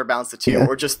tried to counterbalance the two, Yeah.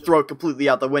 or just throw it completely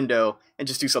out the window and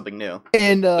just do something new.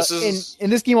 And This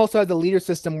in this game also has the leader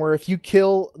system where if you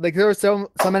kill, like, there are some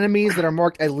enemies that are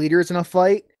marked as leaders in a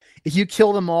fight. If you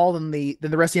kill them all, then the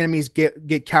rest of the enemies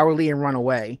get cowardly and run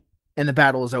away, and the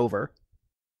battle is over.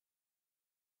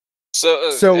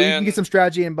 So you can get some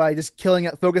strategy in by just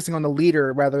focusing on the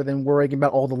leader rather than worrying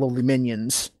about all the lowly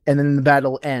minions, and then the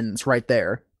battle ends right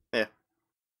there. Yeah.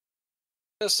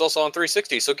 This is also on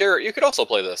 360, so Garrett, you could also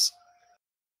play this.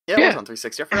 Yeah, it was on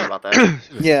 360. I forgot about that.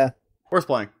 Yeah. Worth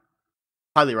playing.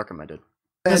 Highly recommended.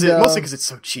 And, mostly because it's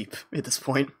so cheap at this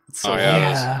point. It's so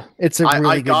yeah, it's a really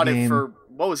I good got game. it for,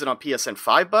 what was it on PSN?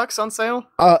 $5 on sale?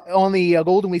 On the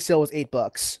Golden Week sale was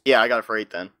 $8. Yeah, I got it for $8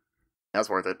 then. That's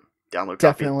worth it. Download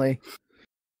copy. Definitely.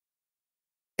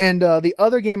 And the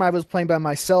other game I was playing by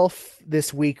myself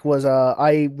this week was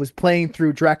I was playing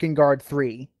through Drakengard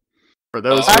 3. For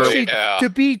those Actually, yeah. to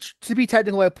be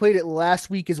technical, I played it last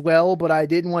week as well, but I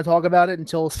didn't want to talk about it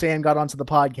until Sam got onto the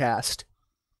podcast.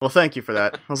 Well, thank you for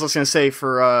that. I was just going to say,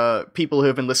 for people who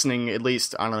have been listening at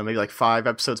least, I don't know, maybe like 5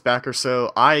 episodes back or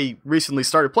so, I recently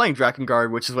started playing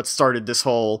Drakengard, which is what started this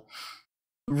whole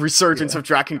resurgence of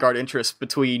Drakengard interest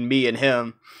between me and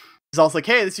him. Because I was like,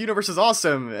 hey, this universe is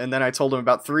awesome, and then I told him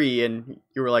about 3, and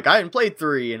you were like, I hadn't played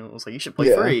 3, and I was like, you should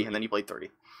play 3, and then you played 3.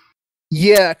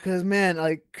 Yeah, because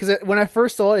when I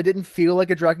first saw it, it didn't feel like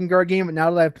a Drakengard game, but now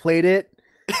that I've played it,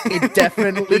 it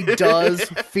definitely does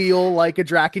feel like a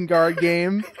Drakengard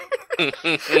game.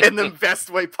 In the best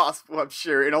way possible, I'm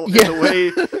sure. In a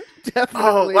way. Definitely.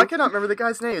 Oh, why can't I remember the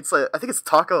guy's name? It's like, I think it's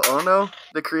Tako Ono,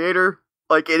 the creator.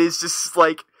 Like, it is just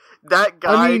like, that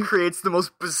guy creates the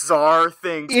most bizarre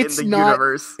things in the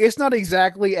universe. It's not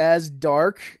exactly as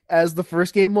dark as the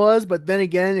first game was, but then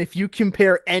again, if you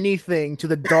compare anything to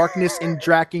the darkness in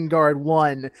Drakengard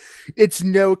 1, it's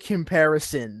no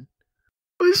comparison.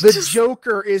 The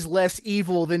Joker is less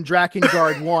evil than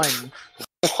Drakengard 1.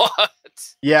 What?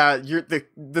 Yeah,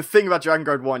 the thing about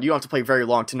Drakengard 1, you don't have to play very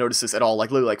long to notice this at all,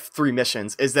 like literally like 3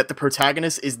 missions, is that the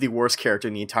protagonist is the worst character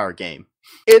in the entire game.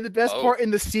 And the best part,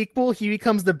 in the sequel, he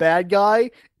becomes the bad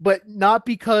guy, but not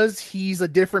because he's a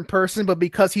different person, but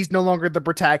because he's no longer the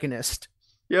protagonist.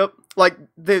 Yep. Like,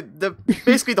 the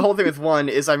basically the whole thing with 1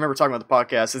 is, I remember talking about the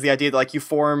podcast, is the idea that, like, you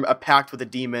form a pact with a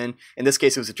demon, in this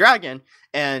case it was a dragon,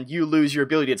 and you lose your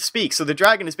ability to speak. So the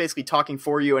dragon is basically talking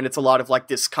for you, and it's a lot of, like,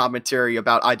 this commentary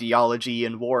about ideology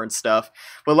and war and stuff.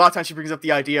 But a lot of times she brings up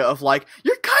the idea of, like,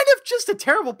 you're kind of just a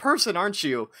terrible person, aren't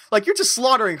you? Like, you're just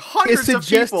slaughtering hundreds of people. It's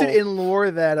suggested in lore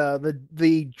that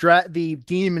the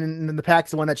demon in the pact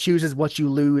is the one that chooses what you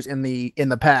lose in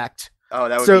the pact. Oh,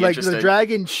 that would so be like interesting. the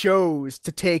dragon chose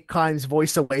to take Kaim's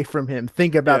voice away from him.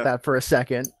 Think about that for a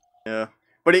second. Yeah.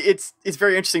 But it's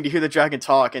very interesting to hear the dragon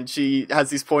talk, and she has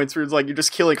these points where it's like, you're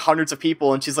just killing hundreds of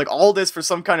people, and she's like, all this for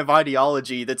some kind of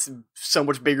ideology that's so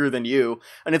much bigger than you.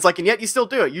 And it's like, and yet you still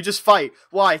do it. You just fight.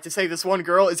 Why? To save this one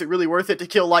girl? Is it really worth it to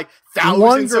kill, like, thousands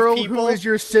one girl of people? Who is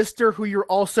your sister who you're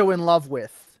also in love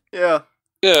with. Yeah.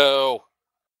 No.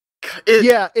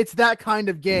 It's that kind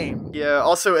of game. Yeah,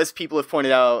 also, as people have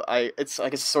pointed out, it's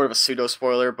sort of a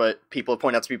pseudo-spoiler, but people have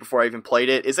pointed out to me before I even played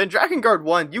it, is in Drakengard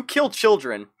 1, you kill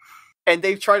children, and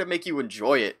they try to make you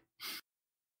enjoy it.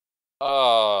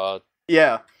 Yeah.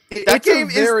 That game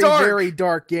is very, very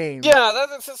dark game. Yeah,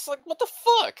 that's like, what the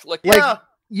fuck? Like,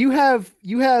 you have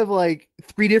like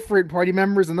 3 different party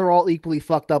members, and they're all equally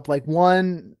fucked up. Like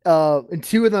one, and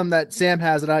 2 of them that Sam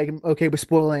has that I'm okay with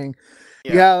spoiling.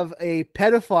 Yeah. You have a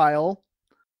pedophile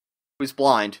who's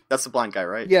blind. That's the blind guy,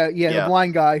 right? Yeah, the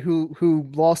blind guy who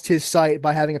lost his sight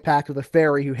by having a pact with a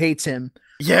fairy who hates him.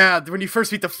 Yeah, when you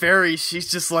first meet the fairy,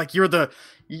 she's just like,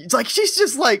 she's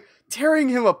just like tearing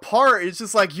him apart. It's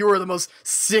just like, you are the most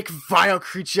sick, vile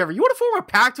creature ever. You want to form a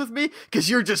pact with me? Because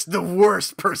you're just the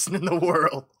worst person in the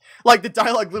world. Like, the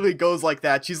dialogue literally goes like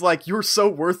that. She's like, you're so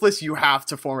worthless, you have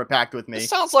to form a pact with me. This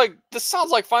sounds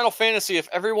like Final Fantasy if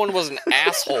everyone was an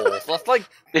asshole. Like,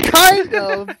 kind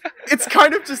of. It's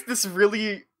kind of just this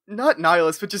really, not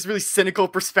nihilist, but just really cynical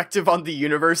perspective on the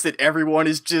universe that everyone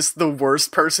is just the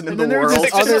worst person in the world.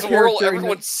 It's just this world,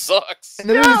 everyone sucks. And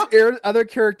then there's this other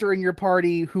character in your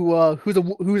party who's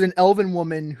an elven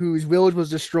woman whose village was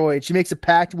destroyed. She makes a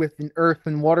pact with an earth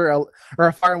and water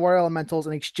or fire and water elementals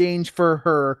in exchange for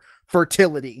her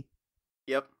fertility.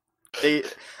 Yep.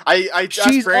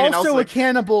 She's also a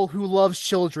cannibal who loves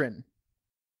children.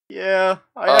 Yeah,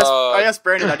 I asked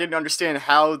Brandon. I didn't understand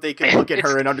how they could look at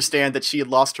her and understand that she had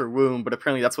lost her womb, but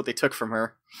apparently that's what they took from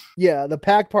her. Yeah, the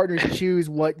pack partners choose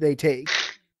what they take.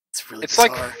 It's really It's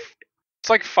bizarre.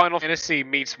 like Final Fantasy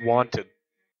meets Wanted.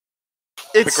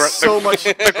 It's so much.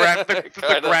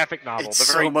 The graphic novel. It's the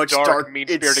so very much dark, dark-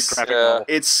 mean-spirited it's- graphic novel.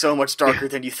 It's so much darker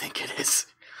than you think it is.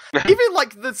 Even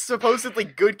like the supposedly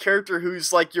good character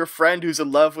who's like your friend who's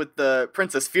in love with the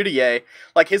Princess Furie,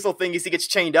 like his whole thing is he gets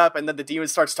chained up and then the demon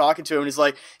starts talking to him and he's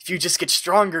like, if you just get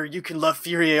stronger, you can love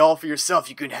Furie all for yourself,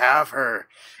 you can have her.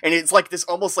 And it's like this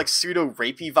almost like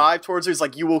pseudo-rapey vibe towards her. It's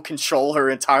like you will control her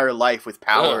entire life with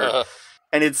power.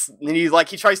 And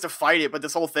he tries to fight it, but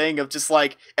this whole thing of just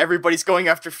like everybody's going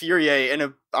after Furie,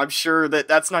 and I'm sure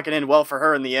that's not going to end well for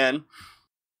her in the end.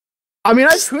 I mean,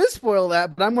 I could spoil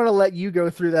that, but I'm going to let you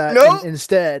go through that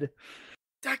instead.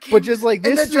 But just like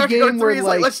this is a game where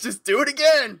like let's just do it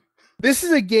again. This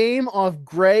is a game of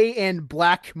gray and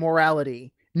black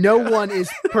morality. No one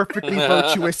is perfectly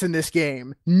virtuous in this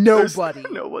game. Nobody.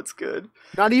 No one's good.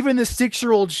 Not even the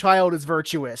 6-year-old child is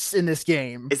virtuous in this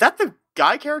game. Is that the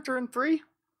guy character in 3?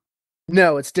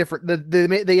 No, it's different.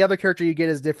 The other character you get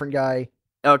is a different guy.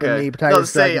 Okay.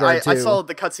 I saw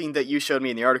the cutscene that you showed me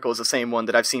in the article is the same one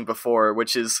that I've seen before,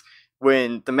 which is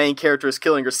when the main character is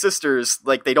killing her sisters,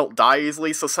 like they don't die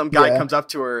easily, so some guy comes up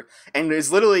to her and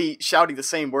is literally shouting the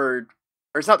same word,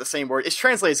 or it's not the same word, it's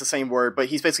translated as the same word, but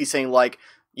he's basically saying like,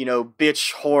 you know,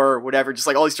 bitch, whore, whatever, just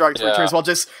like all these derogatory terms while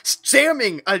just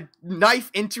jamming a knife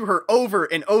into her over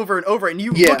and over and over, and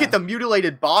you look at the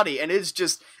mutilated body and it's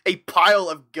just a pile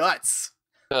of guts.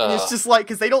 And it's just like,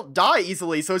 because they don't die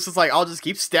easily, so it's just like, I'll just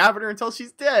keep stabbing her until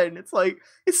she's dead. And it's like,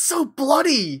 it's so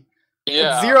bloody.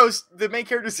 Yeah. And the main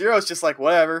character Zero's just like,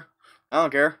 whatever. I don't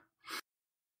care.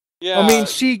 Yeah. I mean,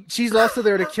 she's also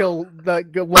there to kill the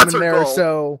woman there, goal.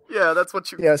 So... Yeah, that's what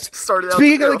you started out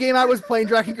Speaking of the game, I was playing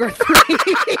Drakengard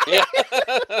 3.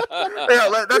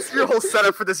 Yeah, that's your whole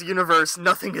setup for this universe.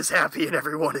 Nothing is happy and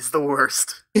everyone is the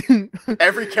worst.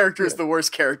 Every character is the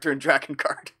worst character in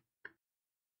Drakengard.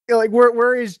 Like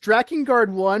whereas Drakengard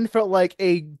 1 felt like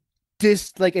a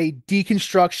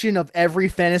deconstruction of every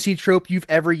fantasy trope you've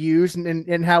ever used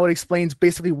and how it explains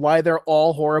basically why they're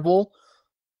all horrible.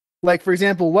 Like, for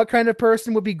example, what kind of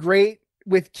person would be great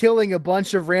with killing a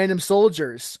bunch of random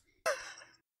soldiers?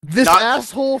 This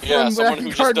asshole from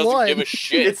Drakengard 1. Give a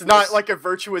shit. It's not like a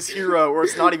virtuous hero, or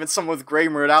it's not even someone with gray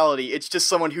morality. It's just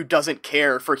someone who doesn't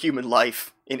care for human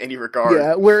life in any regard.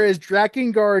 Yeah, whereas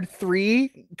Drakengard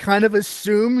 3 kind of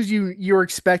assumes you're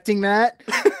expecting that.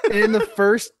 And in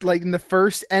the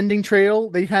first ending trail,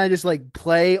 they kind of just like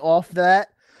play off that.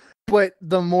 But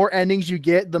the more endings you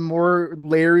get, the more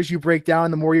layers you break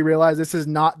down, the more you realize this is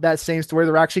not that same story.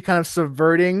 They're actually kind of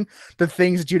subverting the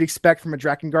things that you'd expect from a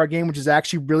Drakengard game, which is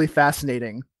actually really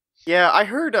fascinating. Yeah, I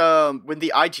heard when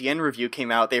the IGN review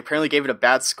came out, they apparently gave it a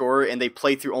bad score and they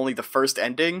played through only the first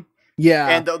ending. Yeah.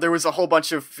 And there was a whole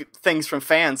bunch of things from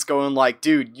fans going like,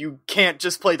 dude, you can't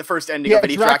just play the first ending of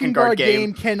any Drakengard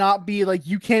game. Cannot be like,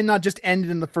 you cannot just end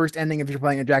it in the first ending if you're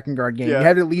playing a Drakengard game. Yeah. You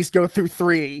have to at least go through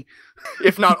 3.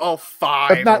 If not all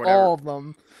 5. If not all of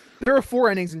them. There are 4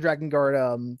 endings in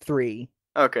Drakengard 3.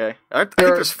 Okay. I think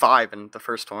there's 5 in the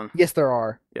first one. Yes, there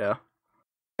are. Yeah.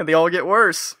 And they all get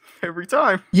worse every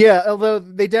time. Yeah, although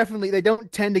they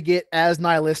don't tend to get as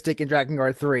nihilistic in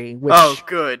Drakengard 3. Which... Oh,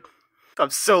 good. I'm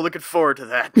so looking forward to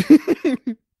that.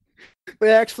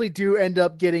 They actually do end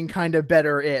up getting kind of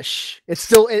better-ish. It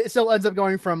still ends up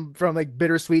going from like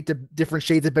bittersweet to different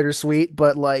shades of bittersweet,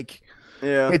 but like,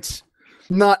 it's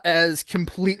not as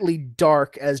completely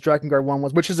dark as Drakengard 1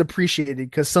 was, which is appreciated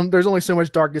because there's only so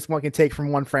much darkness one can take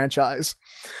from one franchise.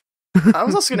 I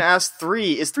was also going to ask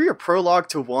 3. Is 3 a prologue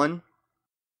to 1?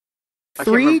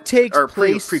 3 takes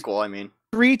place prequel. I mean,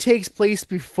 3 takes place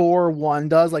before 1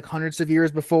 does, like hundreds of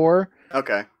years before.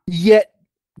 Okay. Yet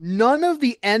none of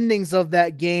the endings of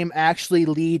that game actually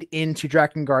lead into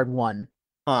Drakengard 1.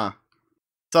 Huh.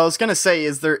 So I was gonna say,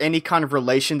 is there any kind of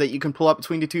relation that you can pull up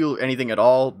between the two, or anything at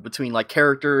all, between like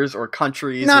characters or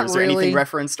countries? Not or is there really. anything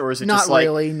referenced, or is it Not just like...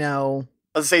 really, no.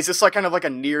 I was gonna say, is this like kind of like a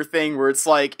near thing where it's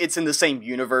like, it's in the same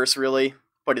universe, really,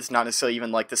 but it's not necessarily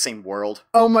even like the same world?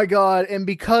 Oh my god, and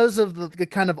because of the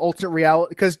kind of alternate reality,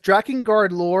 because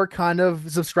Drakengard lore kind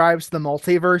of subscribes to the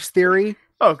multiverse theory.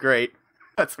 Oh, great.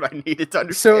 That's what I needed to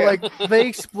understand. So, like, they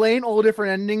explain all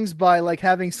different endings by, like,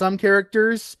 having some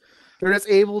characters, they're just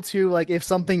able to, like, if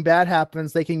something bad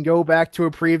happens, they can go back to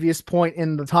a previous point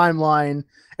in the timeline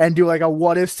and do, like, a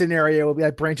what-if scenario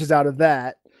that branches out of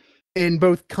that. In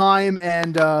both Kaim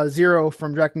and Zero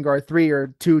from Drakengard 3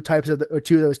 are two of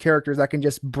those characters that can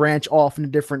just branch off into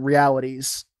different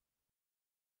realities.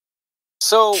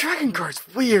 So Drakengard's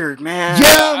weird, man.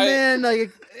 Yeah, man.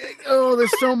 Like, oh,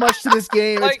 there's so much to this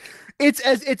game. like,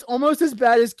 It's almost as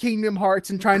bad as Kingdom Hearts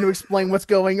and trying to explain what's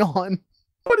going on.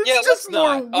 But it's Yeah, just let's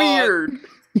more not. weird.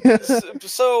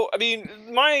 so I mean,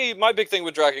 my big thing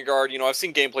with Drakengard, I've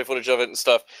seen gameplay footage of it and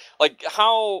stuff.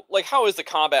 How is the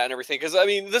combat and everything? Because I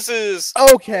mean, this is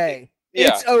Okay. Yeah.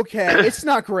 It's okay. It's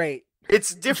not great.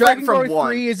 It's different from Drakengard 1.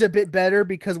 3 is a bit better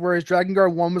because whereas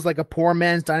Drakengard 1 was like a poor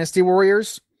man's Dynasty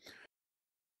Warriors,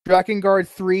 Drakengard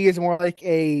 3 is more like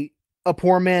a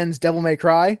poor man's Devil May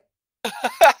Cry.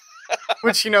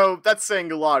 Which, that's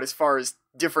saying a lot as far as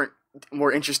different,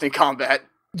 more interesting combat.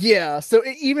 Yeah, so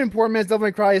even poor man's Devil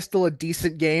May Cry is still a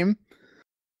decent game,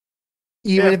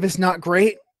 even if it's not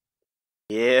great.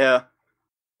 Yeah.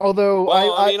 Although,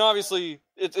 well, I mean, obviously,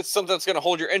 it's something that's going to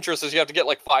hold your interest, as you have to get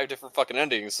like 5 different fucking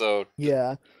endings. So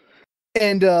yeah,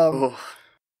 and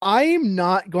I'm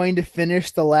not going to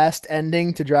finish the last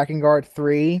ending to Drakengard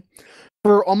 3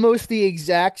 for almost the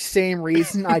exact same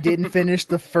reason I didn't finish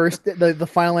the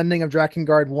final ending of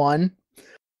Drakengard 1.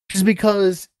 Just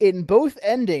because in both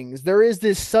endings there is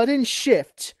this sudden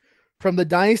shift from the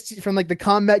dynasty, from like the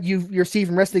combat you see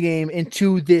from the rest of the game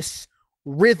into this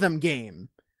rhythm game.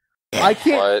 I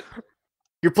can't. What?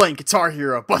 You're playing Guitar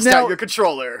Hero. Bust out your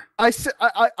controller.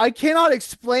 I cannot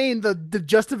explain the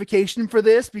justification for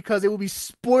this because it will be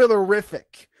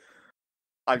spoilerific.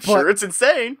 I'm sure it's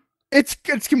insane. It's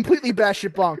completely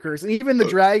batshit bonkers, and even the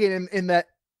dragon in that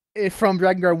from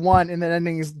Drakengard 1 in that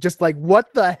ending is just like,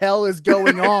 what the hell is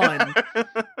going on?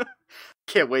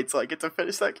 Can't wait till I get to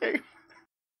finish that game.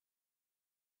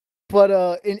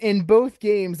 But in both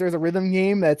games, there's a rhythm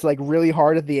game that's like really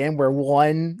hard at the end, where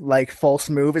one like false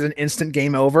move is an instant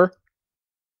game over.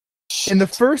 In the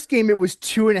first game, it was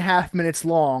 2.5 minutes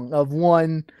long. Of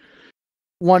one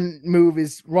wrong move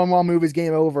is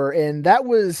game over, and that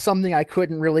was something I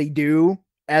couldn't really do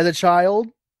as a child,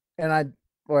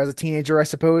 or as a teenager, I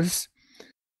suppose.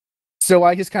 So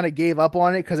I just kind of gave up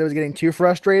on it because it was getting too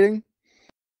frustrating.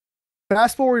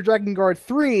 Fast forward to Drakengard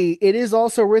 3, it is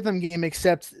also a rhythm game,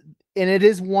 and it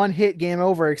is one hit game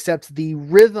over, except the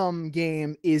rhythm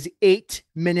game is 8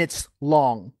 minutes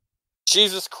long.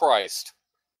 Jesus Christ.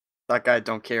 That guy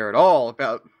don't care at all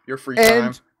about your free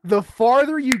and time. The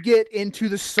farther you get into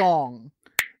the song,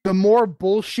 the more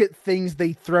bullshit things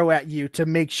they throw at you to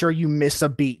make sure you miss a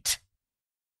beat.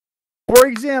 For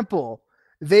example,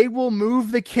 they will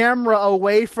move the camera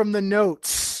away from the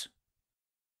notes,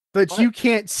 but you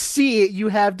can't see it, you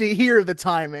have to hear the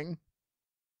timing.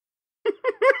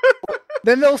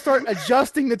 Then they'll start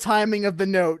adjusting the timing of the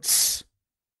notes.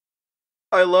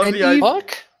 I love the idea.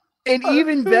 And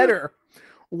even better,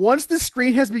 once the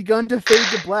screen has begun to fade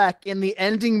to black and the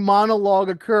ending monologue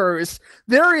occurs,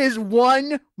 there is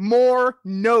one more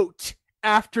note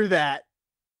after that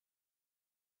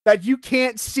you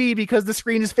can't see because the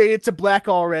screen is faded to black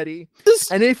already.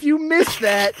 And if you miss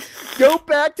that, go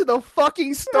back to the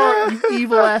fucking start, you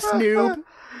evil ass noob.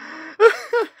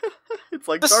 It's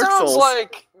like This Dark sounds Souls.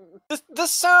 like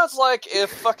this sounds like if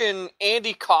fucking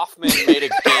Andy Kaufman made a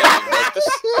game like this.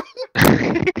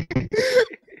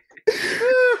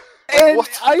 And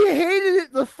what? I hated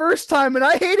it the first time, and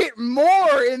I hate it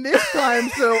more in this time.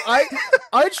 So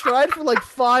I tried for like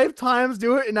 5 times to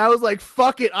do it, and I was like,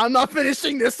 "Fuck it, I'm not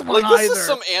finishing this one Like, this either." is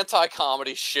some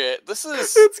anti-comedy shit. This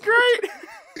is. It's great.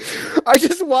 I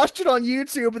just watched it on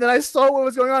YouTube, and then I saw what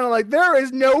was going on. I'm like, "There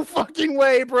is no fucking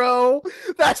way, bro.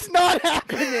 That's not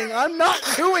happening. I'm not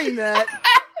doing that.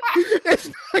 It's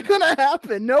not gonna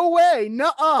happen. No way.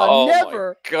 Nuh-uh. Oh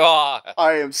Never." my god.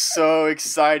 I am so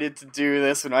excited to do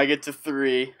this when I get to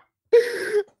 3.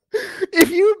 If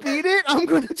you beat it, I'm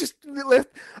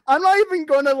not even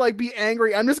gonna like be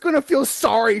angry. I'm just gonna feel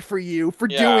sorry for you for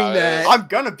doing that. I'm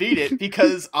gonna beat it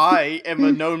because I am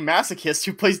a known masochist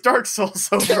who plays Dark Souls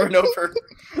over and over.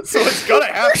 So it's gonna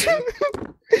happen.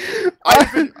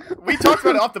 We talked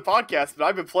about it off the podcast, but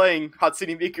I've been playing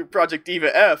Hatsune Miku Project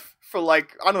Diva F for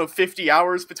like, I don't know, 50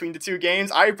 hours between the 2 games.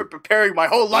 I've been preparing my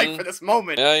whole life for this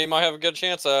moment. Yeah, you might have a good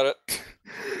chance at it.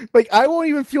 Like, I won't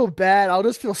even feel bad. I won't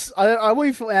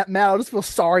even feel mad. I'll just feel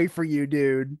sorry for you,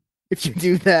 dude, if you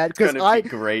do that. Because It's gonna be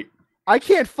great. I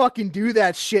can't fucking do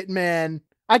that shit, man.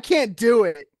 I can't do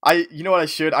it. You know what I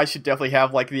should? I should definitely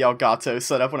have like the Elgato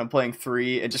set up when I'm playing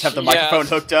 3 and just have the microphone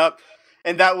hooked up.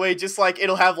 And that way, just like,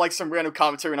 it'll have like some random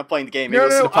commentary when I'm playing the game. No,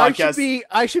 the podcast.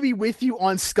 I should be with you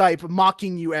on Skype,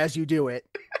 mocking you as you do it.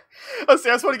 I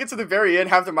just want to get to the very end,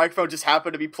 have the microphone just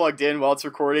happen to be plugged in while it's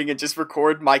recording, and just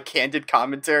record my candid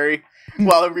commentary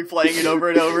while I'm replaying it over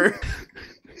and over.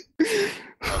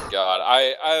 Oh God,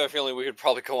 I have a feeling we could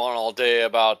probably go on all day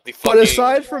about the fucking. But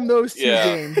aside from those two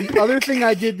games, the other thing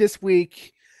I did this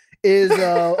week is,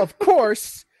 of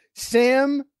course,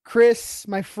 Sam, Chris,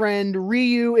 my friend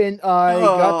Ryu, and I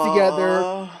got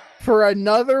together for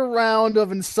another round of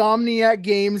Insomniac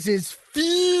Games' Fuse.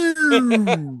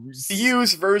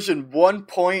 Fuse version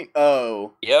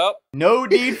 1.0. Yep. No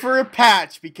need for a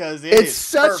patch because it's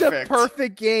such a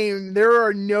perfect game. There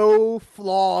are no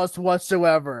flaws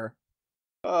whatsoever.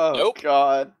 Oh, nope.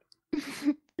 God.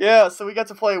 Yeah, so we got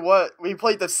to play we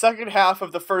played the second half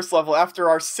of the first level after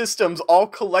our systems all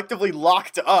collectively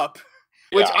locked up,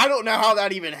 which I don't know how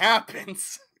that even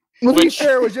happens. Well, to be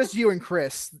fair, it was just you and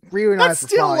Chris. Ryu and I. That's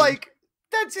still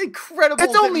that's incredible.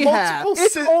 It's only half.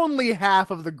 It's only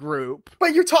half of the group.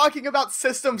 But you're talking about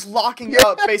systems locking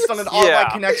up based on an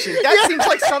online connection. That seems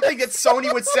like something that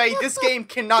Sony would say, this game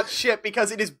cannot ship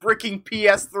because it is bricking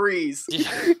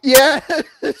PS3s.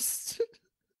 Yes.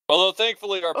 Although,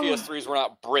 thankfully, our PS3s were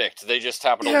not bricked. They just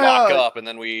happened to lock up, and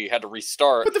then we had to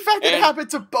restart. But the fact that it happened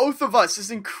to both of us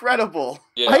is incredible.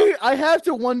 Yeah. I have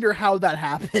to wonder how that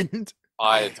happened.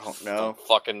 I don't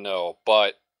fucking know,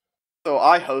 but... So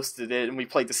I hosted it, and we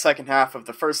played the second half of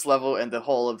the first level and the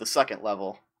whole of the second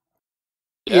level.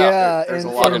 Yeah, there's a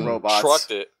lot of robots. Trucked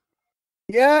it.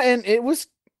 Yeah, and it was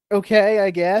okay,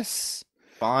 I guess.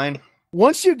 Fine.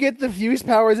 Once you get the fuse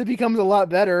powers, it becomes a lot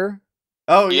better.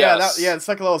 Oh, yeah, the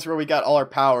second level is where we got all our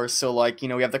powers. So,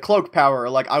 we have the cloak power.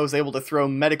 I was able to throw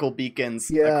medical beacons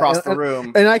across the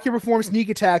room. And I can perform sneak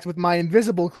attacks with my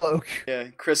invisible cloak. Yeah,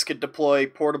 Chris could deploy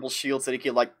portable shields that he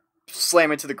could,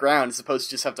 slam into the ground as opposed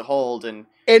to just have to hold. And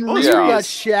Ryu got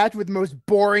shacked with the most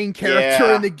boring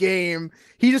character in the game.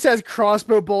 He just has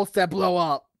crossbow bolts that blow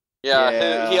up.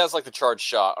 Yeah. He has, the charged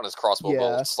shot on his crossbow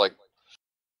bolts.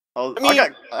 Oh,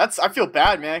 I feel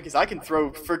bad, man, because I can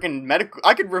throw freaking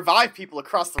I could revive people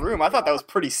across the room. I thought that was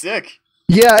pretty sick.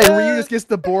 Yeah, and Ryu just gets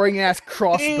the boring ass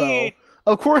crossbow.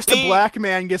 Of course, the black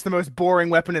man gets the most boring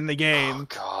weapon in the game.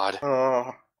 Oh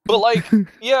God. But and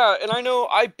I know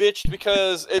I bitched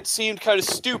because it seemed kind of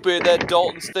stupid that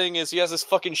Dalton's thing is he has this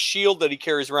fucking shield that he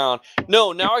carries around.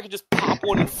 No, now I can just pop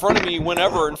one in front of me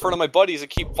whenever in front of my buddies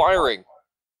and keep firing.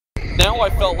 Now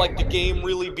I felt like the game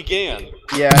really began.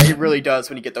 Yeah, it really does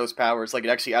when you get those powers. It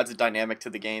actually adds a dynamic to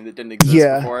the game that didn't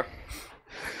exist before.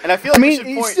 And I feel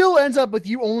it still ends up with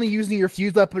you only using your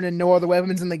fuse weapon and no other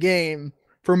weapons in the game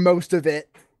for most of it.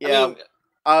 Yeah.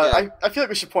 I feel like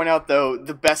we should point out, though,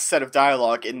 the best set of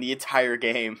dialogue in the entire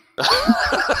game.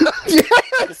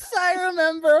 Yes, I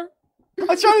remember.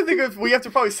 I'm trying to think if we have to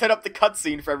probably set up the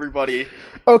cutscene for everybody.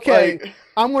 Okay,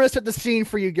 I'm going to set the scene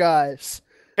for you guys.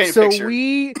 So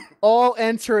we all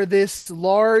enter this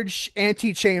large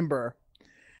antechamber,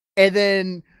 and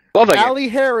then Ali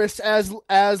Harris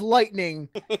as Lightning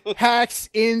hacks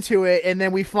into it, and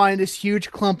then we find this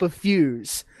huge clump of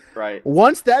fuse. Right.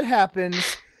 Once that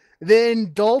happens,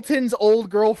 then Dalton's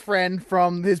old girlfriend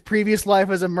from his previous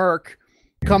life as a merc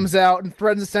comes out and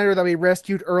threatens the senator that we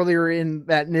rescued earlier in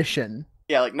that mission.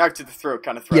 Yeah, knife to the throat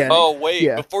kind of threat. Yeah. Oh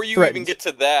wait, before you even get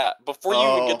to that,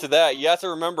 you have to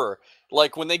remember.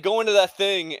 When they go into that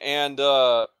thing and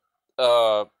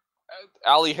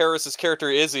Ali Harris's character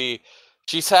Izzy,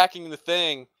 she's hacking the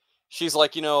thing. She's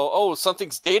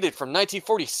something's dated from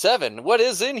 1947. What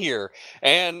is in here?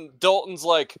 And Dalton's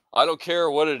like, I don't care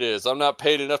what it is. I'm not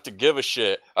paid enough to give a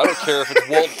shit. I don't care if it's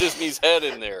Walt Disney's head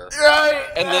in there. Right.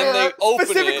 And then they open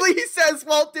Specifically, he says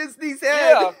Walt Disney's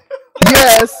head. Yeah.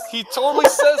 Yes. He totally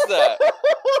says that.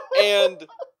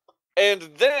 And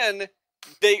then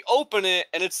they open it,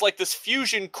 and it's this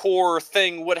fusion core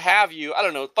thing, what have you. I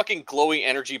don't know, fucking glowing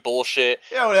energy bullshit.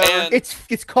 Yeah, whatever. And,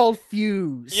 it's called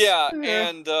Fuse. Yeah,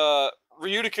 and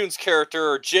Ryuta-kun's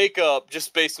character, Jacob,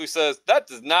 just basically says, that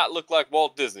does not look like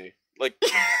Walt Disney. In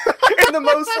the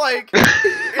most,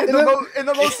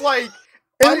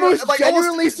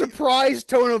 genuinely surprised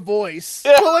tone of voice.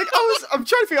 Yeah. Well, I'm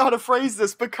trying to figure out how to phrase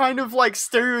this, but kind of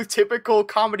stereotypical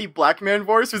comedy black man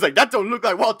voice who's that don't look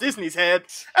like Walt Disney's head.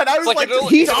 And I was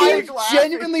he seemed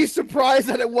genuinely surprised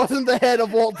that it wasn't the head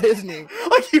of Walt Disney.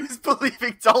 He was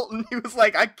believing Dalton. He was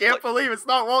I can't believe it's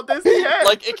not Walt Disney's head.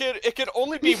 It could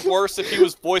only be worse if he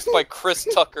was voiced by Chris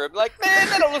Tucker. Man,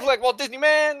 that don't look like Walt Disney,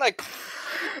 man.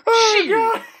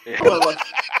 Oh, God.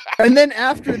 And then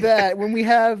after that, when we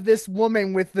have this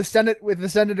woman with the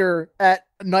senator at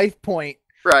knife point,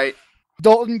 right?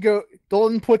 Dalton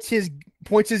points his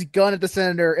gun at the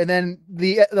senator, and then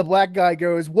the black guy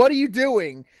goes, "What are you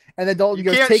doing?" And then Dalton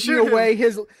goes, taking away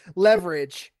his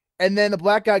leverage. And then the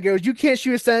black guy goes, "You can't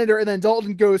shoot a senator." And then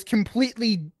Dalton goes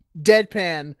completely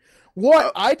deadpan.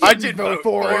 What? I didn't vote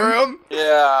for him.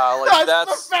 Yeah, like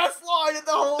that's the best line in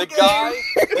the whole game.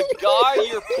 The guy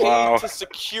you're paid to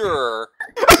secure.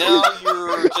 Now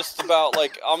you're just about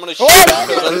like, I'm gonna shoot him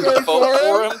because I didn't vote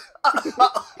for him.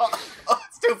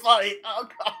 It's too funny. Oh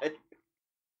god.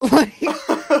 Like,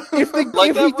 if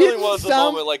that really was a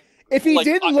moment. Like, if he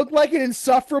didn't look like an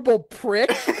insufferable prick,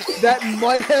 that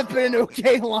might have been an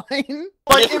okay line.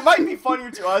 Like, it might be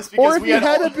funnier to us because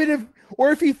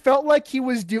or if he felt like he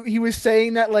was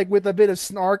saying that like with a bit of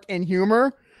snark and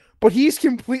humor, but he's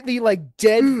completely like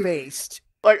dead faced.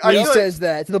 Like when he says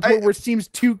that to the point where it seems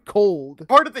too cold.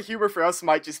 Part of the humor for us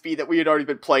might just be that we had already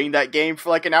been playing that game for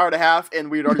like an hour and a half, and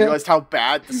we had already realized how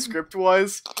bad the script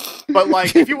was. But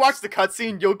like, if you watch the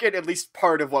cutscene, you'll get at least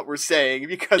part of what we're saying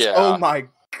because oh my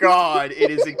god, it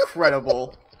is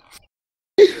incredible.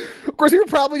 Of course, we would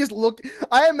probably just look.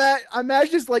 I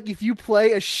imagine just like if you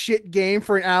play a shit game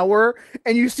for an hour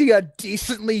and you see a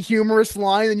decently humorous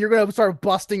line, then you're gonna start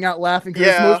busting out laughing because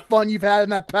it's the most fun you've had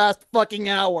in that past fucking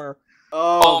hour.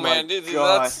 Oh man, dude,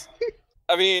 that's.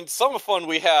 I mean, some of the fun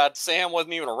we had, Sam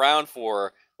wasn't even around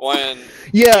for when.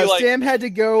 Yeah, Sam had to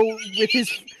go with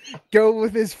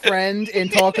his friend and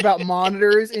talk about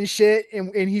monitors and shit,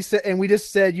 and he said, and we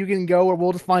just said you can go, or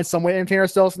we'll just find some way to entertain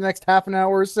ourselves the next half an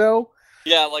hour or so.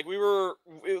 Yeah, like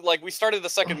we started the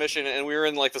second mission and we were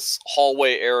in like this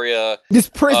hallway area, this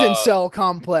prison cell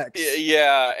complex.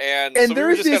 Yeah, and so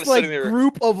there's we this like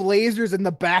group of lasers in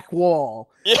the back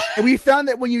wall. Yeah, and we found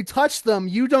that when you touch them,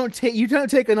 you don't take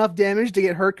enough damage to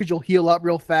get hurt because you'll heal up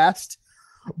real fast,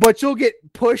 but you'll get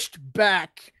pushed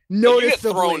back noticeably. You get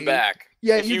thrown back.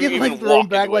 Yeah, you get like thrown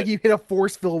back like you hit a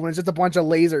force field when it's just a bunch of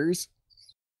lasers.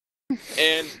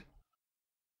 And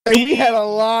we had a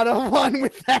lot of fun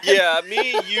with that. Yeah,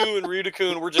 me, you, and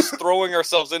Ryuta-kun were just throwing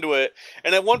ourselves into it.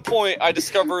 And at one point, I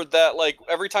discovered that, like,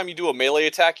 every time you do a melee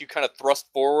attack, you kind of thrust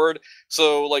forward.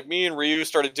 So, like, me and Ryu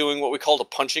started doing what we called a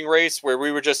punching race, where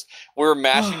we were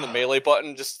mashing the melee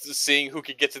button, just seeing who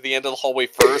could get to the end of the hallway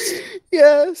first.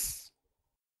 Yes.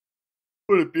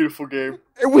 What a beautiful game.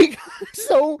 And we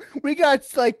got,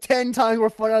 like, 10 times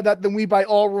more fun out of that than we by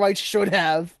all rights should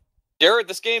have. Garrett,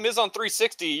 this game is on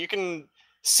 360. You can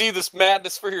see this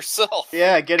madness for yourself.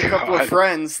 Yeah, get a couple of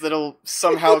friends that'll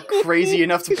somehow crazy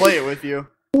enough to play it with you.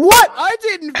 What? I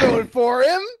didn't vote for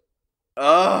him.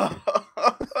 I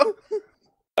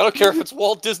don't care if it's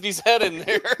Walt Disney's head in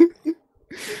there.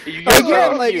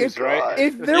 Again, like if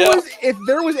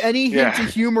there was any hint of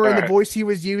humor in the voice he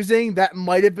was using, that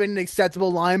might have been an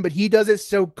acceptable line, but he does it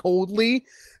so coldly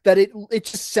that it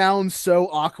just sounds so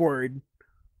awkward.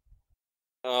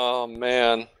 Oh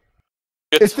man.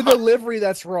 It's the delivery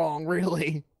that's wrong,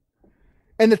 really.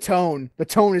 And the tone. The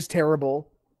tone is terrible.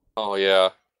 Oh, yeah.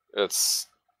 It's...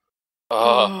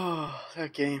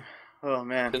 that game. Oh,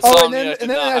 man. Insomnia did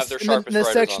not have their sharpest the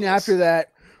section after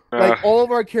that, like, all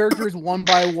of our characters, one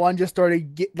by one, just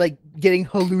started getting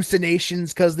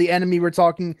hallucinations because the enemy were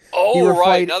talking... Oh,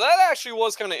 right. Now, that actually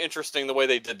was kind of interesting, the way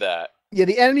they did that. Yeah,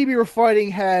 the enemy we were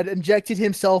fighting had injected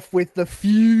himself with the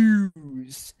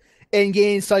fuse and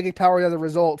gained psychic power as a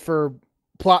result for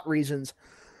plot reasons,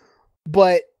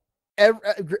 but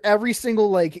every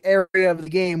single like area of the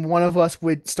game, one of us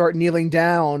would start kneeling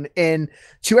down, and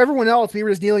to everyone else, we were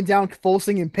just kneeling down,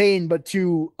 convulsing in pain. But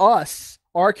to us,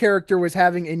 our character was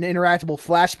having an interactable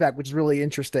flashback, which is really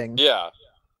interesting. Yeah,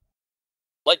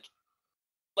 like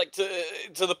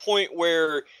to the point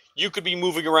where you could be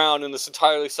moving around in this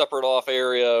entirely separate off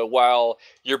area while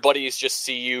your buddies just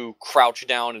see you crouch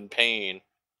down in pain.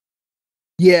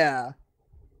 Yeah.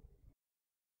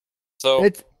 So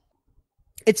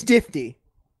it's difty.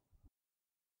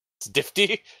 It's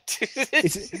difty.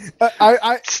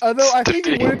 Although I think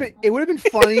it would have been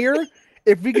funnier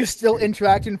if we could still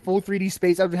interact in full 3D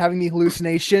space after having the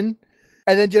hallucination,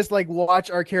 and then just like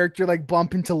watch our character like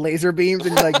bump into laser beams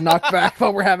and like knock back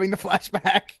while we're having the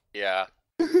flashback. Yeah.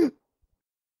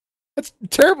 That's a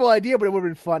terrible idea, but it would have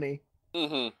been funny.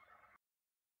 Mm-hmm.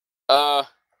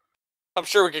 I'm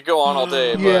sure we could go on all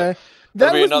day. But yeah.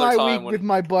 That was my week with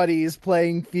my buddies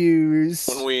playing Fuse.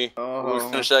 When we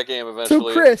finish that game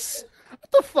eventually. So, Chris,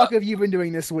 what the fuck have you been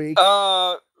doing this week?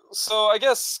 So I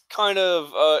guess kind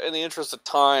of in the interest of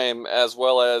time, as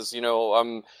well as, you know,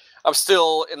 I'm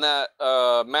still in that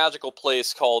magical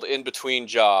place called In Between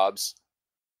Jobs,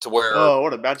 to where... Oh,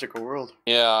 what a magical world.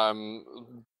 Yeah, I'm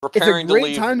preparing to leave.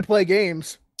 It's a great time to play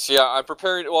games. So, yeah, I'm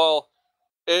preparing... Well...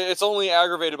 It's only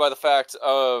aggravated by the fact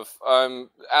of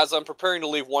as I'm preparing to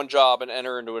leave one job and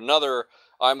enter into another,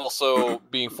 I'm also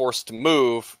being forced to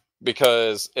move,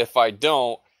 because if I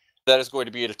don't, that is going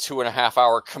to be at a 2.5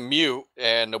 hour commute,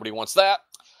 and nobody wants that.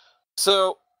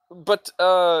 So, but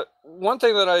one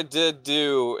thing that I did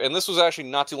do, and this was actually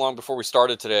not too long before we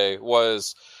started today,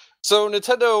 was so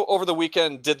Nintendo over the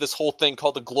weekend did this whole thing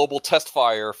called the Global Test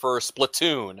Fire for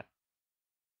Splatoon.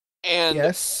 And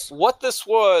Yes. what this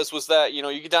was that,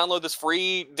 you could download this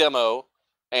free demo,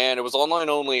 and it was online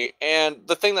only, and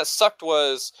the thing that sucked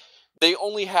was they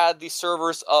only had the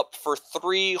servers up for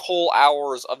 3 whole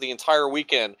hours of the entire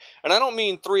weekend. And I don't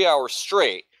mean 3 hours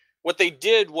straight. What they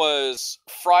did was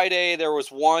Friday there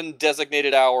was one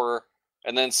designated hour,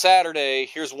 and then Saturday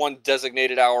here's one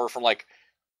designated hour from like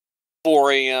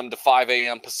 4 a.m. to 5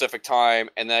 a.m. Pacific time,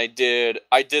 and then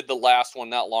I did the last one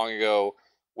not long ago,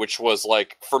 which was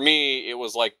like, for me, it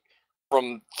was like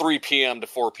from 3 p.m. to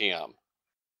 4 p.m.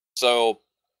 So,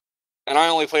 and I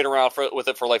only played around with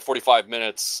it for like 45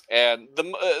 minutes, and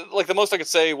the most I could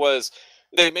say was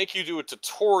they make you do a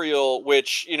tutorial,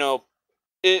 which,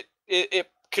 it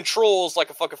controls like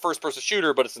a fucking first-person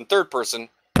shooter, but it's in third person,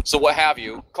 so what have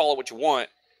you, call it what you want.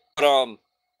 But,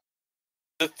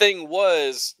 the thing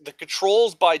was, the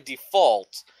controls by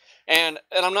default, and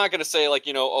I'm not going to say like,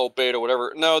 beta,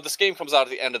 whatever. No, this game comes out at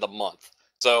the end of the month.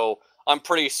 So I'm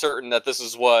pretty certain that this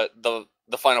is what the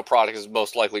final product is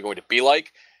most likely going to be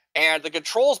like. And the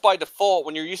controls by default,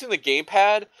 when you're using the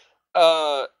gamepad,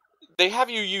 they have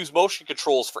you use motion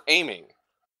controls for aiming.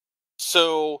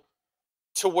 So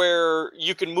to where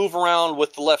you can move around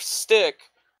with the left stick,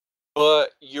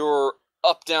 but your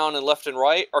up, down, and left and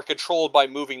right are controlled by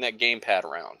moving that gamepad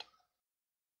around.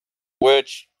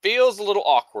 Which feels a little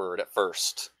awkward at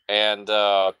first. And,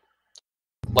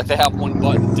 like they have one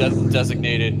button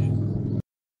designated...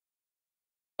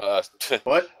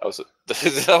 What?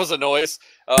 That was a noise.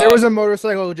 There was a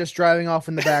motorcycle just driving off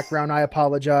in the background. I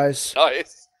apologize.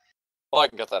 Nice. Well, I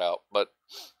can cut that out. But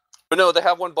no, they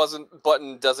have one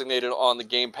button designated on the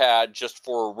gamepad just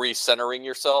for recentering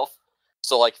yourself.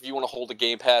 So, like, if you want to hold the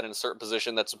gamepad in a certain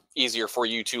position that's easier for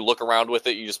you to look around with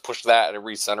it, you just push that and it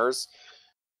recenters.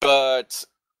 But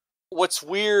what's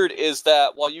weird is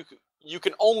that while you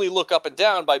can only look up and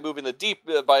down by moving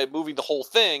the whole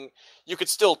thing, you could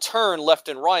still turn left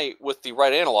and right with the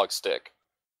right analog stick.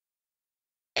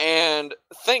 And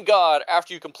thank God,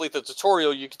 after you complete the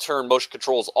tutorial, you can turn motion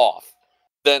controls off.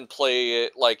 Then play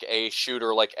it like a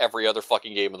shooter like every other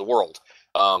fucking game in the world.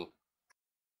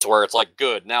 To where it's like,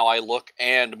 good, now I look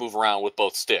and move around with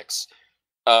both sticks.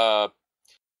 And,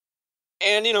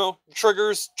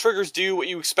 triggers do what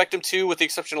you expect them to, with the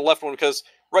exception of the left one, because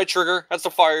right trigger, that's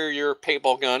to fire your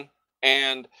paintball gun.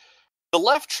 And the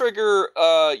left trigger,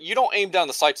 you don't aim down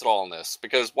the sights at all in this,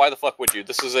 because why the fuck would you?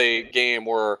 This is a game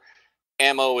where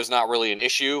ammo is not really an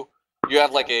issue. You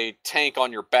have like a tank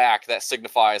on your back that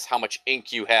signifies how much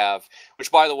ink you have,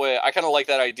 which, by the way, I kind of like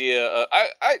that idea.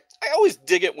 I always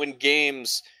dig it when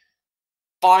games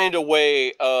find a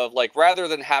way of, like, rather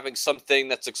than having something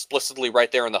that's explicitly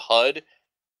right there in the HUD,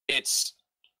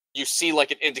 you see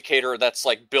like an indicator that's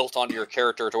like built onto your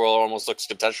character to where it almost looks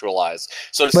contextualized.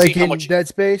 So to like see how in much Dead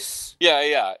Space?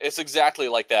 Yeah, it's exactly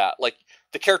like that. Like,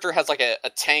 the character has like a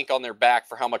tank on their back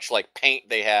for how much like paint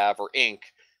they have or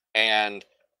ink, and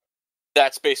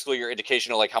that's basically your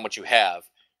indication of like how much you have.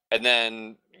 And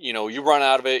then, you run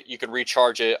out of it, you can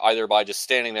recharge it either by just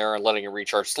standing there and letting it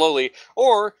recharge slowly,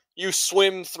 or you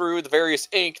swim through the various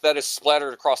ink that is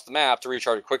splattered across the map to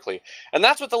recharge it quickly. And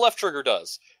that's what the left trigger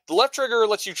does. The left trigger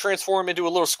lets you transform into a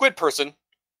little squid person,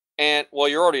 and, well,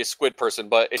 you're already a squid person,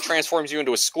 but it transforms you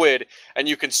into a squid, and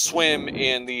you can swim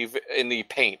in the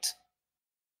paint.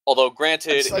 Although,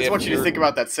 granted, I just want you to think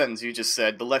about that sentence you just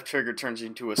said. The left trigger turns you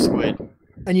into a squid.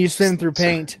 And you swim through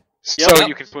paint. So Yep.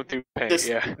 you can swim through paint,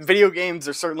 yeah. Video games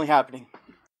are certainly happening.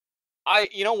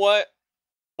 You know what?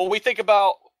 When we think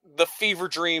about the fever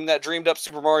dream that dreamed up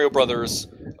Super Mario Brothers,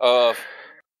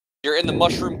 you're in the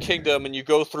Mushroom Kingdom and you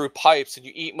go through pipes and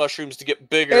you eat mushrooms to get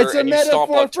bigger It's a and you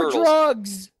stomp metaphor on for turtles.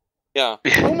 drugs! Yeah.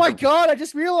 Oh my god, I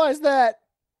just realized that!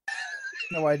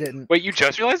 No, I didn't. Wait, you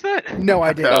just realized that? No,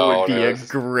 I didn't. That Oh, would be no. a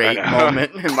great I know.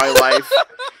 moment in my life.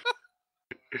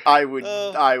 I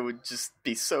would just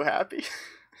be so happy.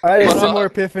 I had a But, similar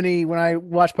epiphany when I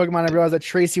watched Pokemon. I realized that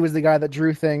Tracy was the guy that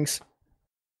drew things.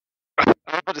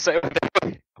 I want to say,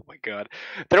 oh my god,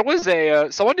 there was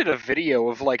someone did a video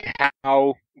of like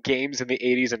how games in the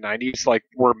 80s and 90s like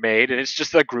were made, and it's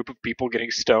just a group of people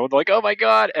getting stoned, like, oh my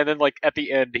god, and then like at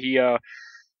the end he out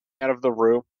of the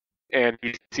room and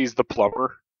he sees the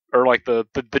plumber or like the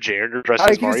janitor dressed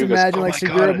I as can just Mario. Goes, imagine oh like my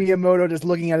Shigeru God. Miyamoto just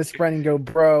looking at his friend and go,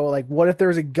 "Bro, like, what if there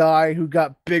was a guy who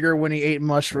got bigger when he ate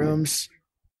mushrooms?"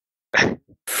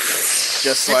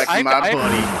 Just like my buddy.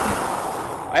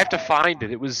 I have to find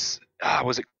it. It was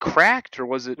was it cracked or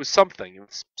was something? It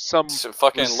was some. So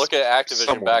fucking was look at Activision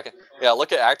somewhere.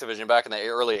 look at Activision back in the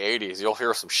early '80s. You'll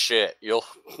hear some shit. You'll,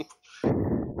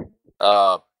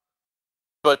 yeah,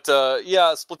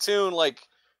 Splatoon, like,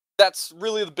 that's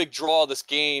really the big draw of this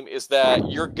game, is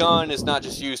that your gun is not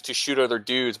just used to shoot other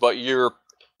dudes, but you're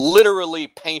literally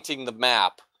painting the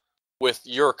map with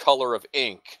your color of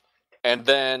ink, and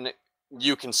then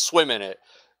you can swim in it.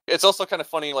 It's also kind of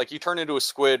funny, like, you turn into a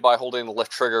squid by holding the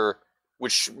left trigger,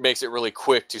 which makes it really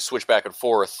quick to switch back and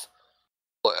forth.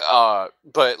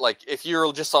 But like, if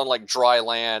you're just on like dry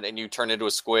land and you turn into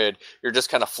a squid, you're just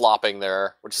kind of flopping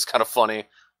there, which is kind of funny.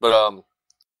 But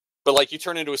like, you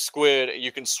turn into a squid,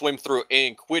 you can swim through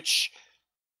ink, which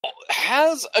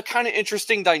has a kind of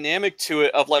interesting dynamic to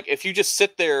it of like, if you just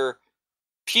sit there,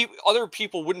 other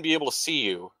people wouldn't be able to see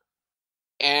you.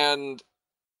 And,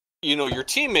 you know, your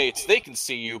teammates, they can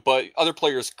see you, but other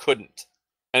players couldn't.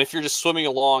 And if you're just swimming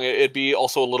along, it'd be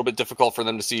also a little bit difficult for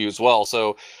them to see you as well.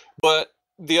 So, but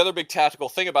the other big tactical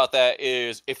thing about that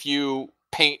is if you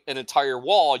paint an entire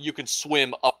wall, you can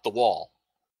swim up the wall.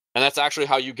 And that's actually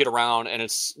how you get around, and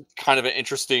it's kind of an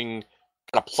interesting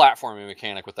kind of platforming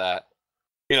mechanic with that.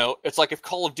 You know, it's like if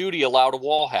Call of Duty allowed a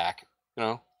wall hack, you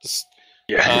know, just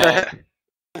Yeah.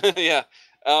 yeah.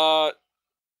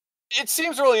 It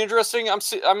seems really interesting.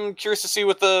 I'm curious to see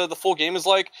what the full game is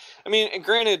like. I mean, and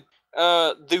granted,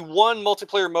 the one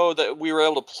multiplayer mode that we were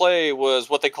able to play was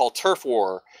what they call Turf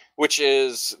War, which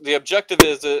is the objective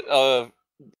is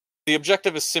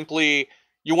simply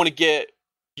you want to get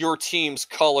your team's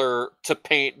color to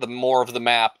paint the more of the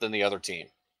map than the other team.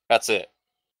 That's it.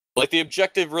 Like, the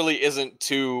objective really isn't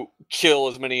to kill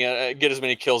as many, get as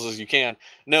many kills as you can.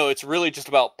 No, it's really just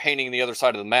about painting the other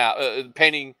side of the map,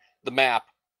 painting the map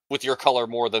with your color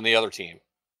more than the other team.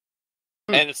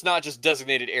 And it's not just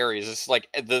designated areas. It's like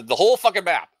the whole fucking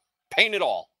map. Paint it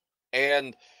all.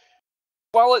 And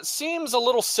while it seems a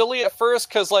little silly at first,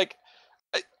 because, like,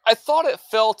 I thought it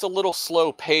felt a little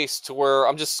slow paced to where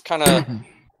I'm just kind of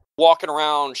walking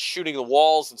around shooting the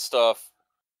walls and stuff.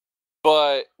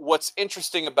 But what's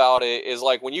interesting about it is,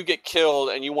 like, when you get killed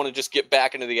and you want to just get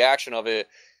back into the action of it,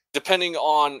 depending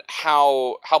on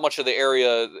how much of the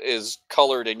area is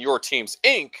colored in your team's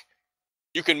ink,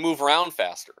 you can move around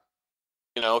faster.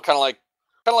 You know, kind of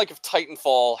like if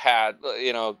Titanfall had,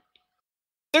 you know,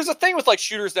 there's a thing with like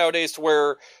shooters nowadays to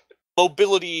where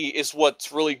mobility is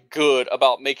what's really good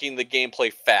about making the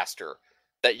gameplay faster.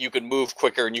 That you can move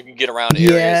quicker and you can get around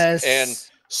areas. Yes. And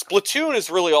Splatoon is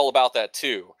really all about that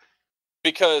too.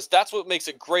 Because that's what makes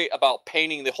it great about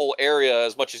painting the whole area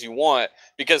as much as you want,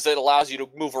 because it allows you to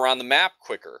move around the map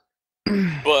quicker.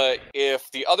 But if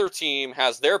the other team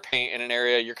has their paint in an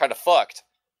area, you're kind of fucked.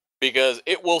 Because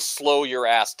it will slow your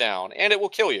ass down, and it will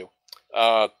kill you.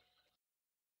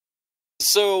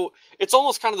 So it's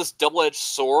almost kind of this double-edged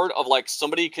sword of, like,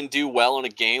 somebody can do well in a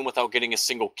game without getting a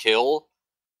single kill,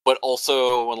 but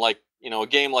also when, like, you know, a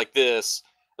game like this,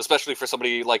 especially for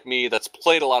somebody like me that's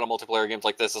played a lot of multiplayer games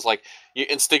like this, is like you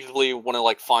instinctively want to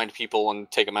like find people and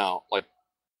take them out, like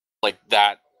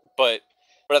that. But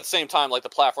at the same time, like, the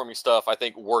platforming stuff, I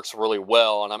think works really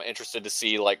well, and I'm interested to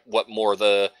see like what more of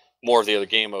the other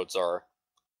game modes are.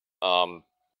 You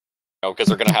know, because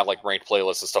they're gonna have like ranked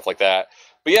playlists and stuff like that.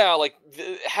 But yeah, like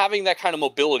having that kind of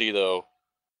mobility though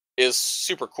is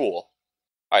super cool,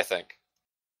 I think.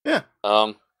 Yeah.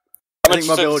 I think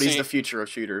mobility is the future of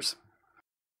shooters.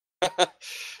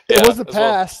 It was the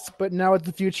past, but now it's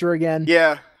the future again.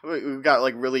 Yeah, we've got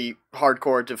like really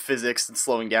hardcore to physics and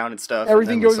slowing down and stuff.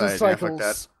 Everything and goes in like cycles.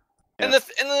 that. And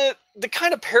the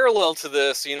kind of parallel to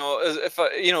this, you know, if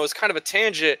you know, is kind of a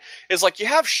tangent, is like you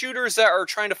have shooters that are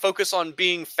trying to focus on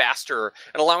being faster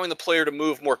and allowing the player to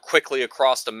move more quickly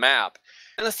across the map.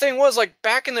 And the thing was, like,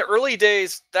 back in the early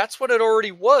days, that's what it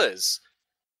already was.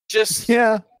 Just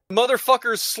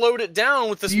motherfuckers slowed it down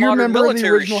with this modern military shit. Do you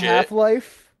remember the original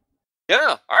Half-Life?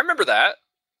 Yeah, I remember that.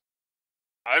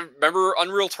 I remember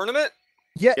Unreal Tournament.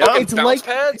 Yeah, it's like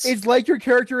pads. It's like your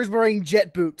character is wearing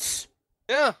jet boots.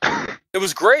 Yeah, it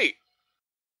was great.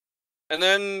 And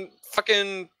then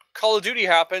fucking Call of Duty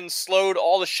happened, slowed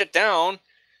all the shit down,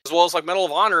 as well as like Medal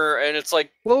of Honor, and it's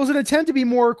like... Well, it was an attempt to be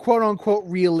more quote-unquote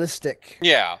realistic.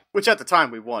 Yeah. Which at the time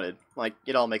we wanted. Like,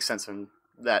 it all makes sense in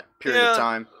that period of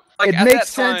time. Like, it makes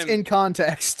sense in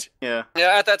context. Yeah.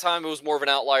 Yeah, at that time it was more of an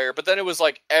outlier, but then it was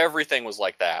like everything was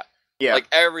like that. Yeah. Like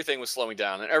everything was slowing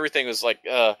down, and everything was like,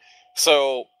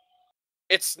 so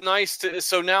it's nice to,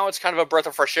 so now it's kind of a breath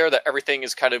of fresh air that everything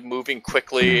is kind of moving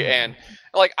quickly, and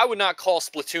like, I would not call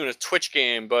Splatoon a Twitch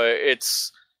game, but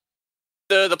it's,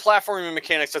 the platforming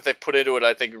mechanics that they put into it,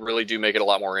 I think really do make it a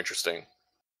lot more interesting.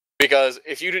 Because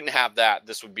if you didn't have that,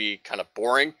 this would be kind of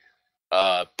boring.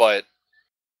 But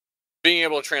being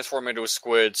able to transform into a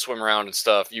squid, swim around and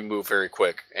stuff, you move very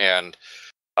quick. And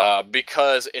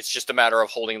because it's just a matter of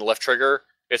holding the left trigger,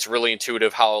 it's really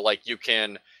intuitive how, like, you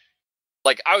can...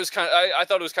 Like, I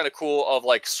thought it was kind of cool of,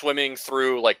 like, swimming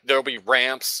through, like, there'll be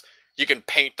ramps. You can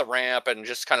paint the ramp and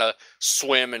just kind of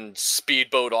swim and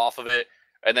speedboat off of it,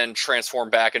 and then transform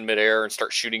back in midair and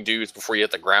start shooting dudes before you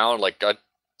hit the ground. Like, I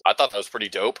thought that was pretty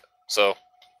dope. So,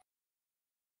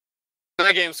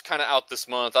 that game's kind of out this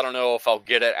month. I don't know if I'll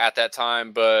get it at that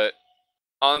time, but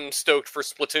I'm stoked for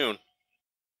Splatoon.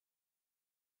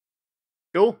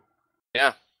 Cool.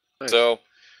 Yeah. Nice. So,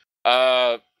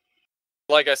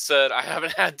 like I said, I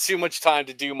haven't had too much time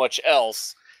to do much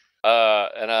else.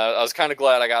 And I was kind of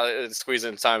glad I got to squeeze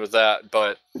in time with that.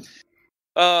 But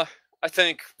I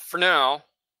think for now,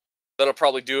 that'll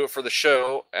probably do it for the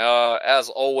show. As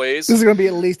always, This is going to be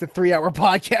at least a 3-hour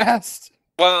podcast.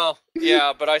 well,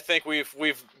 yeah, but I think we've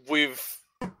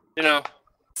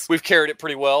carried it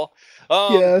pretty well.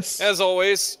 Yes. As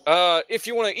always, if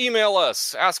you want to email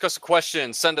us, ask us a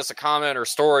question, send us a comment or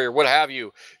story or what have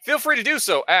you, feel free to do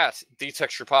so at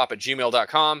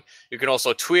thetexturepop@gmail.com. You can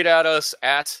also tweet at us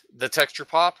at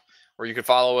thetexturepop, or you can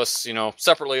follow us,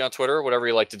 separately on Twitter, whatever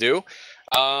you like to do.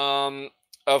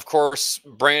 Of course,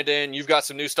 Brandon, you've got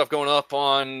some new stuff going up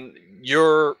on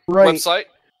your website.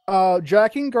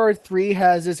 Drakengard 3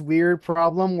 has this weird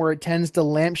problem where it tends to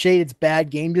lampshade its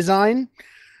bad game design.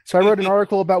 So I wrote an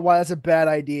article about why that's a bad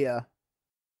idea.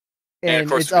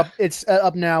 And it's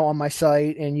up now on my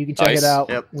site, and you can check it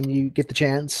out when you get the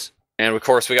chance. And of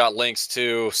course, we got links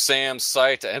to Sam's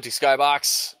site, Empty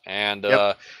Skybox, and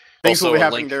things will be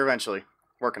happening there eventually.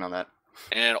 Working on that.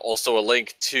 And also a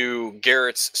link to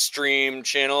Garrett's stream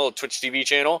channel, Twitch TV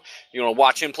channel. You want to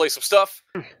watch him play some stuff?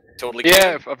 Totally can.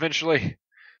 Yeah, eventually.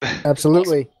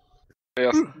 Absolutely.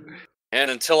 Awesome. Yeah.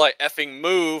 And until I effing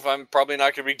move, I'm probably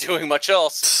not going to be doing much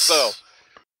else. So,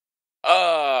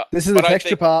 this is the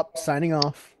Texture Pop signing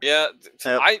off. Yeah,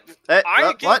 I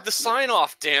get the sign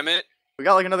off. Damn it! We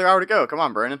got like another hour to go. Come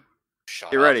on, Brandon.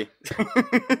 Shut Get up. ready. I'm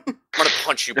gonna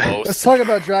punch you both. Let's talk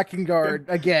about Drakengard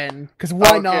again, because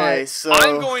why not? So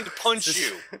I'm going to punch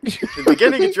you. The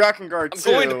beginning of Drakengard 2.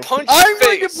 I'm going to punch your I'm face.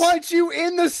 going to punch you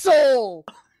in the soul.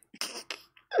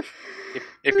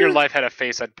 If your life had a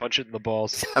face, I'd punch it in the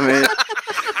balls. I mean,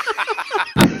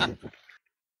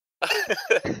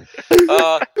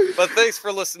 but thanks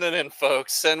for listening in,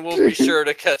 folks, and we'll be sure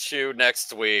to catch you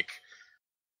next week.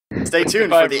 Stay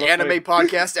tuned for the Anime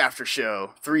Podcast After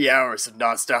Show. 3 hours of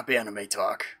nonstop anime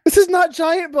talk. This is not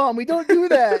Giant Bomb. We don't do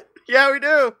that. Yeah, we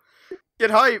do. Get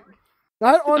hype.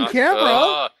 Not on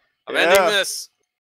camera. I'm ending this.